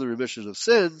sacrifices for the remission of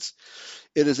sins,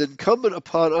 it is incumbent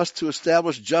upon us to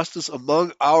establish justice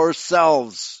among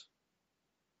ourselves.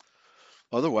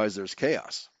 Otherwise, there's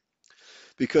chaos.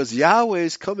 Because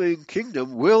Yahweh's coming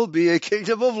kingdom will be a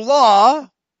kingdom of law,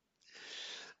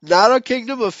 not a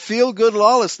kingdom of feel-good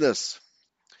lawlessness.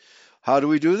 How do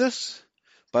we do this?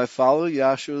 By following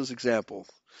Yahshua's example.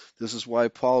 This is why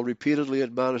Paul repeatedly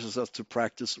admonishes us to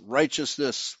practice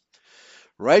righteousness.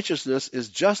 Righteousness is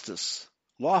justice,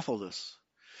 lawfulness.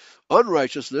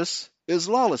 Unrighteousness is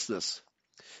lawlessness.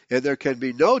 And there can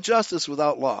be no justice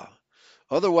without law.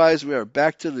 Otherwise, we are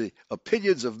back to the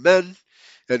opinions of men,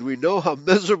 and we know how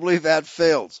miserably that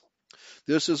fails.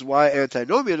 This is why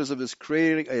antinomianism is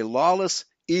creating a lawless,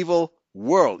 evil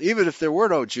world. Even if there were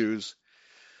no Jews,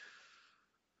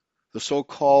 the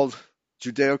so-called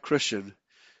Judeo-Christian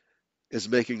is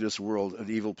making this world an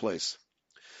evil place.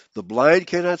 The blind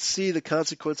cannot see the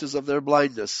consequences of their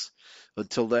blindness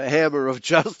until the hammer of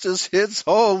justice hits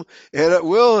home, and it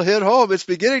will hit home. It's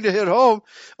beginning to hit home.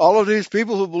 All of these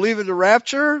people who believe in the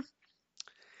rapture,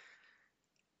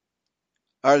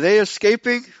 are they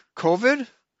escaping COVID?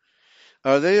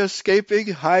 Are they escaping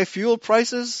high fuel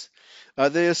prices? Are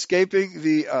they escaping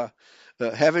the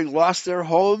having lost their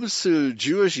homes to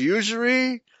Jewish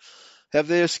usury? Have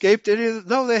they escaped any of it?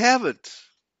 No, they haven't.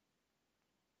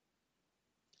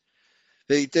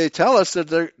 They tell us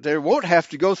that they won't have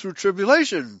to go through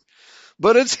tribulation,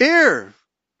 but it's here.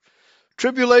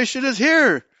 Tribulation is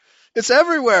here. It's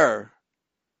everywhere.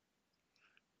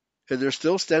 And they're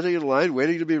still standing in line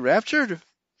waiting to be raptured.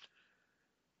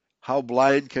 How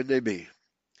blind can they be?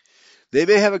 They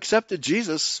may have accepted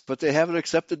Jesus, but they haven't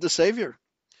accepted the Savior.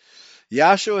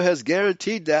 Yahshua has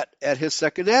guaranteed that at his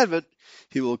second advent,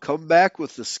 he will come back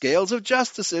with the scales of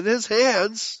justice in his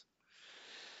hands.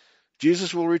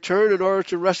 Jesus will return in order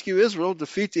to rescue Israel,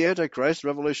 defeat the Antichrist,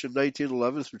 Revelation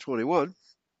 19:11 through 21.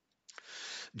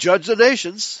 Judge the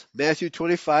nations, Matthew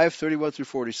 25:31 through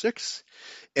 46.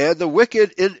 And the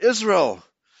wicked in Israel,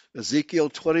 Ezekiel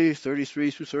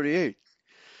 20:33 through 38.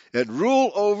 And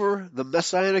rule over the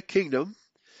Messianic kingdom,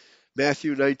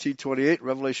 Matthew 19:28,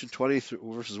 Revelation 20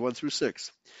 verses 1 through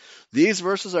 6. These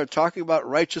verses are talking about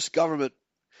righteous government.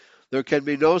 There can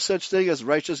be no such thing as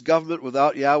righteous government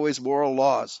without Yahweh's moral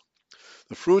laws.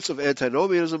 The fruits of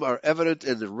antinomianism are evident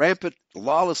in the rampant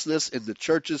lawlessness in the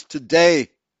churches today.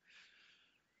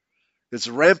 It's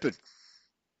rampant.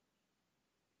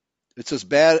 It's as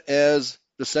bad as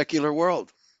the secular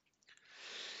world.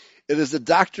 It is the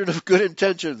doctrine of good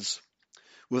intentions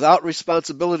without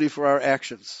responsibility for our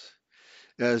actions.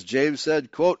 As James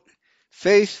said, quote,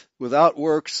 faith without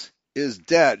works is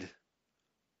dead,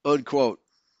 unquote.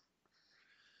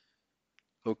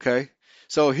 Okay?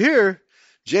 So here,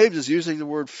 James is using the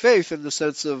word faith in the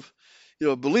sense of,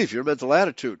 belief, your mental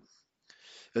attitude.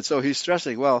 And so he's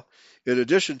stressing, well, in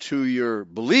addition to your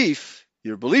belief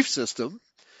system,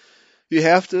 you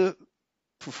have to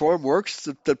perform works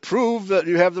that prove that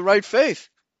you have the right faith.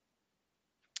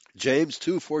 James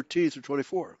 2:14 through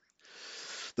 24.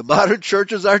 The modern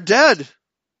churches are dead.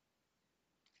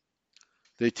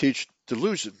 They teach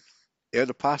delusion and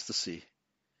apostasy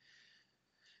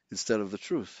instead of the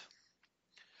truth.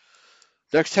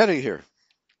 Next heading here.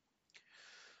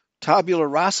 Tabula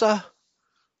rasa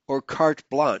or carte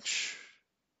blanche.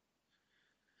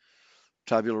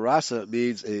 Tabula rasa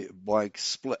means a blank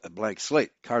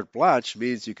slate. Carte blanche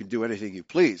means you can do anything you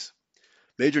please.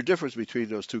 Major difference between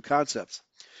those two concepts.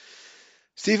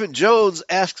 Stephen Jones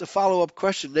asks a follow-up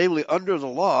question, namely, under the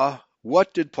law,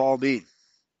 what did Paul mean?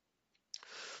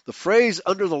 The phrase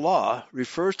under the law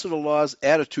refers to the law's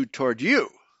attitude toward you,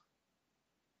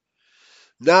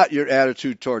 not your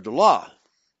attitude toward the law.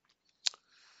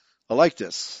 I like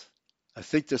this. I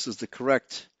think this is the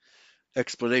correct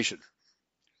explanation.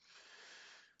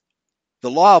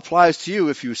 The law applies to you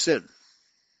if you sin.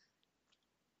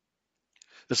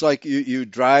 It's like you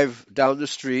drive down the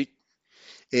street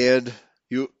and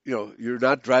you're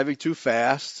not driving too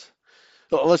fast.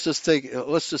 Let's just take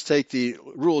the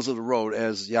rules of the road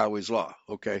as Yahweh's law.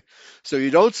 Okay, so you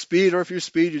don't speed, or if you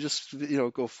speed, you just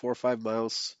go 4 or 5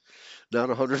 miles, not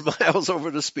 100 miles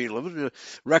over the speed limit.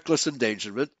 Reckless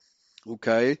endangerment.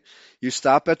 Okay, you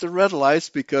stop at the red lights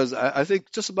because I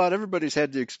think just about everybody's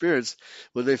had the experience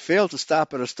when they fail to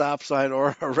stop at a stop sign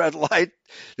or a red light,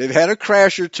 they've had a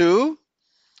crash or two,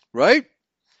 right?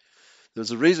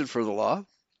 There's a reason for the law,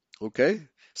 okay,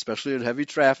 especially in heavy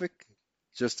traffic.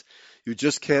 You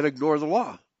just can't ignore the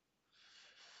law.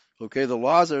 Okay, the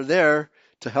laws are there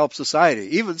to help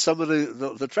society, even some of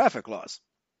the traffic laws.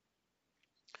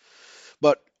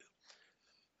 But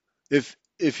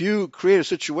if you create a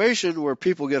situation where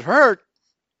people get hurt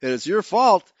and it's your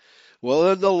fault, well,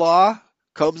 then the law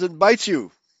comes and bites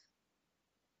you.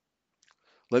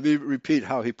 Let me repeat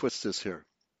how he puts this here.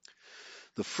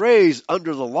 The phrase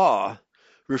under the law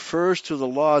refers to the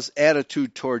law's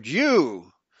attitude toward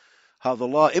you, how the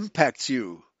law impacts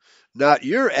you, not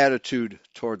your attitude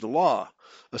toward the law.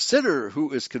 A sinner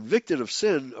who is convicted of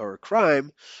sin or a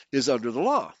crime is under the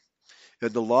law,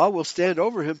 and the law will stand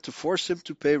over him to force him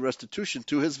to pay restitution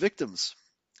to his victims.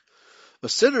 A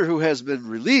sinner who has been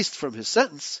released from his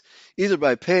sentence, either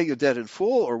by paying a debt in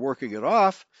full or working it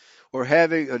off, or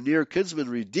having a near kinsman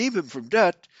redeem him from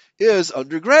debt, is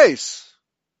under grace.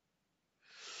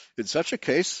 In such a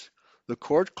case, the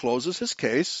court closes his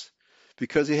case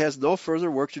because he has no further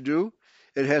work to do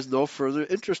and has no further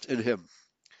interest in him.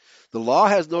 The law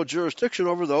has no jurisdiction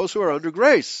over those who are under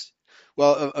grace.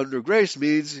 Well, under grace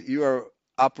means you are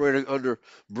operating under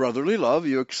brotherly love.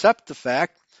 You accept the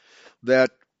fact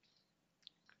that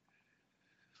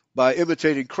by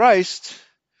imitating Christ,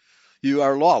 you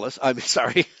are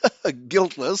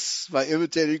guiltless. By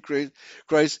imitating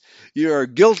Christ, you are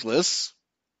guiltless.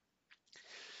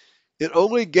 It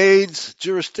only gains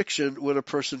jurisdiction when a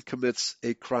person commits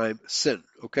a crime sin,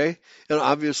 okay? And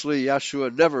obviously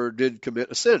Yeshua never did commit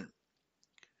a sin.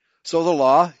 So the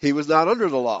law, he was not under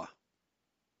the law.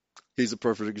 He's a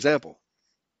perfect example.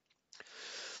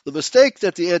 The mistake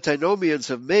that the antinomians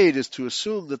have made is to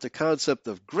assume that the concept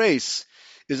of grace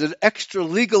is an extra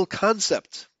legal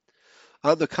concept.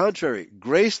 On the contrary,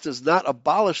 grace does not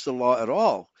abolish the law at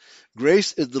all.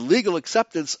 Grace is the legal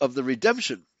acceptance of the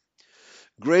redemption.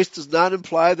 Grace does not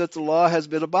imply that the law has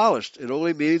been abolished. It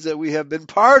only means that we have been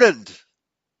pardoned.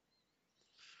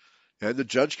 And the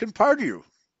judge can pardon you,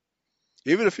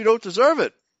 even if you don't deserve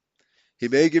it. He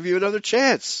may give you another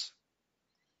chance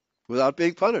without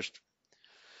being punished.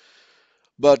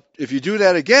 But if you do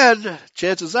that again,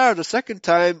 chances are the second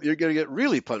time you're going to get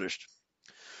really punished.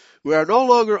 We are no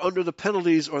longer under the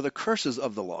penalties or the curses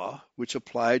of the law, which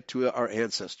applied to our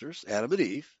ancestors, Adam and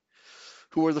Eve,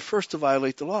 who were the first to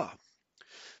violate the law.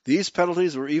 These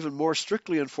penalties were even more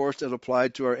strictly enforced and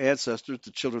applied to our ancestors, the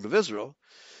children of Israel,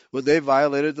 when they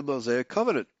violated the Mosaic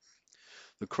covenant.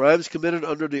 The crimes committed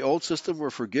under the old system were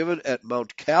forgiven at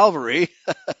Mount Calvary.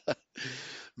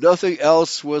 Nothing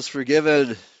else was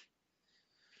forgiven.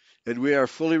 And we are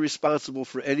fully responsible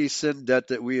for any sin debt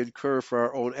that we incur for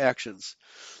our own actions.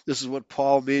 This is what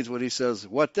Paul means when he says,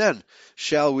 "What then?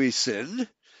 Shall we sin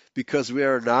because we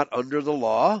are not under the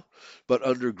law, but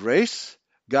under grace?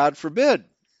 God forbid."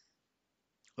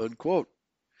 Unquote.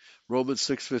 Romans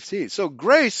 6:15. So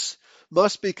grace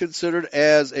must be considered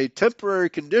as a temporary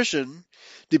condition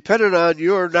dependent on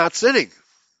your not sinning.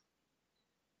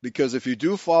 Because if you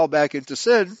do fall back into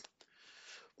sin,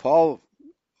 Paul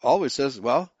always says,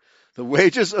 well, the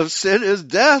wages of sin is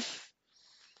death.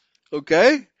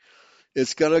 Okay?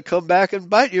 It's going to come back and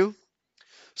bite you.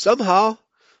 Somehow,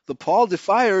 the Paul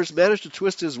defiers managed to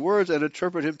twist his words and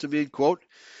interpret him to mean, quote,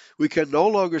 we can no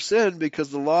longer sin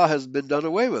because the law has been done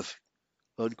away with,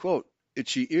 unquote.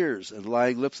 Itchy ears and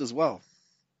lying lips as well.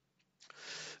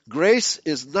 Grace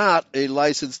is not a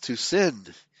license to sin.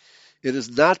 It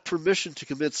is not permission to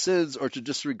commit sins or to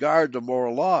disregard the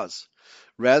moral laws.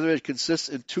 Rather, it consists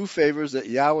in two favors that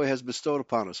Yahweh has bestowed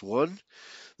upon us. One,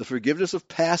 the forgiveness of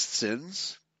past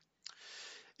sins.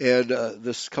 And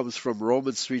this comes from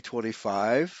Romans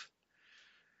 3:25,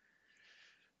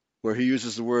 where he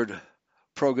uses the word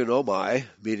progonomai,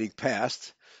 meaning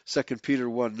past. 2 Peter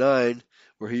 1:9,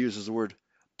 where he uses the word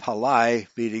palai,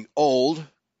 meaning old.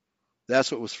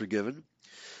 That's what was forgiven.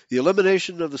 The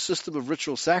elimination of the system of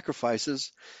ritual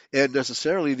sacrifices, and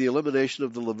necessarily the elimination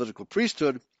of the Levitical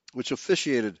priesthood, which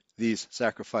officiated these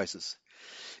sacrifices.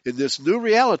 In this new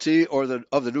reality,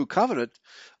 of the new covenant,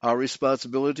 our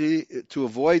responsibility to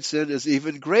avoid sin is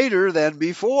even greater than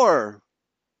before.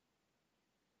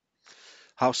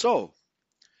 How so?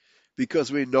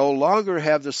 Because we no longer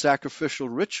have the sacrificial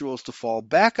rituals to fall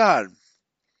back on.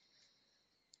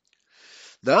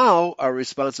 Now our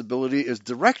responsibility is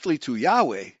directly to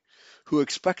Yahweh, who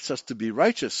expects us to be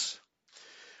righteous.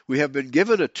 We have been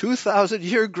given a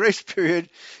 2,000-year grace period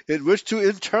in which to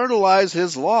internalize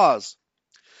his laws.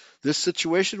 This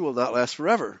situation will not last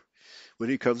forever. When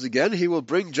he comes again, he will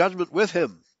bring judgment with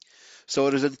him. So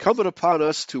it is incumbent upon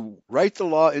us to write the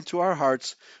law into our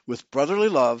hearts with brotherly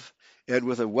love and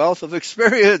with a wealth of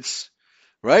experience.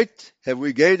 Right? Have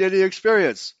we gained any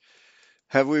experience?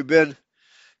 Have we been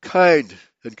kind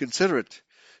and considerate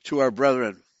to our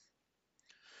brethren?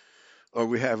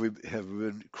 Or have we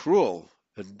been cruel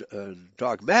and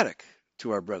dogmatic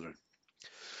to our brethren?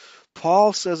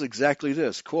 Paul says exactly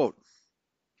this, quote,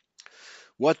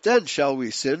 what then shall we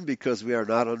sin because we are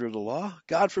not under the law?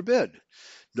 God forbid.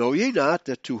 Know ye not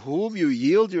that to whom you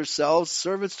yield yourselves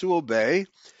servants to obey,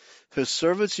 his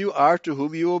servants you are to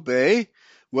whom you obey,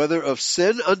 whether of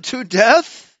sin unto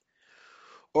death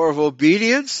or of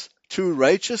obedience to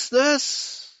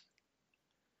righteousness?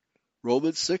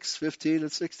 Romans 6:15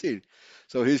 and 16.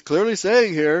 So he's clearly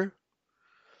saying here,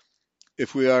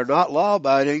 if we are not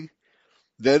law-abiding,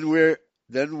 then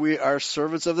we are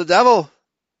servants of the devil.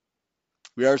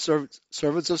 We are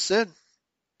servants of sin.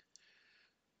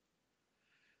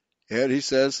 And he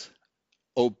says,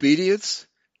 obedience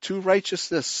to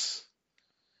righteousness.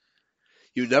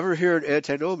 You never hear an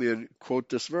antinomian quote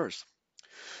this verse.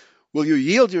 Will you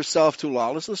yield yourself to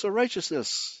lawlessness or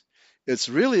righteousness? It's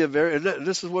really and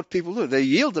this is what people do. They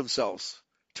yield themselves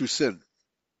to sin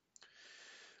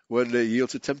when they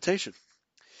yield to temptation.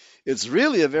 It's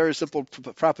really a very simple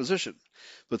proposition,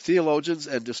 but theologians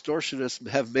and distortionists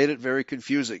have made it very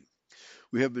confusing.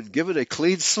 We have been given a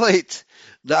clean slate,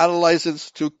 not a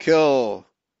license to kill.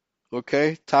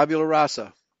 Okay? Tabula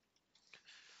rasa.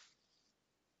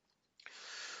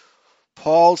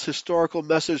 Paul's historical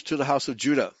message to the house of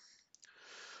Judah.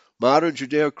 Modern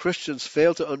Judeo-Christians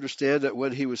fail to understand that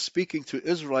when he was speaking to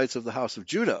Israelites of the house of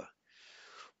Judah,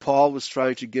 Paul was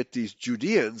trying to get these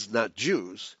Judeans, not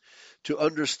Jews, to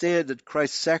understand that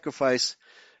Christ's sacrifice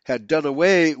had done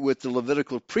away with the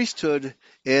Levitical priesthood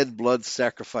and blood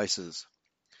sacrifices,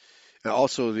 and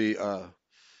also the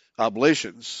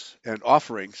oblations and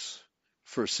offerings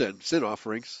for sin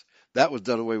offerings. That was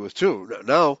done away with too.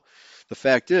 Now, the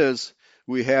fact is,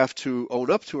 we have to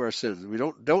own up to our sins. We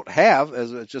don't have,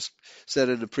 as I just said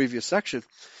in the previous section,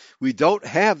 we don't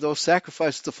have those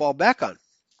sacrifices to fall back on.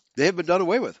 They have been done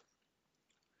away with.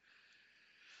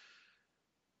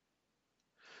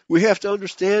 We have to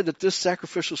understand that this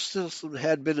sacrificial system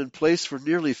had been in place for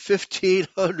nearly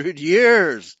 1,500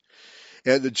 years,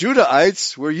 and the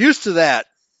Judahites were used to that.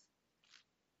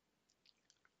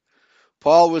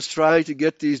 Paul was trying to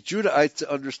get these Judahites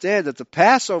to understand that the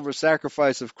Passover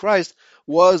sacrifice of Christ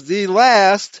was the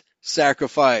last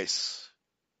sacrifice.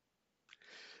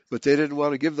 But they didn't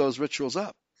want to give those rituals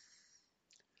up,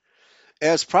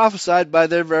 as prophesied by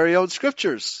their very own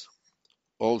scriptures.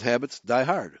 Old habits die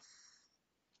hard.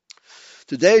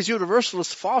 Today's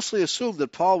Universalists falsely assume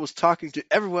that Paul was talking to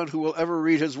everyone who will ever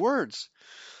read his words.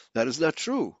 That is not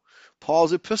true.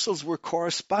 Paul's epistles were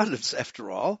correspondence,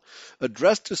 after all,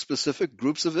 addressed to specific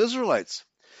groups of Israelites,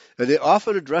 and they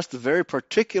often addressed the very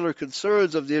particular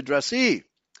concerns of the addressee.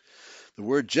 The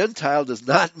word Gentile does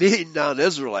not mean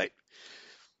non-Israelite.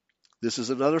 This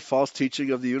is another false teaching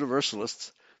of the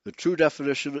Universalists. The true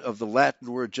definition of the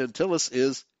Latin word gentilis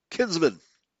is kinsman.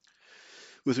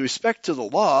 With respect to the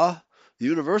law, the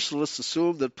Universalists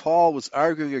assumed that Paul was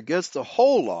arguing against the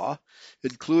whole law,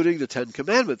 including the Ten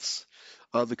Commandments.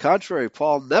 On the contrary,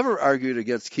 Paul never argued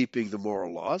against keeping the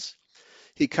moral laws.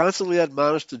 He constantly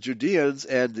admonished the Judeans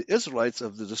and the Israelites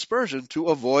of the dispersion to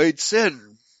avoid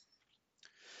sin.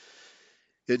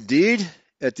 Indeed,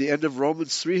 at the end of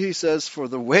Romans 3, he says, "For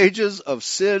the wages of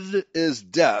sin is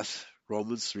death,"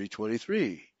 Romans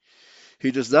 3:23.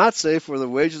 He does not say, "For the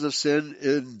wages of sin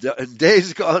in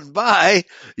days gone by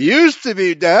used to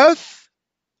be death."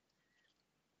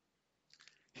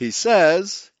 He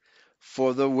says,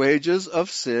 "For the wages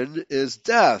of sin is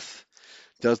death."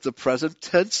 Does the present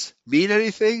tense mean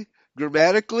anything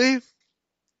grammatically?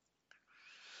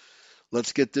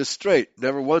 Let's get this straight.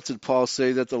 Never once did Paul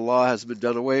say that the law has been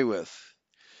done away with.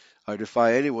 I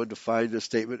defy anyone to find this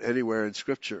statement anywhere in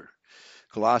Scripture.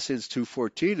 Colossians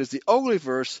 2:14 is the only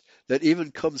verse that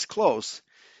even comes close,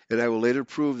 and I will later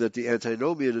prove that the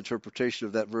antinomian interpretation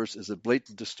of that verse is a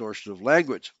blatant distortion of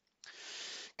language.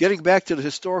 Getting back to the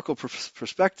historical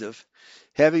perspective,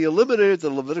 having eliminated the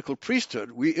Levitical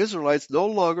priesthood, we Israelites no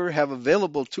longer have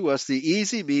available to us the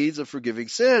easy means of forgiving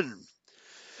sin.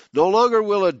 No longer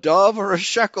will a dove or a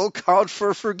shekel count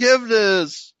for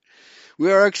forgiveness.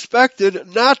 We are expected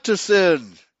not to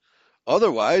sin.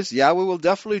 Otherwise, Yahweh will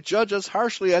definitely judge us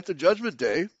harshly at the judgment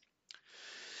day.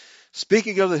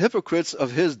 Speaking of the hypocrites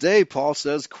of his day, Paul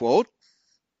says, quote,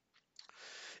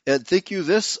 "And think you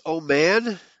this, O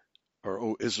man," or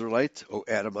O Israelite, O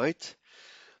Adamite,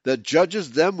 "that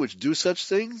judges them which do such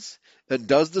things, and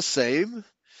does the same,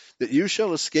 that you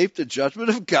shall escape the judgment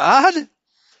of God?"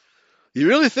 You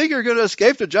really think you're going to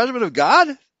escape the judgment of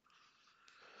God?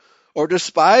 "Or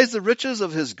despise the riches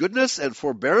of his goodness and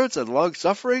forbearance and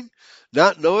long-suffering,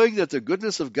 not knowing that the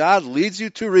goodness of God leads you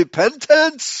to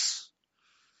repentance?"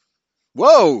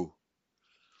 Whoa!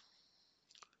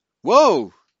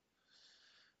 Whoa!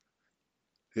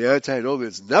 The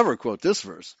antinomians never quote this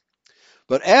verse.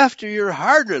 "But after your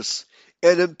hardness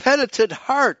and impenitent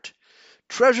heart,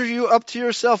 treasure you up to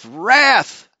yourself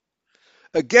wrath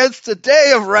against the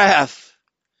day of wrath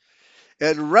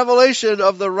and revelation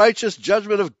of the righteous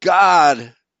judgment of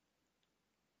God,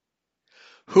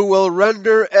 who will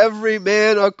render every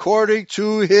man according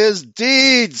to his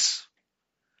deeds."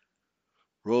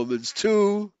 Romans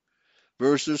 2,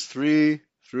 verses 3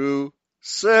 through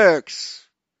 6.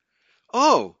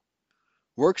 Oh,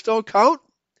 works don't count?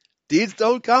 Deeds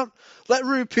don't count? Let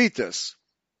me repeat this.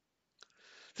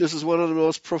 This is one of the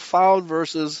most profound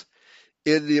verses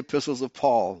in the epistles of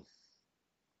Paul.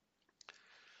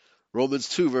 Romans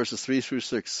 2, verses 3 through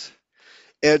 6.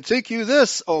 "And think you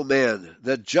this, O man,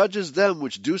 that judges them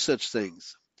which do such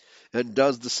things, and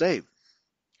does the same."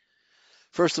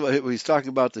 First of all, he's talking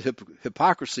about the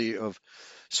hypocrisy of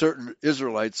certain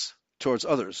Israelites towards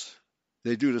others.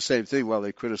 They do the same thing while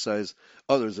they criticize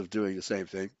others of doing the same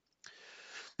thing.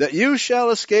 "That you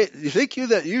shall escape, think you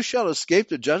that you shall escape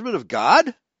the judgment of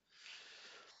God?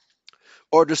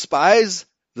 Or despise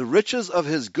the riches of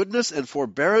his goodness and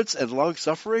forbearance and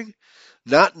long-suffering,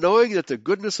 not knowing that the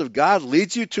goodness of God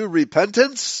leads you to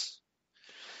repentance?"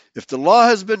 If the law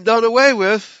has been done away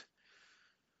with,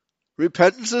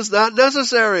 Repentance is not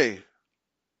necessary.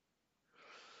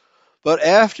 But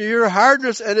after your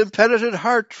hardness and impenitent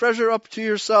heart, treasure up to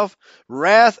yourself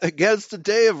wrath against the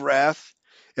day of wrath,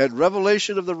 and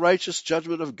revelation of the righteous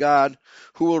judgment of God,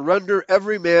 who will render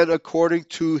every man according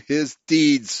to his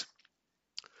deeds.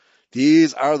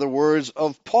 These are the words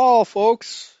of Paul,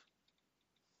 folks.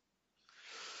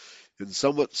 In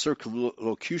somewhat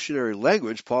circumlocutionary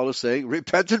language, Paul is saying,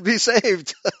 repent and be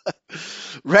saved.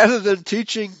 Rather than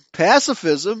teaching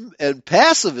pacifism and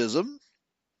passivism,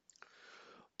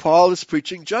 Paul is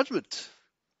preaching judgment.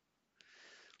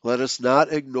 Let us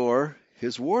not ignore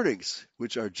his warnings,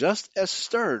 which are just as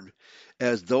stern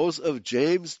as those of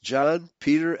James, John,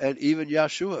 Peter, and even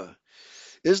Yeshua.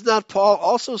 Is not Paul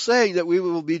also saying that we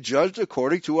will be judged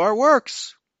according to our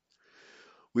works?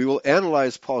 We will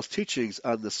analyze Paul's teachings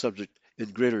on this subject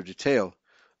in greater detail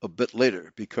a bit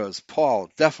later, because Paul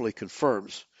definitely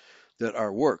confirms that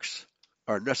our works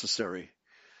are necessary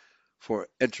for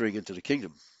entering into the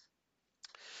kingdom.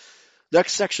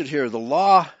 Next section here, the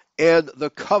law and the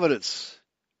covenants.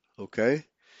 Okay?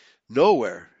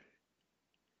 Nowhere.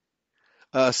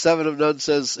 7 of None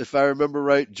says, if I remember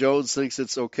right, Jones thinks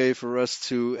it's okay for us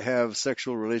to have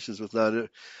sexual relations with non.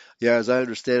 Yeah, as I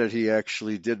understand it, he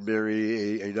actually did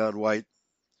marry a non-white.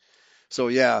 So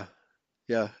yeah,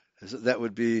 that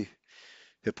would be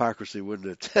hypocrisy,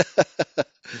 wouldn't it?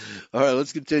 All right,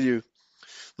 let's continue.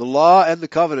 The law and the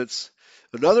covenants.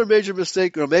 Another major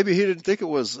mistake, or maybe he didn't think it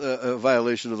was a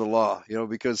violation of the law,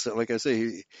 because, like I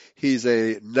say, he's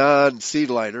a non-seed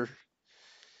liner.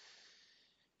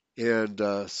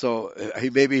 And so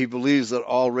maybe he believes that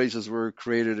all races were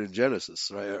created in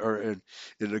Genesis, right, or in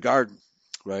the garden,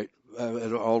 right,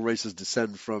 and all races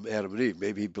descend from Adam and Eve.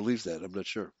 Maybe he believes that. I'm not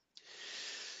sure.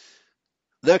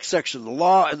 Next section, the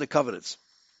law and the covenants.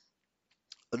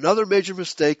 Another major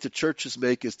mistake the churches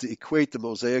make is to equate the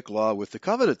Mosaic law with the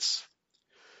covenants.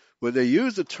 When they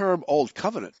use the term Old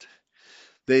Covenant,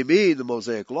 they mean the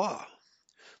Mosaic law.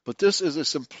 But this is a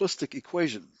simplistic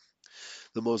equation.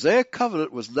 The Mosaic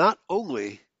covenant was not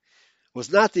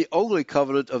the only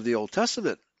covenant of the Old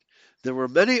Testament. There were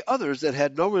many others that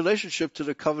had no relationship to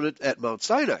the covenant at Mount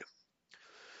Sinai.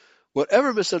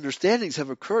 Whatever misunderstandings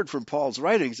have occurred from Paul's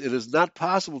writings, it is not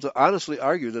possible to honestly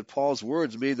argue that Paul's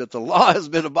words mean that the law has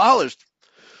been abolished,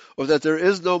 or that there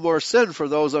is no more sin for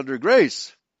those under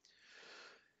grace.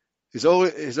 He's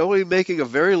only making a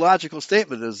very logical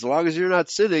statement. As long as you're not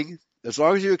sinning, as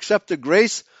long as you accept the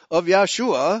grace of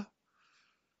Yeshua,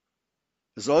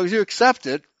 as long as you accept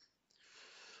it,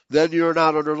 then you're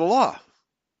not under the law.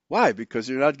 Why? Because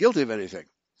you're not guilty of anything.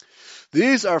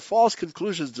 These are false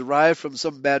conclusions derived from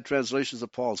some bad translations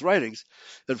of Paul's writings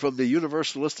and from the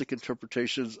universalistic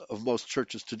interpretations of most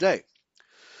churches today.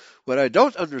 What I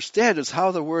don't understand is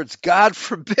how the words God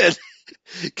forbid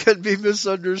can be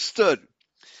misunderstood.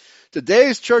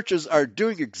 Today's churches are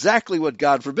doing exactly what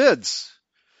God forbids,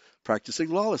 practicing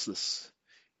lawlessness,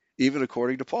 even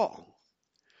according to Paul.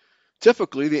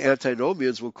 Typically, the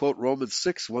antinomians will quote Romans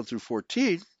 6, 1 through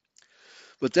 14,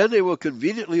 but then they will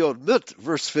conveniently omit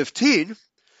verse 15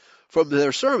 from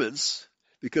their sermons,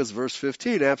 because verse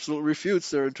 15 absolutely refutes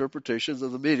their interpretations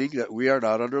of the meaning that we are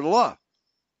not under the law.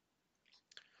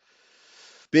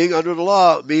 Being under the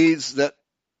law means that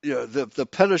the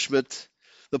punishment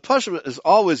is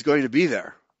always going to be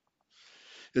there.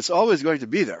 It's always going to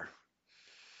be there.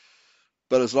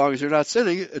 But as long as you're not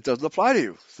sinning, it doesn't apply to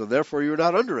you. So therefore, you're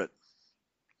not under it.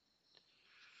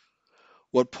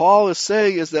 What Paul is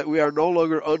saying is that we are no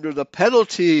longer under the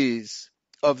penalties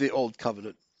of the Old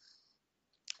Covenant,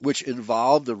 which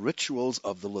involved the rituals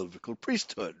of the Levitical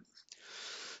priesthood.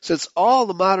 Since all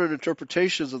the modern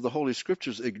interpretations of the Holy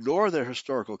Scriptures ignore their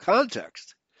historical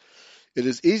context, it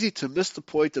is easy to miss the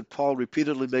point that Paul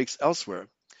repeatedly makes elsewhere,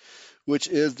 which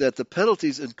is that the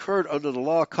penalties incurred under the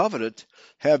law covenant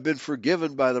have been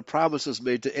forgiven by the promises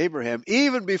made to Abraham,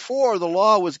 even before the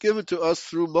law was given to us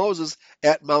through Moses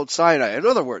at Mount Sinai. In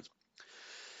other words,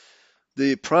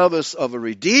 the promise of a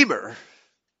Redeemer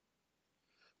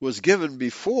was given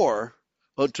before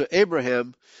unto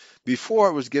Abraham, before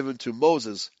it was given to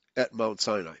Moses at Mount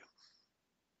Sinai.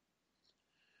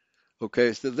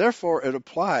 Okay, so therefore it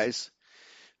applies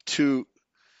to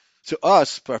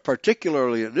us,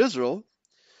 particularly in Israel,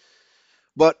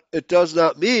 but it does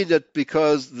not mean that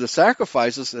because the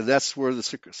sacrifices, and that's where the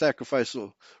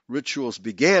sacrificial rituals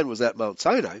began, was at Mount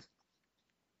Sinai,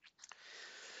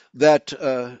 that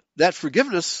that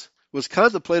forgiveness was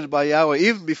contemplated by Yahweh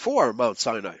even before Mount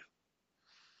Sinai.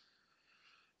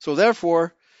 So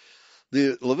therefore,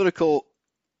 the Levitical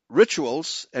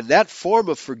rituals and that form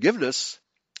of forgiveness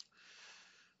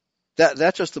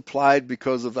That just applied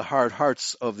because of the hard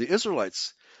hearts of the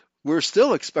Israelites. We're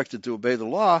still expected to obey the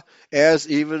law, as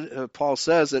even Paul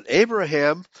says that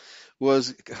Abraham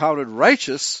was counted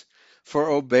righteous for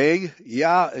obeying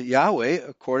Yahweh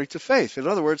according to faith. In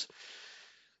other words,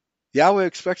 Yahweh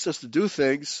expects us to do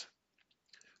things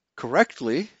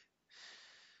correctly,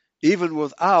 even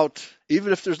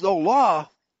if there's no law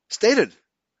stated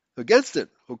against it.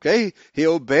 Okay? He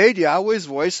obeyed Yahweh's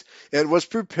voice and was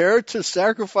prepared to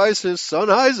sacrifice his son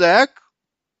Isaac,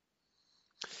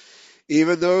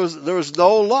 even though there was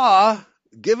no law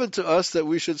given to us that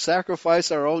we should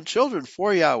sacrifice our own children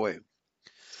for Yahweh.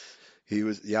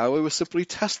 Yahweh was simply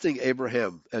testing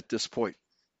Abraham at this point.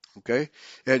 Okay?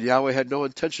 And Yahweh had no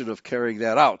intention of carrying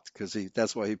that out, because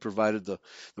that's why he provided the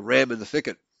ram in the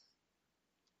thicket.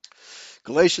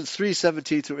 Galatians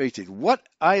 3:17 through 18. What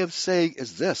I am saying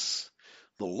is this: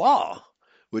 the law,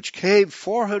 which came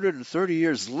 430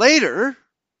 years later,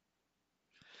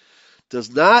 does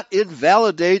not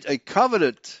invalidate a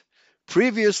covenant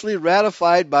previously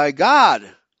ratified by God.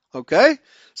 Okay?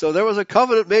 So there was a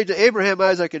covenant made to Abraham,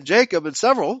 Isaac, and Jacob, and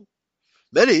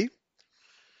many,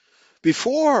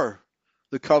 before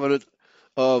the covenant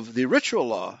of the ritual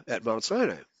law at Mount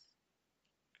Sinai.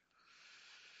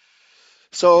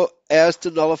 So as to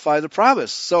nullify the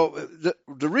promise. So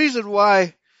the reason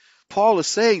why Paul is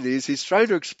saying these, he's trying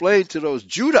to explain to those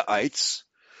Judahites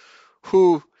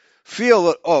who feel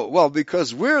that,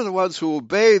 because we're the ones who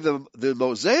obey the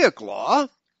Mosaic law,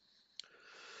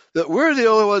 that we're the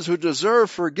only ones who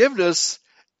deserve forgiveness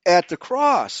at the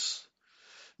cross.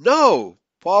 No,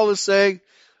 Paul is saying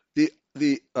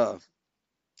the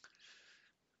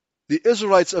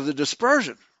Israelites of the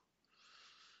dispersion,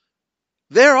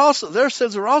 their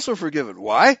sins are also forgiven.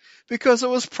 Why? Because it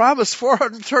was promised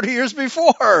 430 years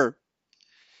before.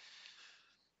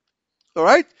 All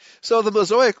right? So the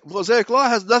Mosaic law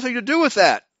has nothing to do with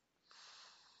that.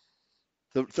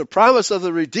 The promise of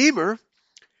the Redeemer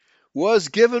was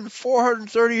given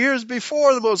 430 years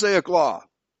before the Mosaic law.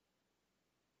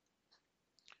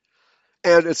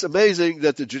 And it's amazing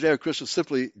that the Judeo-Christians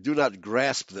simply do not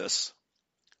grasp this.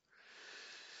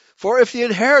 For if the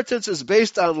inheritance is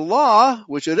based on law,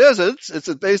 which it isn't,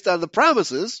 it's based on the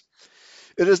promises,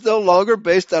 it is no longer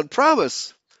based on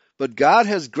promise. But God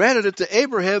has granted it to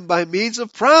Abraham by means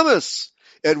of promise.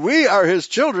 And we are his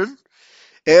children,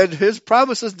 and his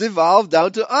promises devolve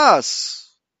down to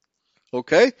us.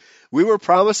 Okay? We were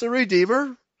promised a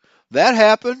Redeemer. That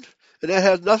happened, and that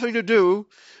has nothing to do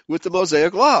with the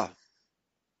Mosaic law.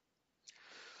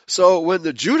 So when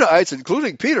the Judahites,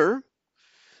 including Peter,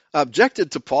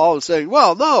 objected to Paul and saying,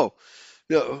 well, no,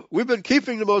 we've been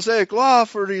keeping the Mosaic law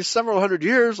for these several hundred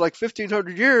years, like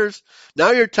 1,500 years.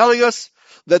 Now you're telling us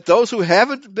that those who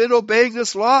haven't been obeying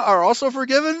this law are also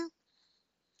forgiven?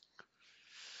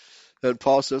 And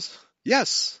Paul says,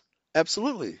 yes,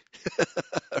 absolutely.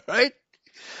 Right?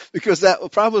 Because that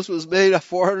promise was made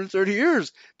 430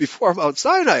 years before Mount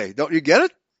Sinai. Don't you get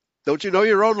it? Don't you know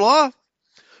your own law?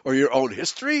 Or your own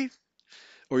history?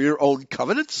 Or your own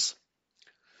covenants?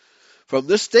 From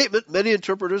this statement, many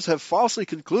interpreters have falsely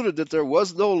concluded that there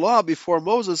was no law before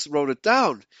Moses wrote it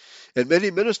down, and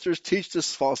many ministers teach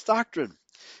this false doctrine.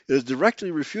 It is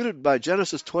directly refuted by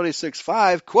Genesis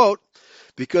 26:5, quote,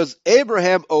 because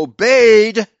Abraham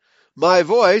obeyed my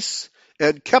voice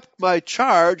and kept my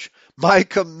charge, my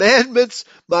commandments,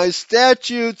 my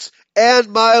statutes, and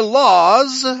my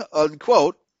laws,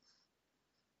 unquote.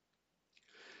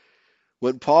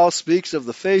 When Paul speaks of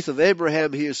the faith of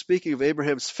Abraham, he is speaking of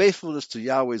Abraham's faithfulness to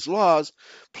Yahweh's laws,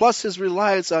 plus his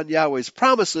reliance on Yahweh's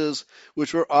promises,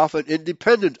 which were often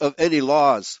independent of any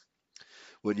laws.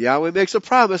 When Yahweh makes a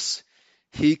promise,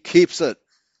 he keeps it.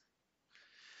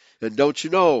 And don't you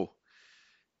know,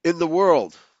 in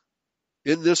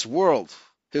this world,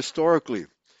 historically,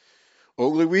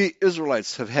 only we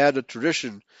Israelites have had a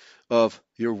tradition of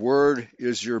your word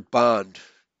is your bond.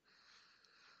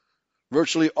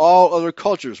 Virtually all other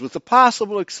cultures, with the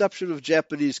possible exception of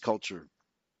Japanese culture,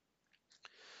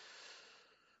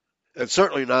 and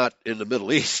certainly not in the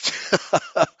Middle East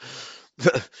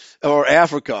or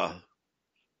Africa,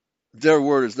 their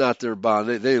word is not their bond.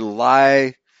 They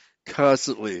lie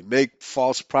constantly, make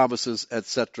false promises,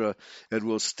 etc., and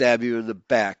will stab you in the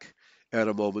back at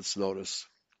a moment's notice.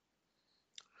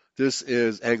 This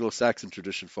is Anglo-Saxon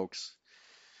tradition, folks.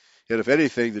 And if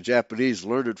anything, the Japanese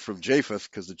learned it from Japheth,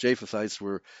 because the Japhethites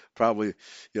were probably,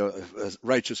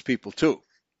 righteous people too,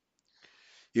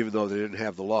 even though they didn't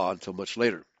have the law until much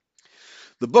later. In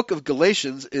the book of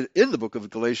Galatians, it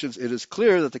is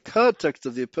clear that the context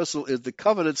of the epistle is the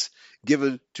covenants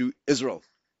given to Israel.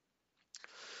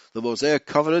 The Mosaic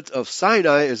covenant of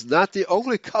Sinai is not the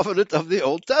only covenant of the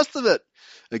Old Testament.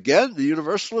 Again, the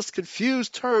universalists confuse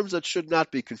terms that should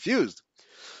not be confused.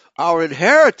 Our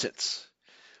inheritance,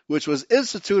 which was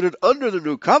instituted under the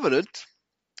new covenant,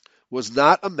 was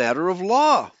not a matter of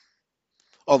law.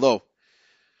 Although,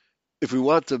 if we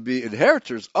want to be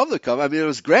inheritors of the covenant, it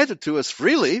was granted to us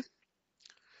freely,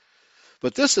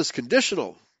 but this is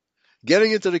conditional.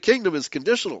 Getting into the kingdom is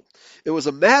conditional. It was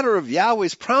a matter of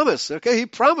Yahweh's promise. Okay, he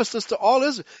promised this to all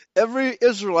Israel. Every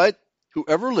Israelite who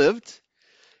ever lived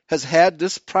has had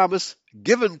this promise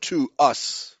given to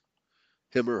us,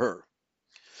 him or her.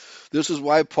 This is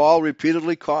why Paul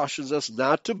repeatedly cautions us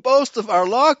not to boast of our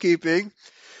law keeping,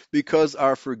 because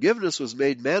our forgiveness was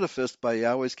made manifest by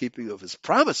Yahweh's keeping of his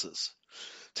promises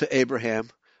to Abraham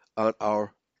on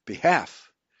our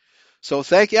behalf. So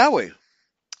thank Yahweh.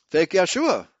 Thank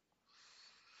Yeshua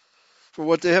for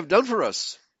what they have done for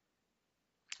us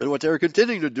and what they're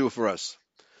continuing to do for us.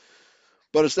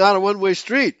 But it's not a one-way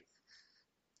street.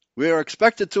 We are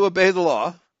expected to obey the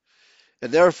law,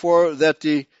 and therefore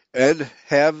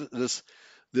have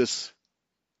this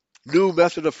new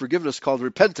method of forgiveness called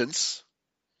repentance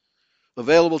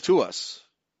available to us.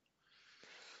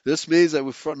 This means that,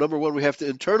 number one, we have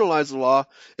to internalize the law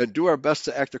and do our best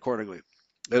to act accordingly.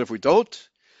 And if we don't,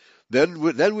 then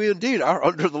we indeed are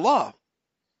under the law.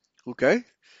 Okay?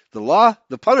 The law,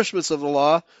 the punishments of the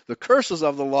law, the curses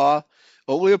of the law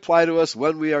only apply to us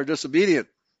when we are disobedient.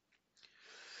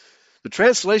 The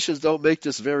translations don't make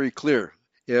this very clear.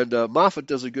 And Moffat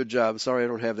does a good job. Sorry, I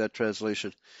don't have that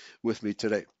translation with me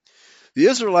today. The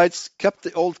Israelites kept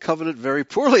the old covenant very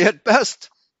poorly at best,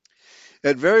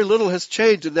 and very little has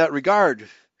changed in that regard.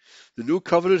 The new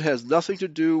covenant has nothing to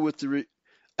do with the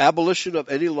abolition of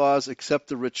any laws except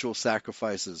the ritual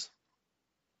sacrifices.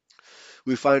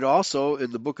 We find also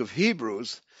in the book of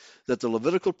Hebrews that the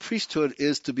Levitical priesthood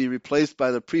is to be replaced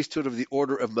by the priesthood of the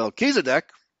order of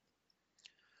Melchizedek.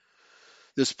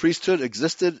 This priesthood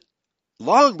existed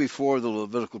long before the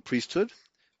Levitical priesthood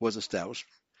was established.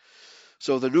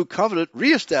 So the new covenant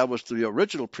reestablished the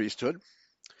original priesthood.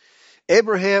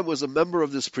 Abraham was a member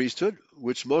of this priesthood,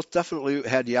 which most definitely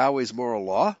had Yahweh's moral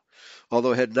law,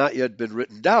 although it had not yet been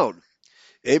written down.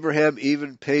 Abraham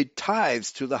even paid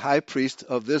tithes to the high priest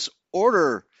of this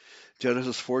order,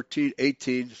 Genesis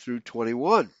 14:18 through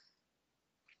 21.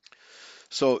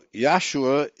 So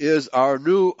Yahshua is our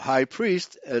new high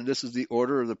priest, and this is the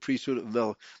order of the priesthood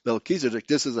of Melchizedek.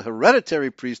 This is a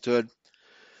hereditary priesthood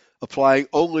applying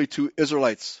only to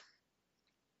Israelites.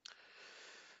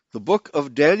 The book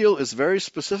of Daniel is very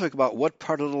specific about what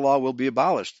part of the law will be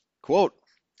abolished. Quote,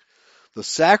 the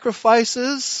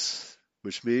sacrifices,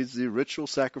 which means the ritual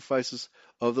sacrifices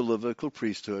of the Levitical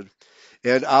priesthood,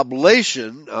 and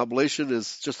oblation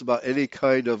is just about any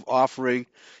kind of offering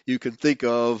you can think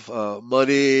of,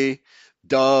 money,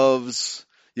 doves,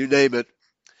 you name it,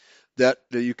 that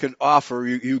you can offer,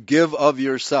 you give of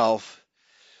yourself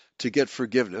to get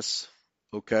forgiveness.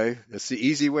 Okay? That's the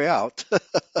easy way out.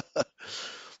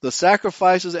 The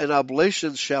sacrifices and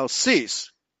oblations shall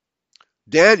cease.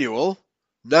 Daniel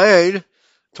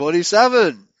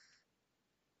 9:27.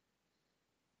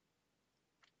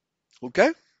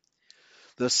 Okay?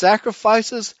 The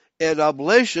sacrifices and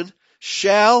oblation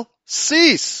shall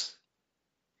cease.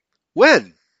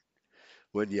 When?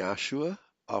 When Yahshua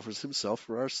offers himself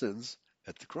for our sins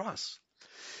at the cross.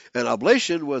 An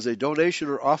oblation was a donation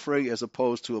or offering as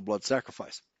opposed to a blood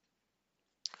sacrifice.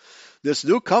 This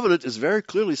new covenant is very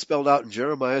clearly spelled out in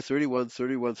Jeremiah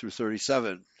 31:31 through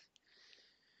 37.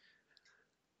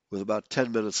 With about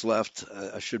 10 minutes left,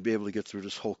 I should be able to get through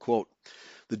this whole quote.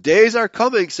 The days are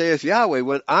coming, saith Yahweh,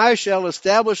 when I shall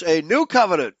establish a new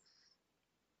covenant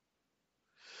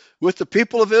with the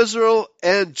people of Israel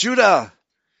and Judah,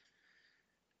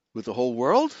 with the whole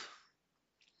world,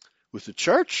 with the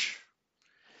church,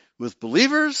 with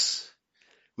believers,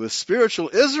 with spiritual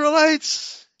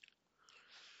Israelites.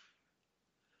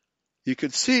 You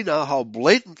can see now how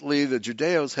blatantly the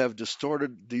Judeos have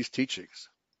distorted these teachings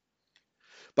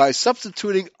by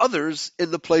substituting others in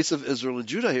the place of Israel and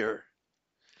Judah here.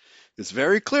 It's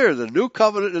very clear the new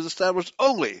covenant is established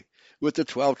only with the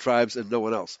 12 tribes and no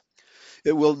one else.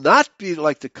 It will not be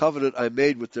like the covenant I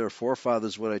made with their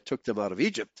forefathers when I took them out of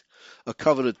Egypt, a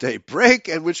covenant they break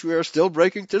and which we are still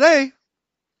breaking today.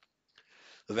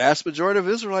 The vast majority of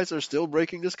Israelites are still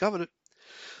breaking this covenant.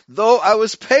 Though I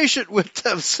was patient with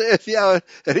them, saith Yahweh,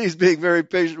 and he's being very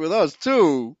patient with us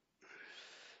too.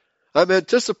 I'm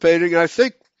anticipating, and I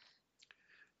think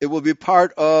it will be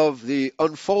part of the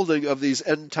unfolding of these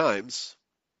end times,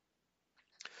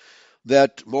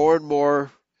 that more and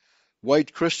more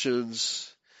white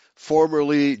Christians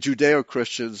formerly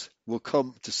Judeo-Christians will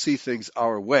come to see things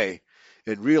our way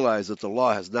and realize that the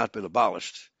law has not been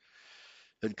abolished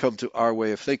and come to our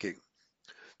way of thinking.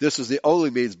 This is the only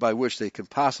means by which they can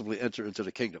possibly enter into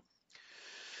the kingdom.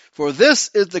 For this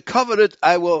is the covenant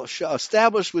I will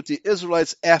establish with the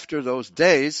Israelites after those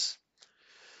days,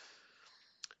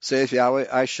 saith Yahweh.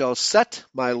 I shall set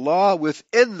my law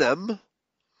within them,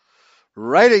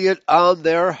 writing it on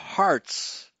their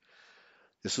hearts.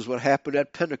 This is what happened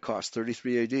at Pentecost,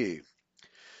 33 AD.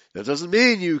 That doesn't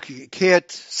mean you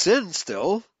can't sin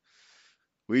still.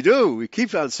 We do. We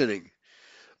keep on sinning.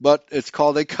 But it's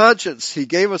called a conscience. He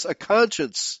gave us a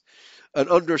conscience, an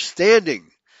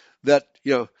understanding that,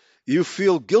 you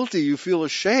feel guilty, you feel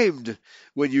ashamed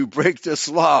when you break this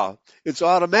law. It's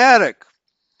automatic.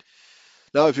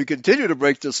 Now, if you continue to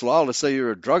break this law, let's say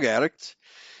you're a drug addict,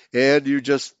 and you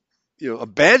just,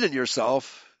 abandon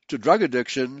yourself to drug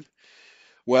addiction,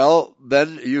 well,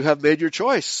 then you have made your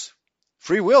choice.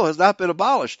 Free will has not been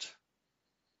abolished.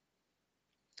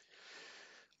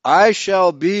 I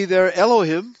shall be their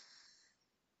Elohim,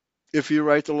 if you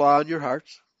write the law on your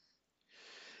hearts,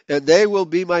 and they will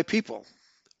be my people.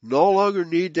 No longer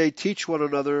need they teach one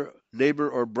another, neighbor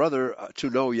or brother, to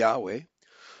know Yahweh.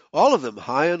 All of them,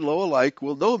 high and low alike,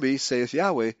 will know me, saith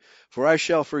Yahweh, for I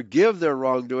shall forgive their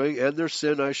wrongdoing, and their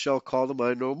sin I shall call to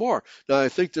mind no more. Now, I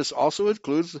think this also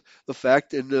includes the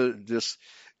fact in this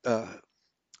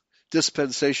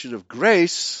dispensation of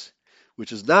grace,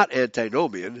 which is not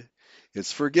antinomian.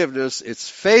 It's forgiveness. It's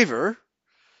favor.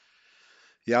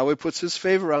 Yahweh puts his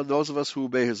favor on those of us who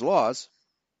obey his laws.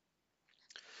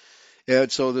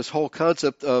 And so this whole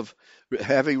concept of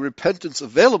having repentance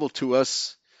available to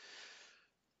us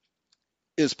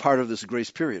is part of this grace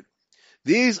period.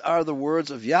 These are the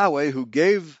words of Yahweh, who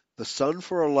gave the sun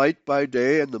for a light by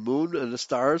day and the moon and the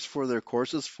stars for their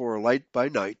courses for a light by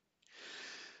night,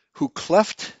 who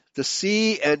cleft the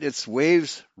sea and its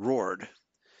waves roared.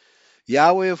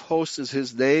 Yahweh of hosts is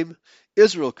his name.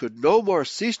 Israel could no more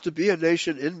cease to be a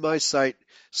nation in my sight,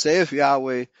 saith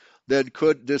Yahweh, than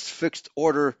could this fixed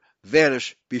order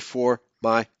vanish before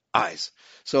my eyes.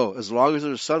 So as long as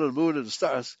there's sun and moon and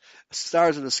stars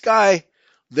in the sky,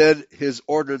 then his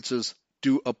ordinances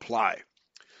do apply.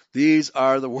 These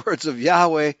are the words of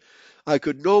Yahweh. I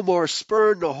could no more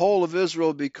spurn the whole of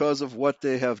Israel because of what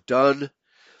they have done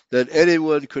than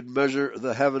anyone could measure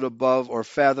the heaven above or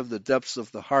fathom the depths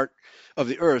of the heart of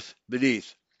the earth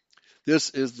beneath.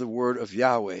 This is the word of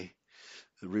Yahweh,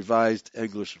 the Revised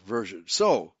English Version.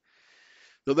 So,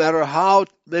 no matter how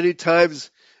many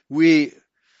times we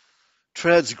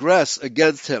transgress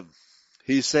against him,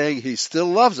 he's saying he still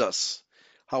loves us.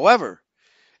 However,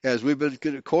 as we've been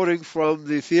quoting from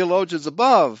the theologians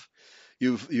above,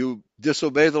 you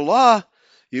disobey the law,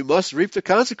 you must reap the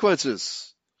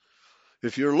consequences.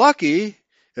 If you're lucky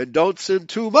and don't sin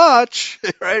too much,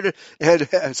 right,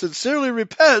 and sincerely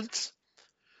repent,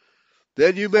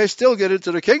 then you may still get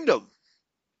into the kingdom.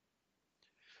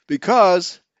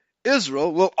 Because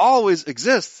Israel will always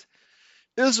exist.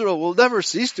 Israel will never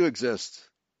cease to exist.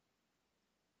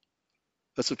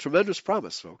 That's a tremendous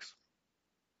promise, folks.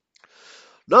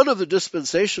 None of the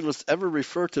dispensationalists ever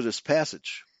refer to this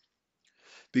passage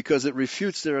because it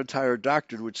refutes their entire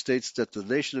doctrine, which states that the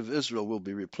nation of Israel will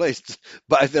be replaced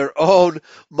by their own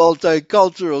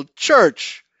multicultural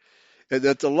church and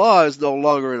that the law is no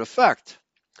longer in effect.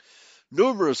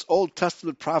 Numerous Old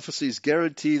Testament prophecies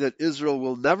guarantee that Israel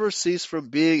will never cease from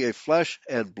being a flesh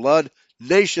and blood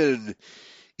nation,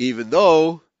 even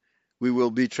though we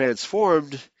will be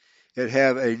transformed and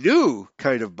have a new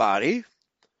kind of body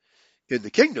in the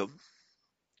kingdom,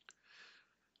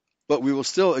 but we will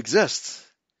still exist.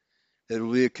 It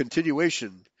will be a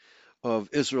continuation of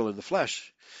Israel in the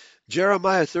flesh.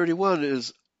 Jeremiah 31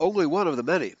 is only one of the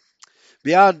many.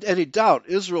 Beyond any doubt,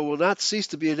 Israel will not cease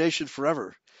to be a nation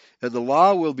forever, and the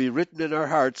law will be written in our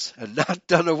hearts and not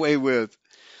done away with.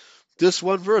 This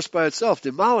one verse by itself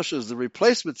demolishes the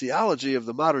replacement theology of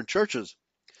the modern churches.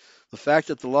 The fact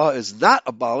that the law is not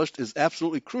abolished is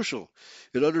absolutely crucial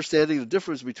in understanding the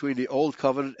difference between the Old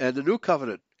Covenant and the New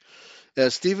Covenant.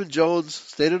 As Stephen Jones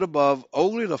stated above,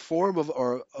 only the form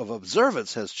of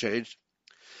observance has changed.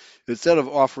 Instead of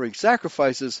offering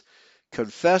sacrifices,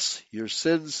 confess your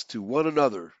sins to one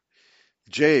another.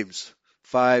 James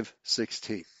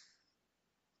 5:16.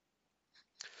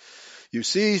 You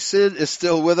see, sin is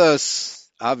still with us.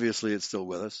 Obviously, it's still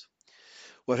with us.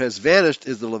 What has vanished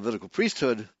is the Levitical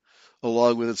priesthood,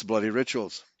 along with its bloody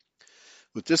rituals.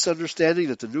 With this understanding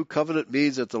that the new covenant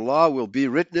means that the law will be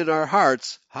written in our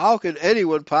hearts, how can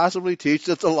anyone possibly teach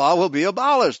that the law will be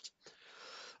abolished?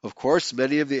 Of course,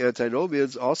 many of the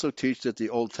antinomians also teach that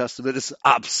the Old Testament is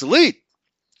obsolete.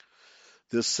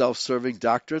 This self-serving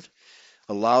doctrine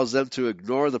allows them to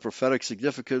ignore the prophetic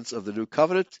significance of the New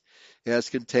Covenant as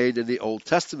contained in the Old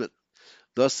Testament.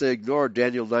 Thus they ignore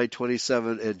Daniel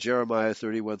 9:27 and Jeremiah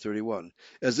 31:31,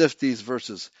 as if these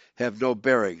verses have no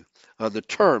bearing on the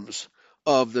terms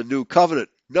of the New Covenant.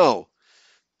 No,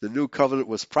 the New Covenant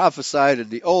was prophesied in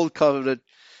the Old Covenant,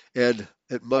 and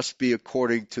it must be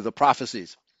according to the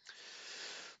prophecies.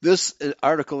 This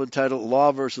article entitled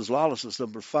Law versus Lawlessness,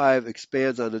 number 5,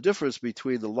 expands on the difference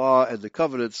between the law and the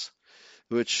covenants,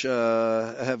 which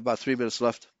I have about 3 minutes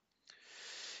left.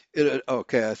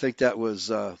 Okay, I think that was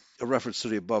a reference to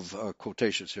the above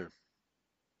quotations here.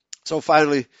 So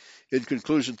finally, in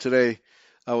conclusion today,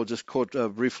 I will just quote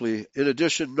briefly. In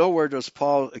addition, nowhere does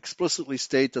Paul explicitly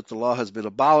state that the law has been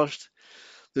abolished.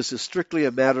 This is strictly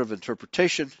a matter of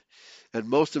interpretation, and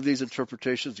most of these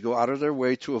interpretations go out of their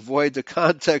way to avoid the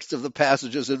context of the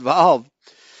passages involved.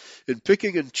 In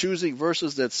picking and choosing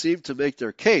verses that seem to make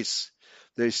their case,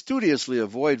 they studiously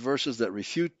avoid verses that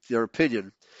refute their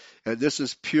opinion, and this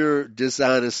is pure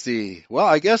dishonesty. Well,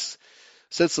 I guess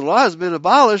since the law has been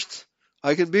abolished,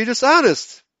 I can be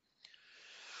dishonest.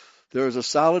 There is a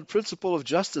solid principle of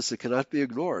justice that cannot be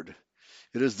ignored.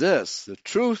 It is this: the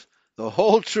truth, the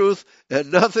whole truth,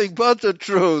 and nothing but the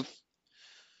truth.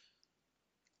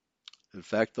 In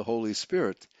fact, the Holy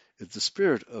Spirit is the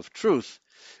Spirit of truth,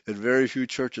 and very few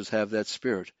churches have that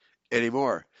Spirit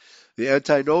anymore. The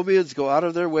antinomians go out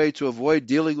of their way to avoid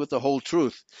dealing with the whole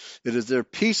truth. It is their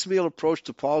piecemeal approach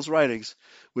to Paul's writings,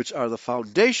 which are the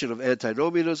foundation of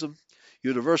antinomianism,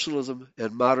 universalism,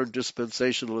 and modern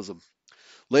dispensationalism.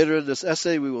 Later in this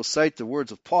essay, we will cite the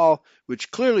words of Paul, which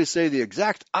clearly say the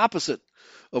exact opposite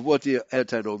of what the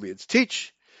antinomians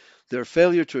teach. Their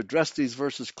failure to address these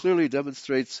verses clearly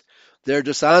demonstrates their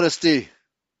dishonesty.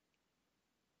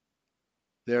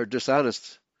 They are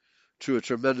dishonest to a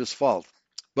tremendous fault.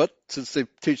 But since they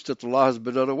teach that the law has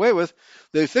been done away with,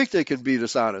 they think they can be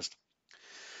dishonest.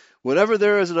 Whenever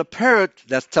there is an apparent,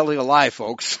 that's telling a lie,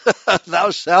 folks.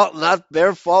 Thou shalt not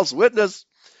bear false witness.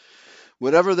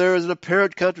 Whenever there is an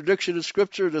apparent contradiction in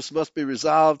Scripture, this must be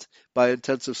resolved by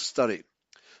intensive study.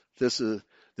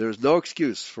 There is no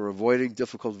excuse for avoiding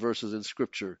difficult verses in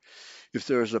Scripture. If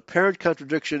there is an apparent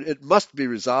contradiction, it must be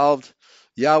resolved.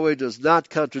 Yahweh does not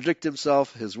contradict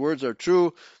himself. His words are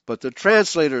true, but the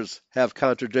translators have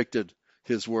contradicted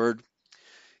his word.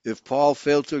 If Paul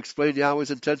failed to explain Yahweh's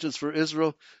intentions for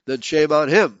Israel, then shame on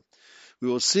him. We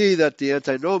will see that the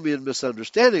antinomian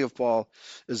misunderstanding of Paul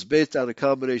is based on a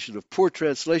combination of poor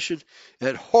translation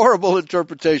and horrible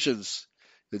interpretations.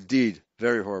 Indeed,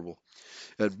 very horrible.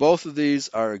 And both of these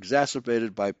are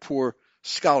exacerbated by poor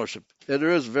scholarship. And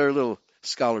there is very little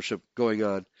scholarship going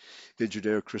on in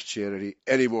Judeo-Christianity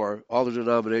anymore. All the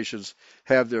denominations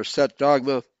have their set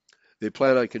dogma. They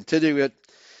plan on continuing it,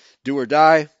 do or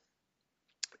die.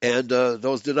 And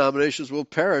those denominations will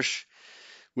perish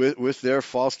with their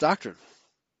false doctrine.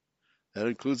 That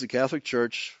includes the Catholic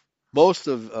Church. Most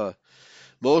of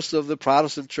the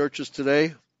Protestant churches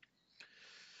today.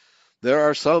 There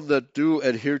are some that do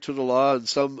adhere to the law, and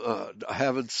some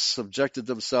haven't subjected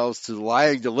themselves to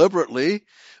lying deliberately.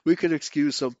 We can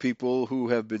excuse some people who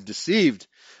have been deceived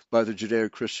by the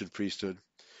Judeo-Christian priesthood.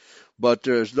 But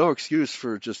there's no excuse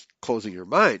for just closing your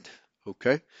mind.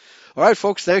 Okay? All right,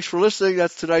 folks, thanks for listening.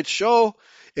 That's tonight's show.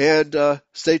 And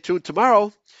stay tuned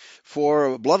tomorrow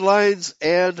for Bloodlines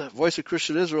and Voice of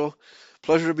Christian Israel.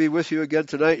 Pleasure to be with you again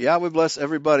tonight. Yahweh bless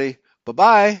everybody.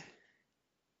 Bye-bye.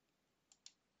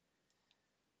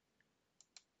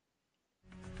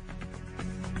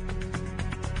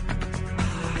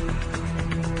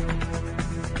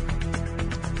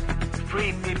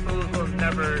 Free people will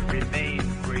never remain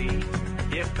free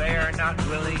if they are not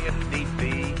willing, if need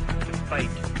be, to fight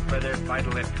for their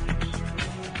vital interests.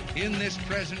 In this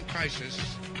present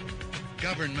crisis,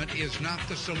 government is not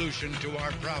the solution to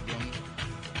our problem.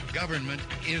 Government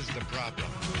is the problem.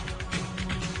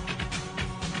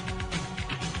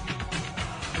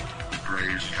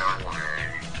 Praise Yahweh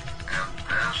and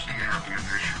pass the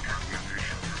ammunition.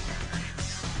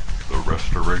 The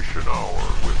Restoration Hour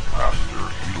with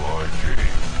Pastor Eli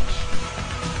James.